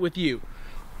collaborate with you.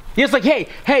 It's like, hey,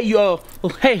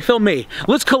 film me.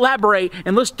 Let's collaborate,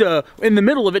 and let's, in the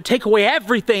middle of it, take away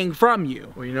everything from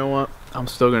you. Well, you know what? I'm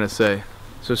still gonna say,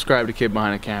 subscribe to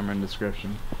KidBehindACamera in the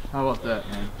description. How about that,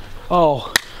 man?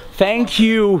 Oh, thank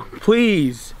you,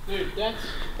 please. Dude,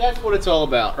 that's what it's all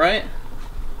about, right?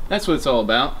 That's what it's all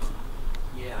about.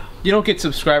 Yeah. You don't get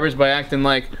subscribers by acting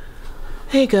like,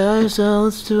 hey guys,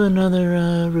 let's do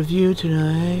another review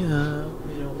tonight. You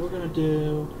know, we're gonna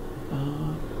do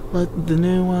the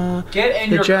new get in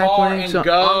the your Jack car Wings. and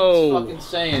go. I'm fucking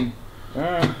saying. Come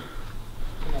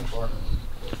on, Bart.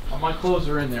 All my clothes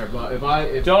are in there, but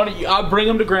if Don't, I'll bring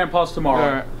them to Grandpa's tomorrow.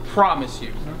 All right. Promise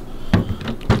you.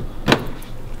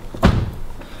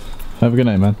 Have a good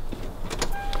night, man.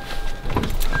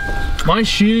 my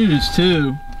shoes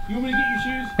too. You want me to get your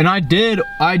shoes? And I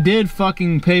did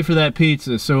fucking pay for that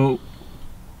pizza, so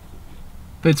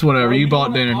it's whatever. Well, You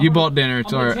bought dinner. You bought dinner.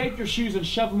 It's alright. I'm gonna take your shoes and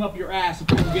shove them up your ass and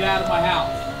get out of my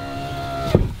house.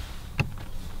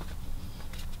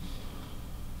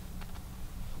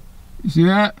 You see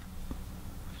that?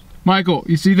 Michael,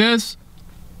 you see this?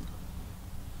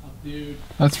 Oh, dude.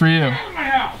 That's for you. Get out of my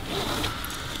house.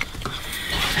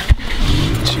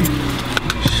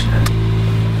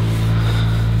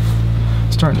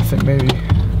 Starting to think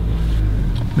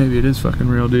maybe it is fucking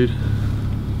real, dude.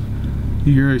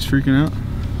 You hear he's freaking out?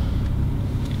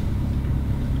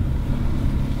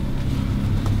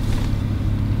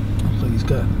 Looks like he's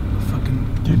got a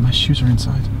fucking... Dude, my shoes are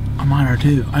inside. Mine are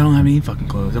too. I don't have any fucking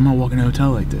clothes. I'm not walking in a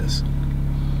hotel like this.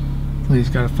 He's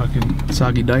got a fucking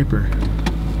soggy diaper.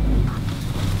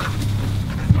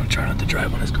 I'm gonna try not to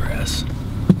drive on his grass.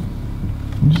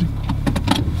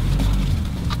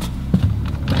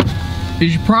 You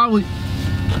should probably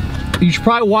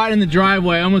widen the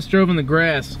driveway. I almost drove in the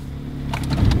grass.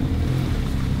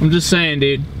 I'm just saying,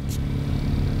 dude.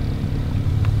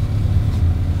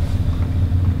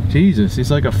 Jesus, he's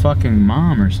like a fucking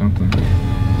mom or something.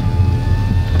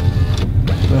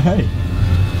 But hey,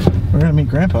 we're gonna meet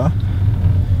Grandpa.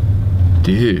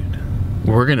 Dude,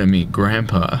 we're gonna meet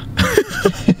Grandpa.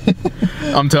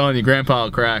 I'm telling you, Grandpa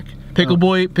will crack. Pickle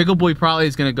Boy probably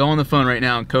is gonna go on the phone right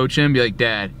now and coach him. Be like,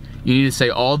 Dad, you need to say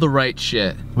all the right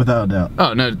shit. Without a doubt.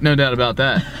 Oh, no doubt about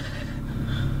that.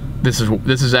 This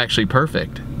is actually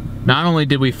perfect. Not only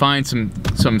did we find some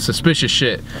suspicious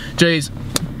shit, Jay's.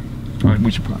 All right,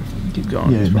 we should probably keep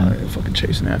going. Yeah, He's probably fucking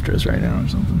chasing after us right now or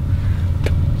something.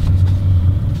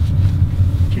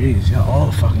 Jeez, got all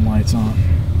the fucking lights on.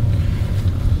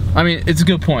 I mean, it's a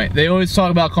good point. They always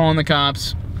talk about calling the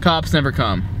cops. Cops never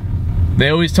come. They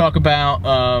always talk about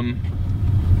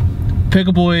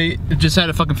Pickle Boy just had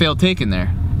a fucking failed take in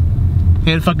there.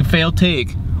 He had a fucking failed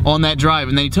take on that drive,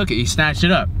 and then he took it. He snatched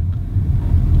it up.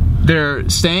 They're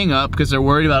staying up because they're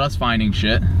worried about us finding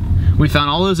shit. We found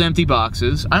all those empty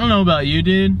boxes. I don't know about you,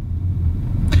 dude,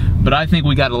 but I think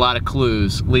we got a lot of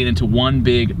clues leading to one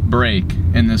big break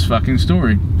in this fucking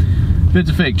story. If it's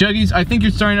a fake. Juggies, I think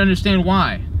you're starting to understand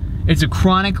why. It's a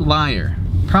chronic liar.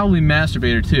 Probably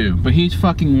masturbator too, but he's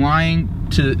fucking lying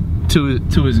to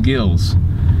his gills.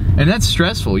 And that's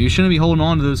stressful. You shouldn't be holding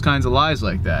on to those kinds of lies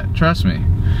like that. Trust me.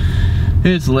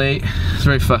 It's late. It's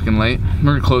very fucking late.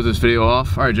 We're gonna close this video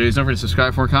off. Alright, Jays, don't forget to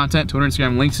subscribe for more content. Twitter,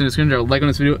 Instagram, links in the description. Drop a like on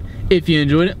this video if you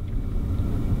enjoyed it.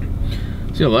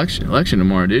 It's the election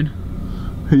tomorrow, dude.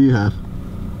 Who do you have?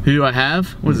 Who do I have?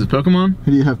 What is this, Pokemon?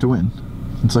 Who do you have to win?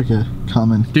 It's like a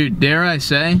common... Dude, dare I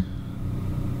say,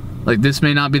 like, this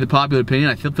may not be the popular opinion.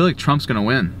 I feel like Trump's gonna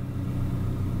win.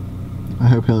 I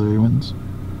hope Hillary wins.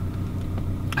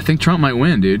 I think Trump might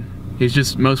win, dude. He's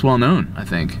just most well known, I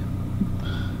think.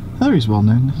 Hillary's well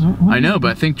known. I know,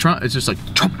 but I think Trump is just like,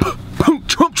 Trump,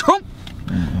 Trump, Trump.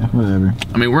 Yeah, whatever.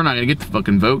 I mean, we're not gonna get the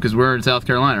fucking vote because we're in South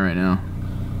Carolina right now.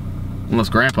 Unless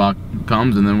Grandpa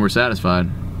comes and then we're satisfied.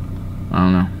 I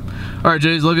don't know. Alright,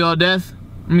 Jays, love you all to death.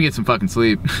 I'm gonna get some fucking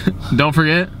sleep. Don't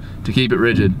forget to keep it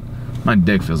rigid. My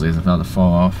dick feels like it's about to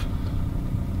fall off.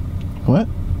 What?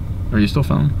 Are you still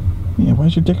filming? Yeah, why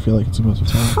does your dick feel like it's supposed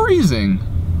to fall off? Freezing!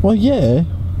 Well, yeah.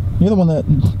 You're the one that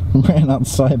ran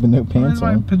outside with no pants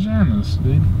on. My pajamas,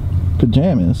 dude.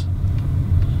 Pajamas?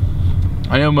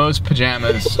 I know most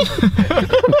pajamas.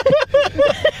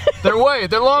 They're white.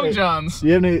 They're long johns. Do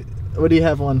you have any... What do you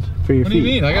have on for your feet? What do you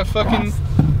mean? I got fucking...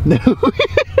 No.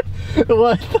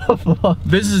 What the fuck?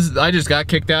 This is... I just got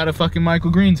kicked out of fucking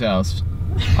Michael Green's house.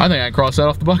 I think I crossed that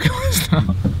off the bucket list now.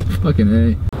 Fucking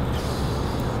A.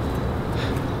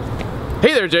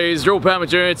 Hey there, Jays. Joe Pat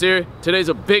McJuggerNuggets here. Today's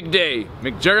a big day.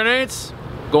 McJuggerNuggets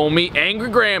gonna meet angry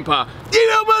Grandpa. Get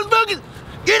out, motherfuckers!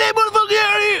 Get that motherfucker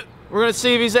out of here! We're gonna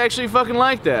see if he's actually fucking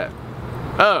like that.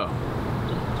 Oh.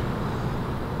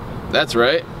 That's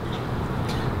right.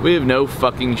 We have no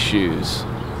fucking shoes.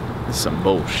 This is some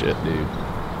bullshit, dude.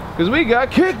 Because we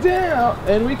got kicked out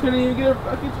and we couldn't even get our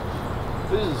fucking...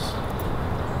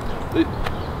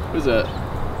 What is that?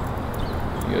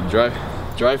 You got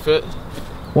dry fit?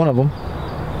 One of them.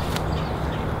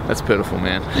 That's pitiful,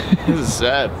 man. This is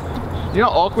sad. You know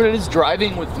how awkward it is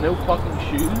driving with no fucking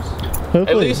shoes? Hopefully.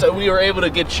 At least we were able to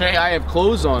get changed. I have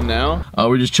clothes on now.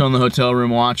 We're just chilling in the hotel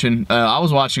room watching. I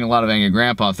was watching a lot of Angry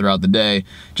Grandpa throughout the day.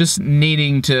 Just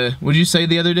needing to, what'd you say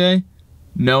the other day?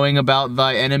 Knowing about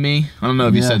thy enemy. I don't know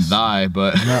if you said thy,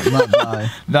 but not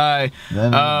thy. Thy.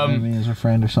 Then enemy is a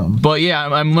friend or something. But yeah,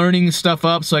 I'm learning stuff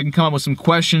up so I can come up with some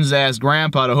questions to ask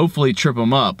Grandpa to hopefully trip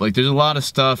him up. Like there's a lot of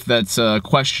stuff that's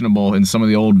questionable in some of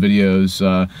the old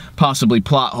videos, possibly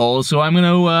plot holes. So I'm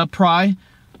gonna pry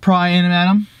in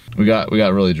at him. We got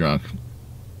really drunk.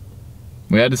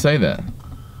 We had to say that,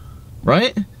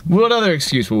 right? What other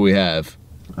excuse will we have?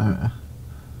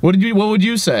 What would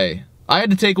you say? I had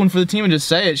to take one for the team and just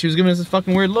say it. She was giving us a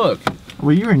fucking weird look.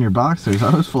 Well, you were in your boxers.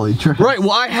 I was fully dressed. Right,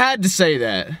 well, I had to say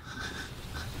that.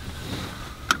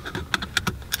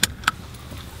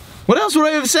 What else would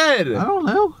I have said? I don't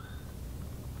know.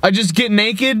 I just get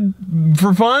naked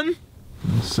for fun?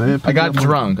 Say it. I got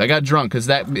drunk because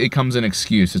it comes an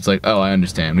excuse. It's like, oh, I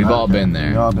understand. We've all been there.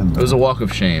 We've all been there. It was a walk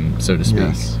of shame, so to speak.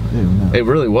 Yes. Ew, no. It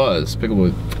really was.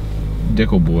 Pickle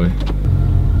Dickle boy.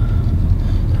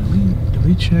 Did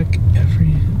we check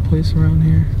every place around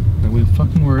here? We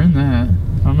fucking were in that.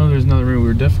 I don't know if there's another room. We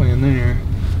were definitely in there.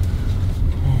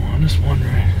 Oh, I'm just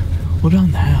wondering. What about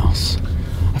in the house?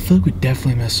 I feel like we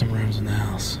definitely missed some rooms in the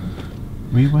house.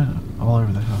 We went all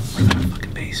over the house. What about the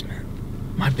fucking basement?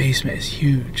 My basement is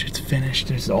huge. It's finished.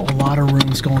 There's a lot of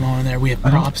rooms going on in there. We have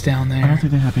props down there. I don't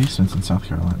think they have basements in South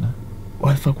Carolina.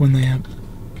 Why the fuck wouldn't they have?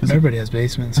 Everybody has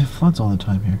basements. It floods all the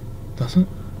time here. Does it?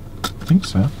 I think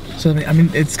so. So I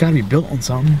mean, it's got to be built on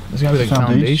something. There's got to be like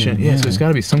foundation. Yeah, so it's got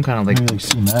to be some kind of like maybe like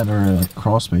cement or like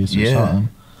crawl space or something.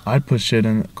 I'd put shit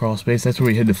in crawl space. That's where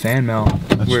we hid the fan mount.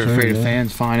 We were afraid of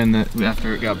fans finding that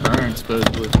after it got burned,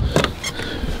 supposedly.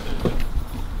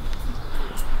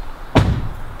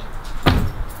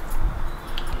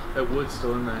 That wood's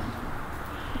still in there.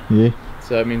 Yeah.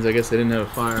 So that means I guess they didn't have a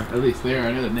fire. At least there.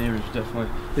 I know the neighbors definitely.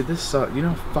 Dude, this sucks. You know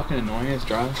how fucking annoying it is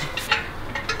driving?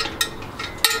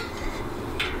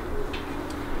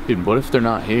 Dude, what if they're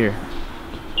not here?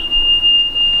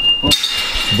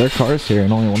 Their car's here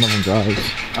and only one of them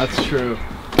drives. That's true.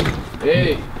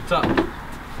 Hey, what's up?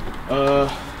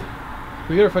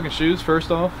 We get our fucking shoes first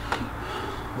off.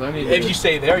 If you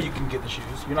stay there, you can get the shoes.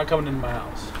 You're not coming into my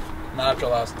house. Not after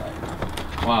last night.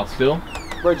 Wow, still?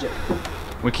 Bridget.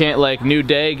 We can't, like, new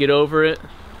day, get over it.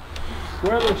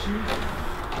 Where are those shoes?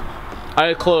 I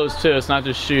had clothes too, it's not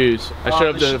just shoes. I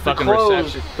showed up to the fucking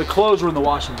reception. The clothes were in the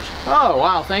washing machine. Oh,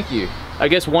 wow, thank you. I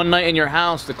guess one night in your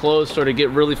house, the clothes sort of get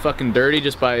really fucking dirty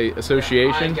just by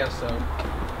association. I guess so.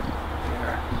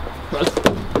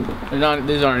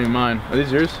 These aren't even mine. Are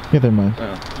these yours? Yeah, they're mine. Oh.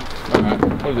 Alright.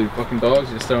 What are these fucking dogs?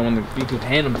 You just throw them on the, you can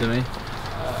hand them to me.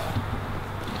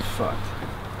 Fuck.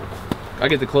 I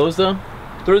get the clothes though?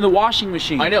 They're in the washing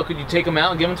machine. I know, could you take them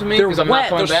out and give them to me? They're I'm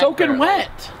wet, not they're soaking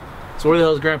wet. So where the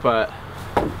hell is Grandpa at?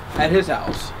 At his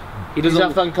house. He's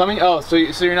not fucking coming? Oh, so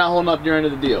you're not holding up your end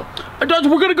of the deal?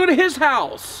 We're gonna go to his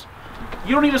house.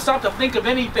 You don't even stop to think of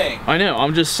anything. I know,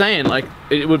 I'm just saying, like,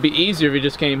 it would be easier if he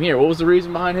just came here. What was the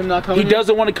reason behind him not coming He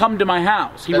doesn't want to come to my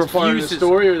house. He refuses. Part of the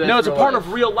story, or that's no, it's a part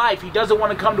of real life. He doesn't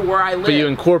want to come to where I live. But you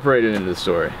incorporate it into the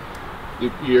story.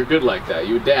 You're good like that.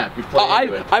 You adapt. You play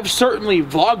into it. I've certainly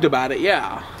vlogged about it,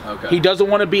 yeah. Okay. He doesn't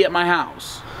want to be at my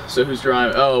house. So who's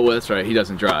driving? Oh, well, that's right. He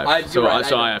doesn't drive. So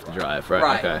I have to drive, right?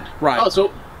 Right. Okay. Right. Oh,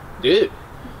 so, dude,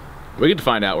 we get to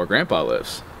find out where Grandpa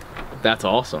lives. That's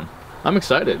awesome. I'm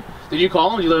excited. Did you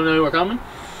call him? Did you let him know you were coming?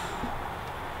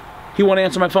 He won't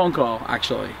answer my phone call,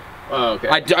 actually. Oh, okay.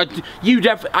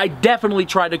 I definitely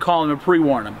tried to call him and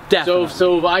pre-warn him. Definitely.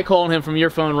 So if I called him from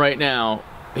your phone right now,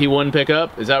 he wouldn't pick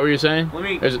up? Is that what you're saying?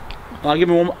 I'll give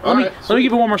him one more. Let me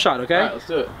give him one more shot, okay? Alright, let's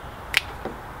do it.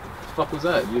 What the fuck was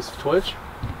that? You use Twitch?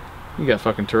 You got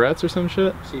fucking Tourette's or some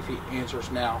shit? See if he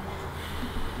answers now.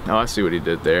 Oh, I see what he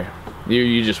did there.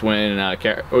 You just went in and out of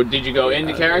character. Or did you go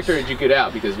into character or did you get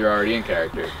out because you're already in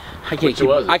character? I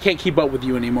can't keep up with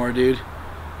you anymore, dude.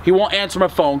 He won't answer my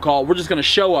phone call. We're just gonna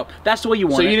show up. That's the way you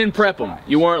want it. So you didn't prep him.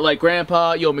 You weren't like,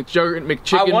 Grandpa, yo,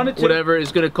 McChicken, whatever,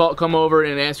 is gonna come over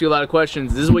and ask you a lot of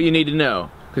questions. This is what you need to know,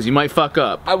 because you might fuck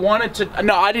up. I wanted to.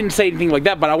 No, I didn't say anything like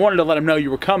that, but I wanted to let him know you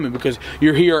were coming because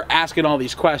you're here asking all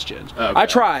these questions. Okay. I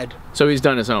tried. So he's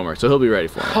done his homework, so he'll be ready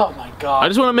for it. Oh my God. I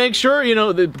just want to make sure, you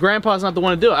know, that Grandpa's not the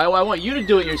one to do it. I want you to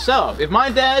do it yourself. If my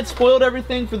dad spoiled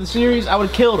everything for the series, I would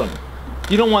have killed him.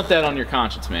 You don't want that on your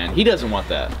conscience, man. He doesn't want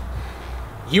that.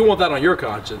 You want that on your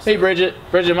conscience. Hey, Bridget.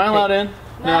 Bridget, am I allowed in?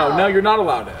 No, you're not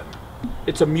allowed in.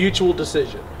 It's a mutual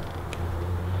decision.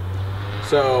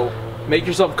 So, Make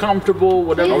yourself comfortable,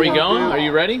 whatever. Are we going? Are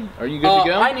you ready? Are you good to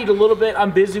go? I need a little bit.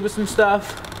 I'm busy with some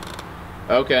stuff.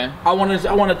 Okay. I want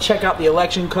to check out the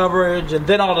election coverage, and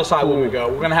then I'll decide where we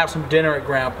go. We're gonna have some dinner at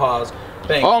Grandpa's.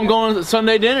 I'm going to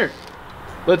Sunday dinner.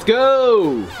 Let's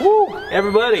go. Woo!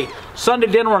 Everybody, Sunday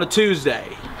dinner on a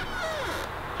Tuesday.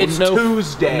 It's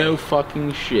Tuesday. No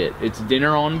fucking shit. It's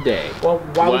dinner on day. Well,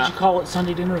 why would you call it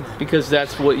Sunday dinner then? Because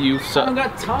that's what you. I haven't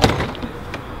got time.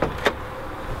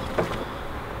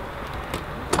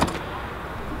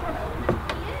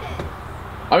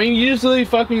 I mean, you just really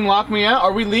fucking lock me out.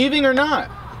 Are we leaving or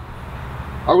not?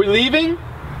 Are we leaving?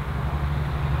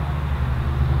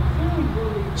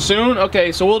 Soon?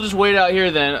 Okay, so we'll just wait out here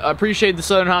then. I appreciate the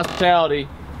Southern hospitality.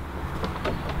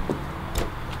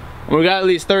 We got at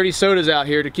least 30 sodas out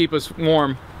here to keep us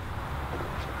warm.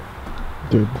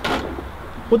 Dude.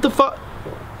 What the fuck?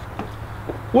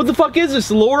 What the fuck is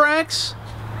this? Lorax?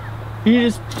 You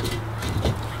just...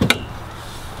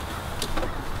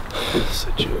 This is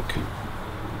a joke.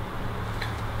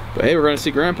 But hey, we're gonna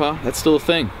see Grandpa. That's still a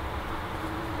thing.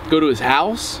 Go to his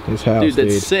house? His house, dude.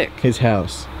 That's sick. His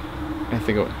house. I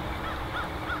think.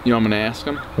 You know, I'm gonna ask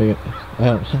him. What are you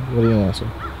gonna ask him?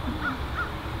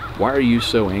 Why are you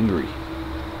so angry?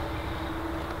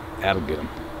 That'll get him.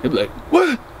 He'll be like,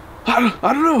 what? I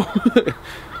don't know.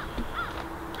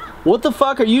 What the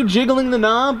fuck? Are you jiggling the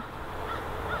knob?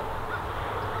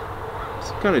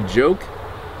 Some kind of joke?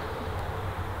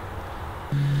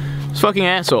 This fucking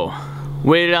asshole.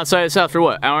 Waited outside his house for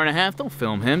what? Hour and a half? Don't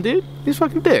film him, dude. He's a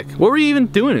fucking dick. What were you even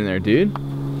doing in there, dude?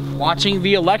 Watching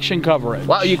the election coverage.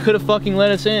 Wow, you could have fucking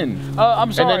let us in.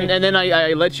 I'm sorry. And then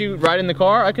I let you ride in the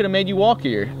car. I could have made you walk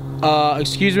here.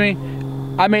 Excuse me.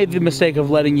 I made the mistake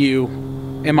of letting you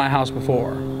in my house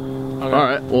before. Okay. All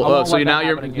right. Well, so now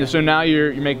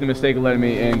you're making the mistake of letting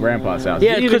me in Grandpa's house.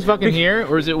 Yeah, because fucking here,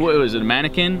 or is it a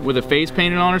mannequin with a face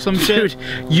painted on or some shit?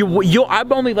 Dude,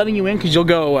 I'm only letting you in because you'll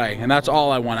go away, and that's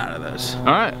all I want out of this. All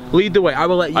right. Lead the way. I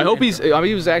will let you. I hope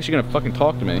he was actually gonna fucking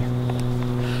talk to me.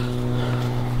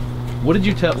 What did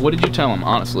you tell him?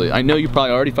 Honestly, I know you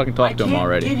probably already fucking talked to him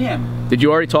already. Get him. Did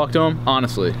you already talk to him?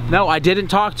 Honestly. No, I didn't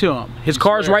talk to him. His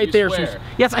car's right there.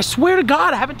 Yes, I swear to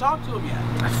God, I haven't talked to him yet.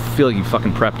 I feel like you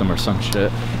fucking prepped him or some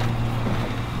shit.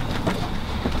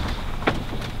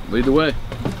 Lead the way.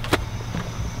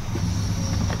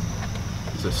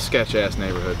 It's a sketch-ass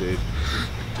neighborhood, dude.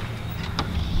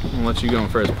 I'm gonna let you go in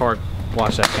first. Park.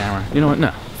 Watch that camera. You know what?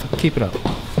 No. Keep it up.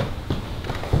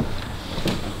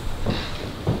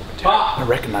 I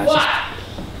recognize this.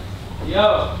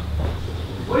 Yo,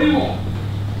 what do you want?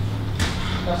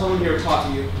 Got someone here to talk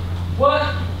to you.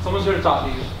 What? Someone's here to talk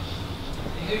to you.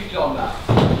 Who you talking about?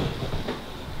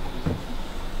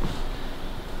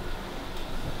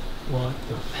 What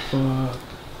the fuck?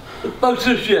 The fuck's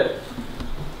this shit?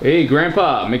 Hey,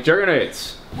 Grandpa,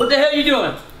 McJuggerNuggets. What the hell you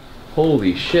doing?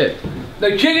 Holy shit.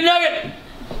 The chicken nugget?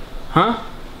 Huh?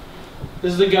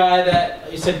 This is the guy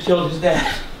that you said killed his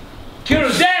dad.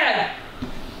 Killed his dad?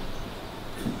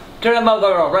 Turn that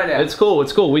motherfucker off right now. It's cool,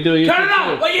 it's cool. We do a YouTube Turn it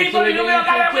off! What you ain't supposed to do me on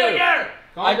that wheelchair?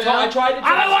 I tried to.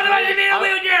 I don't want to be in a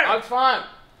wheelchair! I'm fine.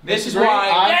 This is why.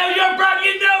 Damn, you're broke,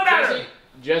 you know better!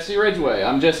 Jesse Ridgway.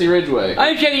 I'm Jesse Ridgway. I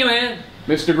ain't shaking your hand.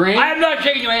 Mr. Green? I am not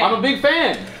shaking your hand. I'm a big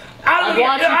fan. I don't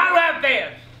have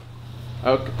fans.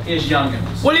 Okay. His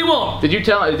youngins. What do you want? Did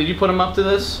you put him up to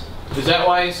this? Is that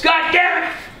why he's... God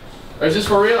damn it! Or is this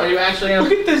for real? Are you actually gonna...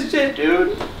 Look at this shit,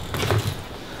 dude.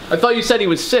 I thought you said he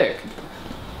was sick.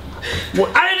 What?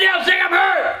 I didn't say I'm sick, I'm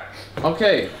hurt!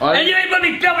 Okay. And you ain't gonna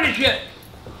be filming this shit!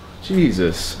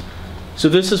 Jesus. So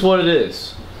this is what it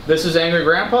is. This is Angry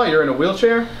Grandpa? You're in a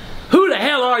wheelchair? Who the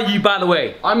hell are you, by the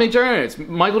way? I'm McJuggerNuggets.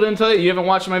 Michael didn't tell you? You haven't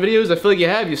watched my videos? I feel like you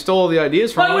have. You stole all the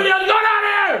ideas from me. What are you going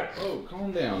on here? Oh,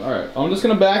 calm down. Alright. I'm just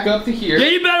gonna back up to here. Yeah,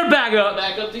 you better back up.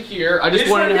 Back up to here. I just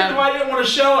wanted to have... I didn't want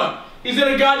to show him. He's in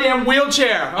a goddamn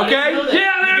wheelchair, okay?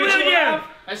 Yeah, I'm in a wheelchair.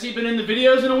 Has he been in the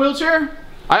videos in a wheelchair?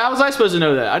 How was I supposed to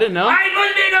know that? I didn't know. I ain't supposed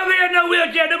to be in no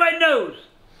wheelchair. Nobody knows.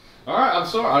 Alright, I'm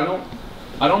sorry.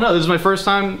 I don't know. This is my first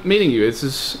time meeting you. This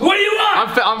is... What do you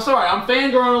want? I'm sorry. I'm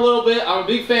fangirling a little bit. I'm a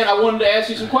big fan. I wanted to ask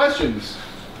you some questions.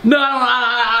 No,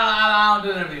 I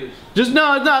don't do interviews. Just,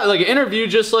 no, it's not like an interview,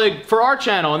 just like for our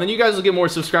channel, and then you guys will get more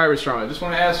subscribers from it. Just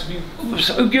want to ask you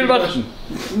a question.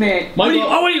 Man, Michael,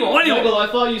 what do you want? What do you Michael, want?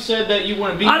 I thought you said that you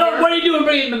want to be I don't. here. What are you doing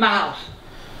bringing him to my house?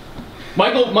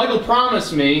 Michael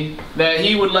promised me that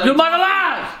he would let me... You're my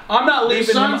alive! I'm not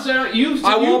leaving him.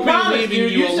 I won't be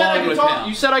leaving you along with him.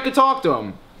 You said I could talk to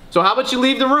him. So how about you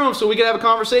leave the room so we can have a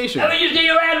conversation? Let me just get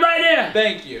your ass right there.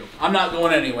 Thank you. I'm not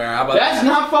going anywhere. How about That's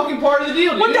not fucking part of the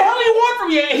deal, dude. What the hell do you want from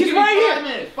me? He's right here. 5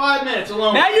 minutes. 5 minutes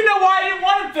alone. Now you know why I didn't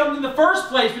want him filmed in the first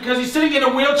place, because he's sitting in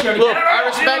a wheelchair. Look, I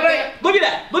respect that. Look at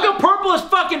that. Look how purple his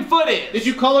fucking foot is. Did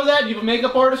you color that? You have a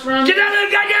makeup artist around Get here? out of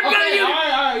the goddamn gun, you!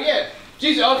 Alright, yeah.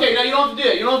 Jesus, okay, now you don't have to do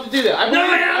that. You don't have to do that. I No, believe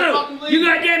I don't. You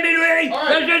goddamn me, really? All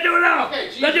right. Let's just do it all. Okay,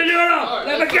 Jesus. Let's just do it all. All right,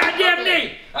 Let me let's- goddamn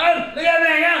knee. Oh, look at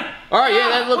that, huh? Alright, yeah,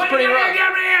 that looks pretty rough.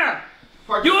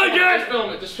 rough. You want to do Just it? film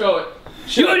it. Just show it.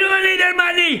 You want to do it? There's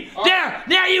my knee. There.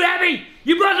 Now you happy?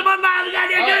 You brought some on my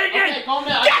goddamn Okay, calm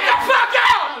down. Get the fuck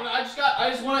out! No, I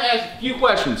just want to ask a few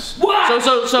questions. What?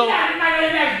 So. Get out of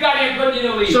my goddamn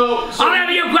goddamn leave. So- I'll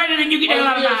have your question and you get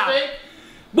out of my house.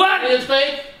 What? It is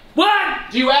fake? What?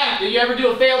 Do you act? Did you ever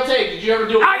do a failed take? Did you ever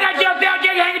do a I got your belt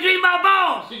hanging between my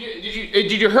bones.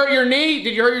 Did you hurt your knee?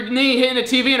 Did you hurt your knee hitting the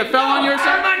TV and it fell on you or I hurt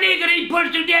something? my knee because he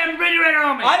pushed the damn refrigerator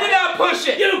on me. I did not push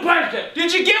it. You pushed it.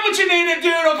 Did you get what you needed,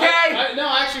 dude? Okay. No,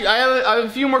 actually, I have a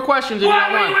few more questions. What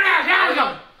do you want to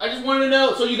ask? I just wanted to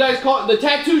know. So you guys call it the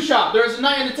tattoo shop. There was a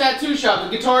night in the tattoo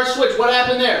shop. The guitar switch. What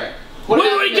happened there? What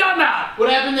are you talking about? What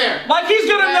happened there? Like he's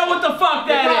gonna know what the fuck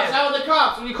that is. How are the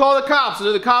cops? When you call the cops,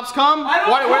 do the cops come? I don't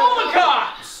call the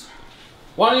cops.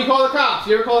 Why don't you call the cops?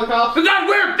 You ever call the cops? Because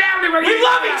we're family. We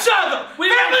love each other.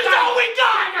 Family's all we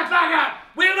got. Shut the fuck up.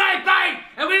 We like fighting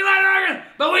and we like arguing,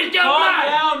 but we still Calm fight.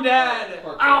 down,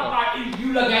 Dad.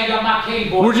 You look like I got my cane,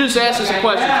 boy. We're just asking some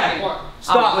questions.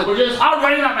 Stop. I'm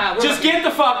ready up now. Just get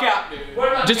the fuck out,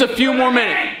 dude. Just a few more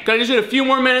minutes. Can I just get a few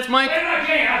more minutes, Mike?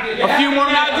 A few more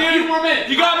minutes. dude. A few more minutes.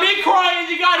 You got me crying.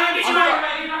 You got him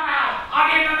crying. I'll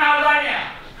get him out right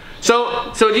now.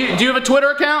 So do you have a Twitter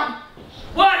account?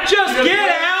 What? Just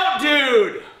get out,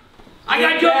 dude. I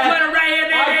got your Twitter right here,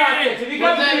 I got this. If he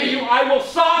comes to you, I will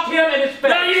sock him in his face.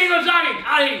 No, you ain't gonna sock him.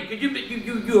 I ain't. Cause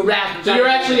you harassed me. So you're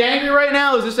actually angry right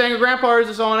now? Is this angry grandpa or is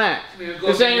this all an act?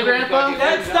 This angry grandpa?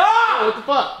 Dad, stop! What the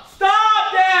fuck?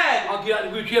 Stop, Dad! I'll get out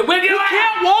of the wheelchair. Where You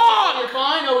can't walk! You're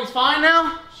fine? Oh, he's fine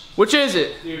now? Which is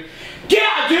it? Get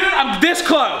out, dude! I'm this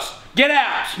close. Get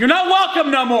out. You're not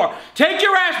welcome no more. Take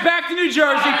your ass back to New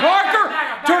Jersey. Parker,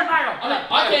 turn.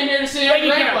 I came here to see angry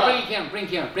grandpa. Bring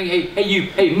camera.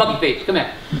 Hey, monkey face, come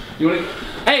here. You wanna?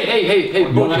 Hey,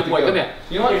 bullshit boy, come here.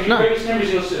 You know what? No. I ain't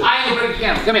gonna bring the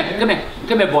camera.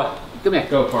 Come here, boy. Come here.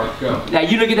 Go, Park, go. Now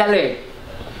you look at that leg.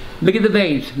 Look at the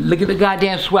veins. Look at the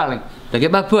goddamn swelling. Look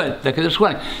at my foot. Look at the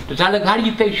swelling. How do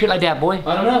you fake shit like that, boy?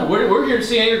 I don't know. We're here to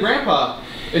see angry grandpa.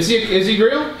 Is he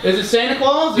real? Is it Santa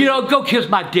Claus? You know, go kiss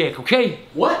my dick, okay?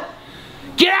 What?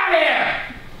 Get out of here!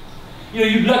 You know,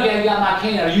 you lucky I got my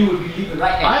cane, or you would be leaving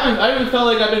right now. I haven't felt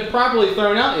like I've been properly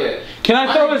thrown out yet. Can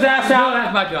I throw his ass out?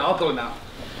 That's my job. I'll throw him out.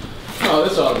 Oh,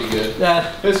 this ought to be good.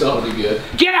 This ought to be good.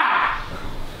 Get out!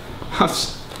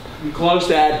 I'm close,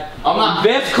 Dad. I'm not.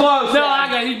 This close. No, I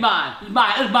got it. He's mine. He's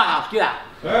mine. This is my house. Get out.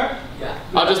 Huh? Yeah.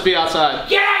 I'll just be outside.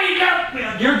 Get out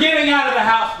of here! You're getting out of the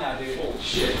house now, dude. Oh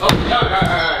shit. Oh, all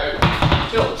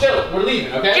right. Chill. We're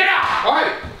leaving, okay? Get out! All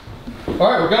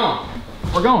right, we're going.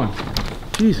 We're going.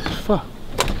 Jesus, fuck.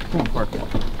 Come on, Parker.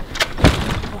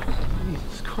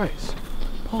 Jesus Christ.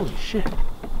 Holy shit.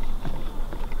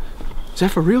 Is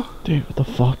that for real? Dude, what the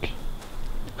fuck?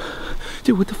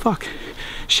 Dude, what the fuck?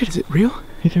 Shit, is it real?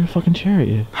 He threw a fucking chair at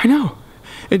you. I know.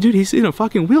 And dude, he's in a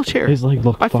fucking wheelchair. His leg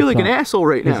looked fucked up. I feel like an asshole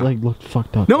right now. His leg looked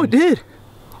fucked up. No, it did.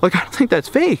 Like, I don't think that's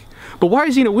fake. But why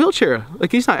is he in a wheelchair?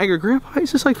 Like, he's not angry grandpa.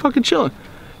 He's just like fucking chilling.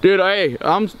 Dude, hey,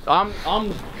 I'm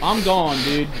gone,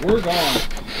 dude. We're gone.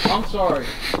 I'm sorry.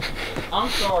 I'm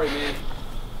sorry, man.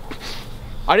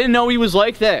 I didn't know he was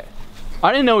like that.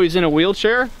 I didn't know he was in a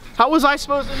wheelchair. How was I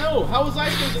supposed to know? How was I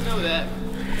supposed to know that?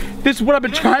 This is what I've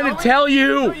been trying to tell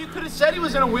you. You could have said he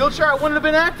was in a wheelchair. I wouldn't have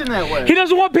been acting that way. He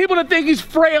doesn't want people to think he's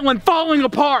frail and falling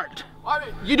apart. I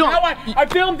mean, you don't. Now I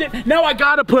filmed it. Now I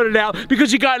gotta put it out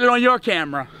because you got it on your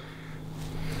camera.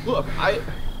 Look,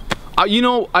 you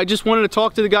know, I just wanted to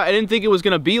talk to the guy. I didn't think it was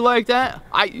gonna be like that.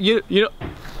 You know.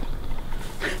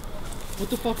 What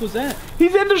the fuck was that?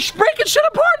 He's in the breaking shit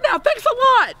apart now. Thanks a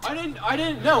lot. I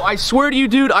didn't know. I swear to you,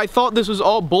 dude. I thought this was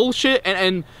all bullshit,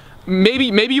 and maybe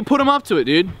you put him up to it,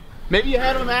 dude. Maybe you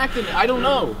had him acting. I don't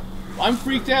know. I'm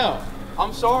freaked out.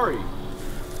 I'm sorry.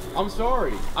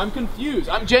 I'm confused.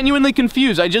 I'm genuinely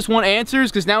confused. I just want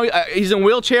answers because now he's in a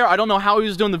wheelchair. I don't know how he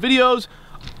was doing the videos.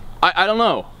 I don't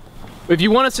know. If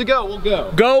you want us to go, we'll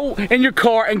go. Go in your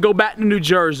car and go back to New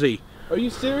Jersey. Are you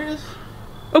serious?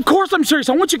 Of course I'm serious.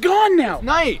 I want you gone now.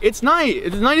 It's night.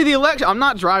 It's the night of the election. I'm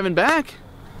not driving back.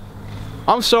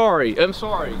 I'm sorry. Can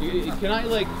I,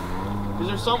 like, is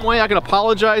there some way I can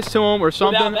apologize to him or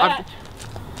something? Without that?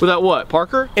 Without what?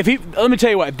 Parker? Let me tell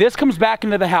you what, if this comes back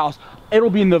into the house, It'll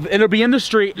be in the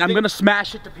street, and I'm gonna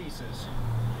smash it to pieces.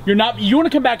 You wanna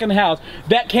come back in the house.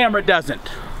 That camera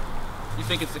doesn't. You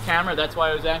think it's the camera? That's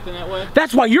why I was acting that way?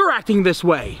 That's why you're acting this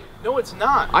way. No, it's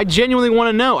not. I genuinely want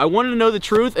to know. I wanted to know the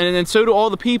truth, and so do all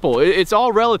the people. It's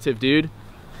all relative, dude.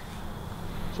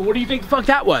 So what do you think the fuck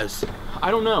that was? I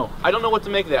don't know. I don't know what to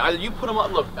make of that. You put them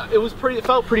up. Look, it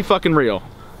felt pretty fucking real.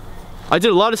 I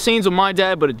did a lot of scenes with my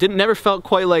dad, but it never felt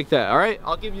quite like that. All right,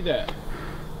 I'll give you that.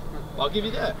 I'll give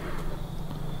you that.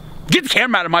 Get the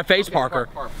camera out of my face, okay, Parker.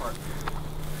 Park.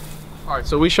 All right,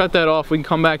 so we shut that off. We can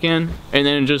come back in and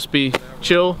then just be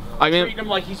chill. I mean, treat him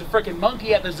like he's a freaking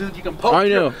monkey at the zoo. You can poke I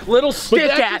know. Your little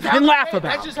stick at and laugh about.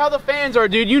 That's just how the fans are,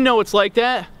 dude. You know it's like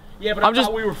that. Yeah, but I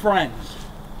thought we were friends.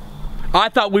 I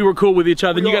thought we were cool with each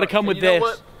other. And you got to come with this. Know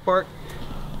what, Park?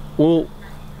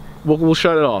 We'll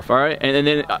shut it off, all right? And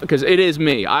then, because it is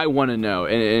me, I want to know,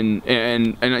 and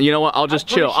you know what? I'll just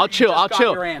chill. I'll chill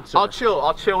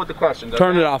with the questions.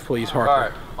 Turn it off, please, Parker. All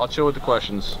right, I'll chill with the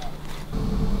questions.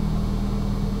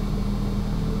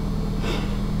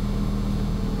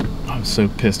 I'm so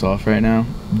pissed off right now.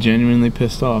 Genuinely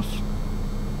pissed off.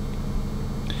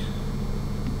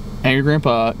 Angry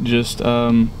Grandpa just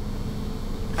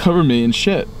covered me in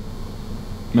shit,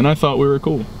 and I thought we were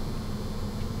cool.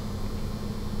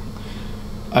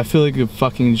 I feel like a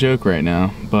fucking joke right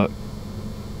now, but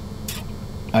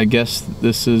I guess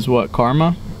this is what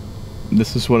karma?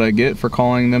 This is what I get for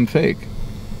calling them fake.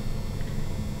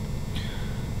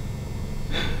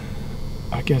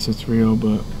 I guess it's real,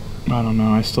 but I don't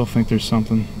know. I still think there's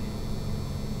something.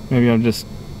 Maybe I just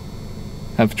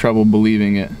have trouble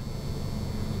believing it.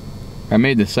 I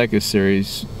made the Psycho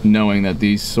series knowing that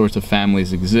these sorts of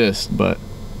families exist, but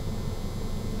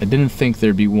I didn't think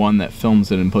there'd be one that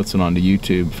films it and puts it onto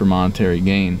YouTube for monetary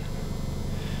gain.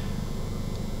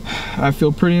 I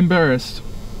feel pretty embarrassed.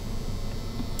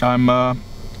 I'm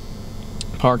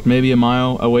parked maybe a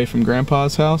mile away from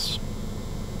Grandpa's house.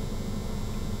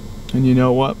 And you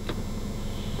know what?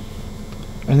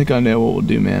 I think I know what we'll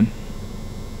do, man.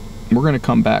 We're gonna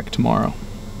come back tomorrow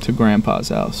to Grandpa's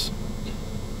house.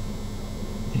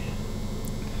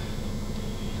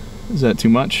 Is that too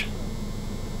much?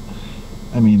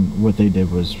 I mean, what they did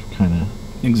was kind of...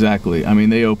 Exactly. I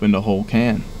mean, they opened a whole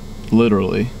can.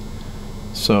 Literally.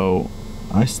 So...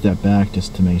 I stepped back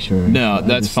just to make sure. No,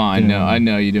 that's fine. No, I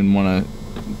know you didn't want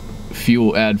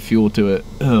to add fuel to it.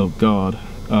 Oh, God.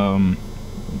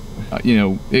 You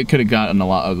know, it could have gotten a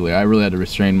lot uglier. I really had to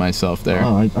restrain myself there.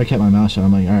 Oh, I kept my mouth shut.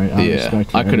 I'm like, all right, I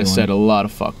respect for I could have said a lot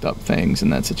of fucked up things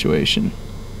in that situation.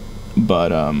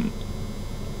 But,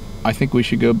 I think we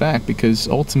should go back because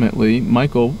ultimately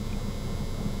Michael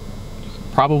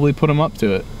probably put him up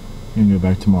to it. You gonna go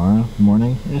back tomorrow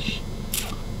morning-ish?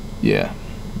 Yeah.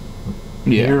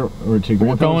 Here or to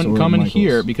Grandpa's? We're coming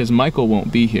here because Michael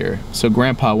won't be here, so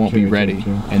Grandpa won't be ready,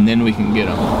 and then we can get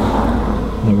him.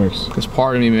 That works. Because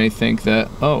part of me may think that,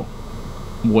 oh,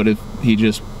 what if he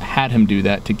just had him do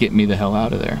that to get me the hell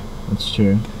out of there? That's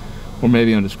true. Or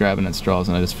maybe I'm just grabbing at straws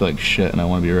and I just feel like shit and I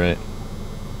want to be right.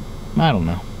 I don't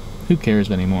know. Who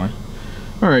cares anymore?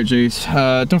 Alright,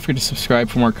 Jace. Don't forget to subscribe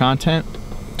for more content.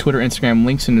 Twitter, Instagram,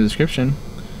 links in the description.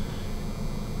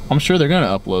 I'm sure they're going to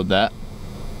upload that.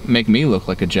 Make me look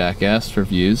like a jackass for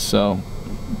views, so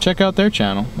check out their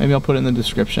channel. Maybe I'll put it in the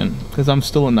description, because I'm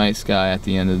still a nice guy at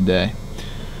the end of the day.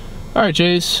 Alright,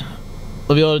 Jace.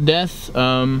 Love you all to death.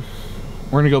 We're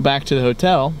going to go back to the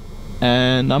hotel,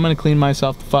 and I'm going to clean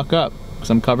myself the fuck up, because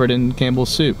I'm covered in Campbell's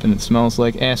soup, and it smells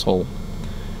like asshole.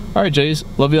 Alright, Jays,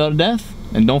 love you all to death,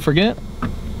 and don't forget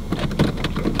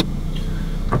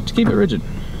to keep it rigid.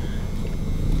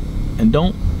 And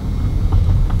don't.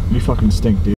 You fucking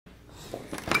stink, dude.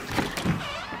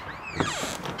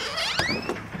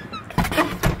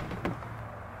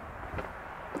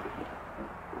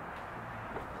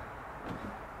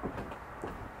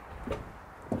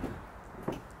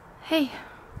 Hey. Hey.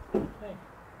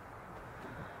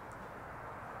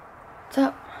 What's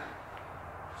up?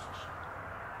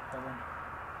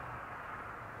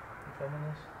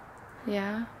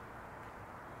 Yeah.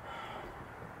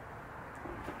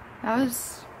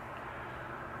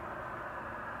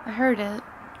 I heard it.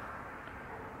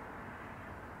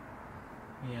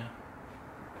 Yeah.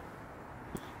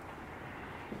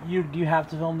 Do you have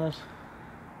to film this?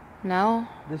 No.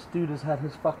 This dude has had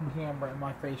his fucking camera in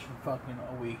my face for fucking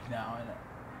a week now, and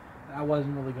I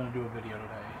wasn't really gonna do a video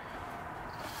today.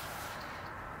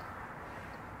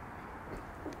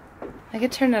 I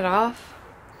could turn it off.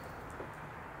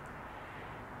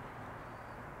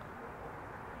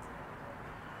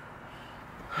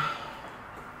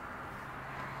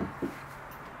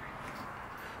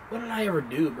 What did I ever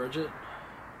do, Bridget?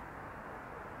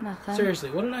 Nothing.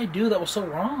 Seriously, what did I do that was so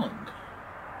wrong?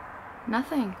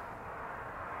 Nothing.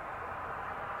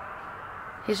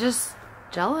 He's just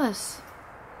jealous.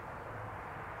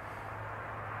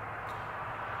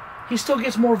 He still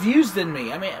gets more views than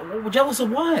me. I mean, jealous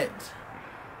of what?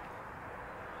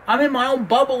 I'm in my own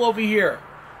bubble over here.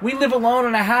 We live alone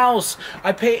in a house.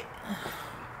 I pay...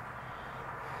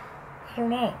 I don't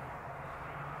know.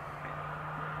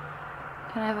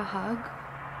 Can I have a hug?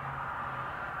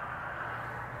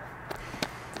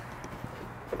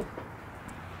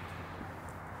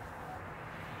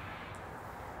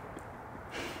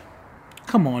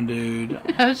 Come on, dude.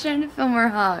 I was trying to film her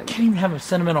hug. Can't even have a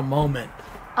sentimental moment.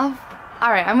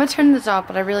 Alright, I'm gonna turn this off,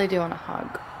 but I really do want a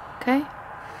hug. Okay?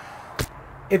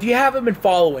 If you haven't been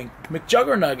following,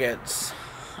 McJuggerNuggets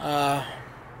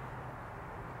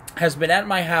has been at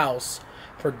my house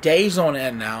for days on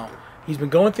end now. He's been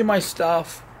going through my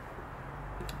stuff.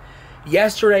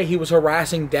 Yesterday he was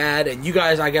harassing Dad, and you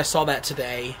guys, I guess, saw that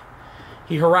today.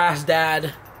 He harassed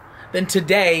Dad. Then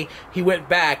today he went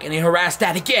back and he harassed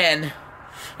Dad again.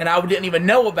 And I didn't even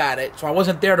know about it, so I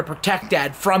wasn't there to protect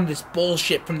Dad from this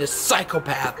bullshit, from this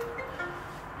psychopath.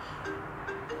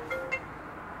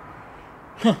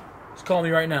 Huh. He's calling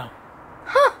me right now.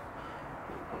 Huh.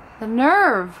 The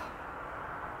nerve.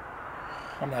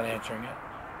 I'm not answering it.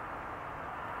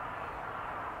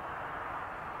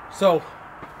 So,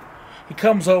 he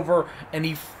comes over and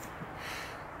he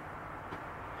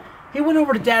went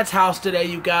over to Dad's house today,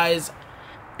 you guys,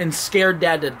 and scared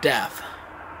Dad to death.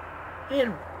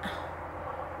 And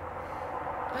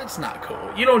that's not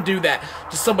cool. You don't do that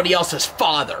to somebody else's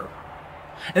father.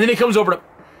 And then he comes over to...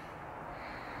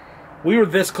 We were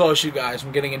this close, you guys,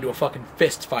 from getting into a fucking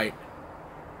fist fight.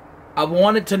 I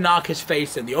wanted to knock his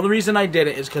face in. The only reason I did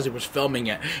it is because he was filming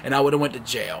it, and I would have went to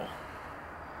jail.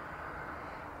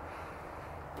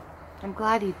 I'm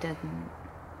glad you didn't.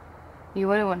 You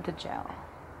would have went to jail.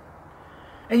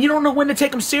 And you don't know when to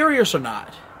take him serious or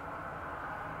not.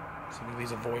 So he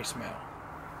leaves a voicemail.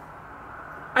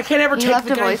 I can't ever take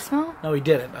the guy... He left a voicemail? No, he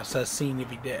didn't. I said seeing if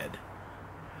he did.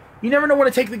 You never know when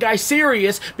to take the guy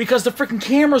serious because the freaking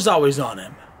camera's always on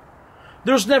him.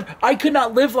 There's never... I could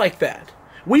not live like that.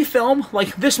 We film,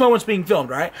 like this moment's being filmed,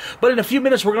 right? But in a few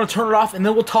minutes we're going to turn it off and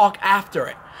then we'll talk after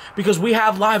it. Because we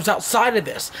have lives outside of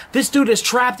this. This dude is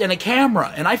trapped in a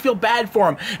camera and I feel bad for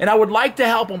him. And I would like to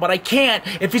help him, but I can't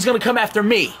if he's going to come after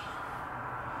me.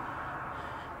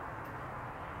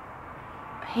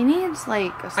 He needs,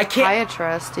 like, a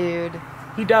psychiatrist, dude.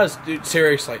 He does, dude,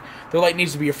 seriously. There, like,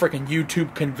 needs to be a freaking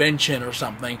YouTube convention or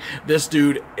something. This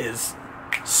dude is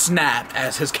snapped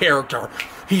as his character.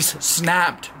 He's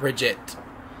snapped, Bridget.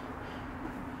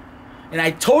 And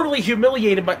I totally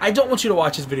humiliated, but I don't want you to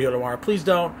watch this video tomorrow. Please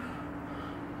don't.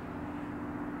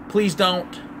 Please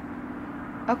don't.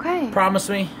 Okay. Promise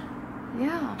me.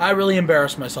 Yeah. I really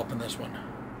embarrassed myself in this one.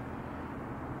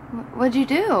 What'd you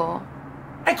do?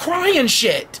 I cry and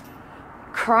shit.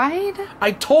 Cried?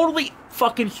 I totally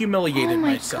fucking humiliated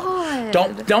myself.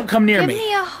 God. Don't come near me. Give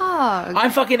me a hug.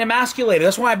 I'm fucking emasculated.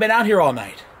 That's why I've been out here all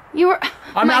night.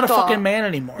 I'm not a fucking man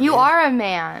anymore. You are a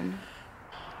man.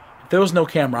 If there was no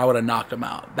camera, I would have knocked him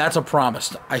out. That's a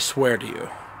promise. I swear to you.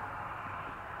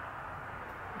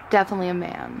 Definitely a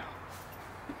man.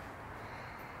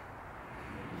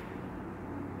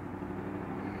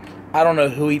 I don't know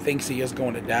who he thinks he is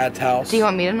going to Dad's house. Do you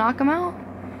want me to knock him out?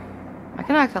 I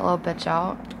can knock that little bitch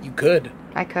out. You could.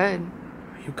 I could.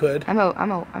 You could. I'm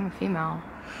a female.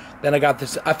 Then I got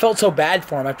this. I felt so bad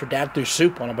for him after Dad threw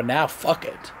soup on him, but now fuck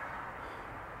it.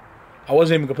 I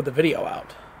wasn't even gonna put the video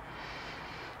out.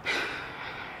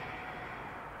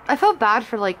 I felt bad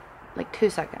for like 2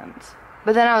 seconds.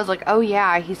 But then I was like, oh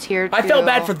yeah, he's here too. I felt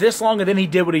bad for this long and then he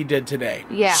did what he did today.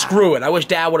 Yeah. Screw it. I wish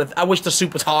the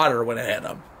soup was hotter when it hit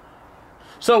him.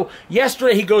 So,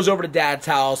 yesterday he goes over to Dad's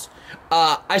house.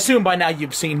 I assume by now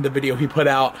you've seen the video he put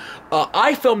out.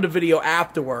 I filmed a video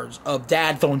afterwards of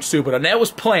Dad throwing soup at him. And that was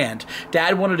planned.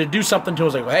 Dad wanted to do something to him. I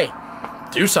was like,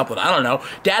 hey, do something. I don't know.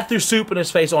 Dad threw soup in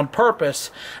his face on purpose,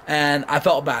 and I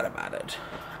felt bad about it.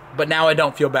 But now I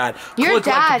don't feel bad. Your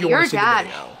dad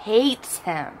hates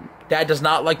him. Dad does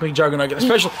not like McJuggerNuggets.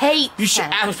 Especially, hates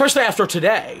him. Especially after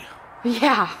today.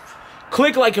 Yeah.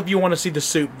 Click like if you want to see the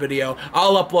soup video.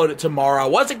 I'll upload it tomorrow. I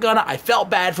wasn't gonna. I felt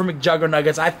bad for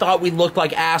McJuggerNuggets. I thought we looked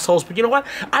like assholes. But you know what?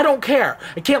 I don't care.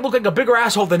 I can't look like a bigger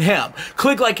asshole than him.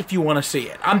 Click like if you want to see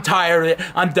it. I'm tired of it.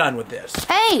 I'm done with this.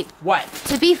 Hey! What?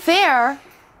 To be fair,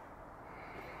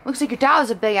 looks like your dad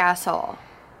was a big asshole.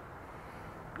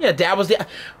 Yeah, Dad was the...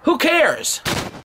 Who cares?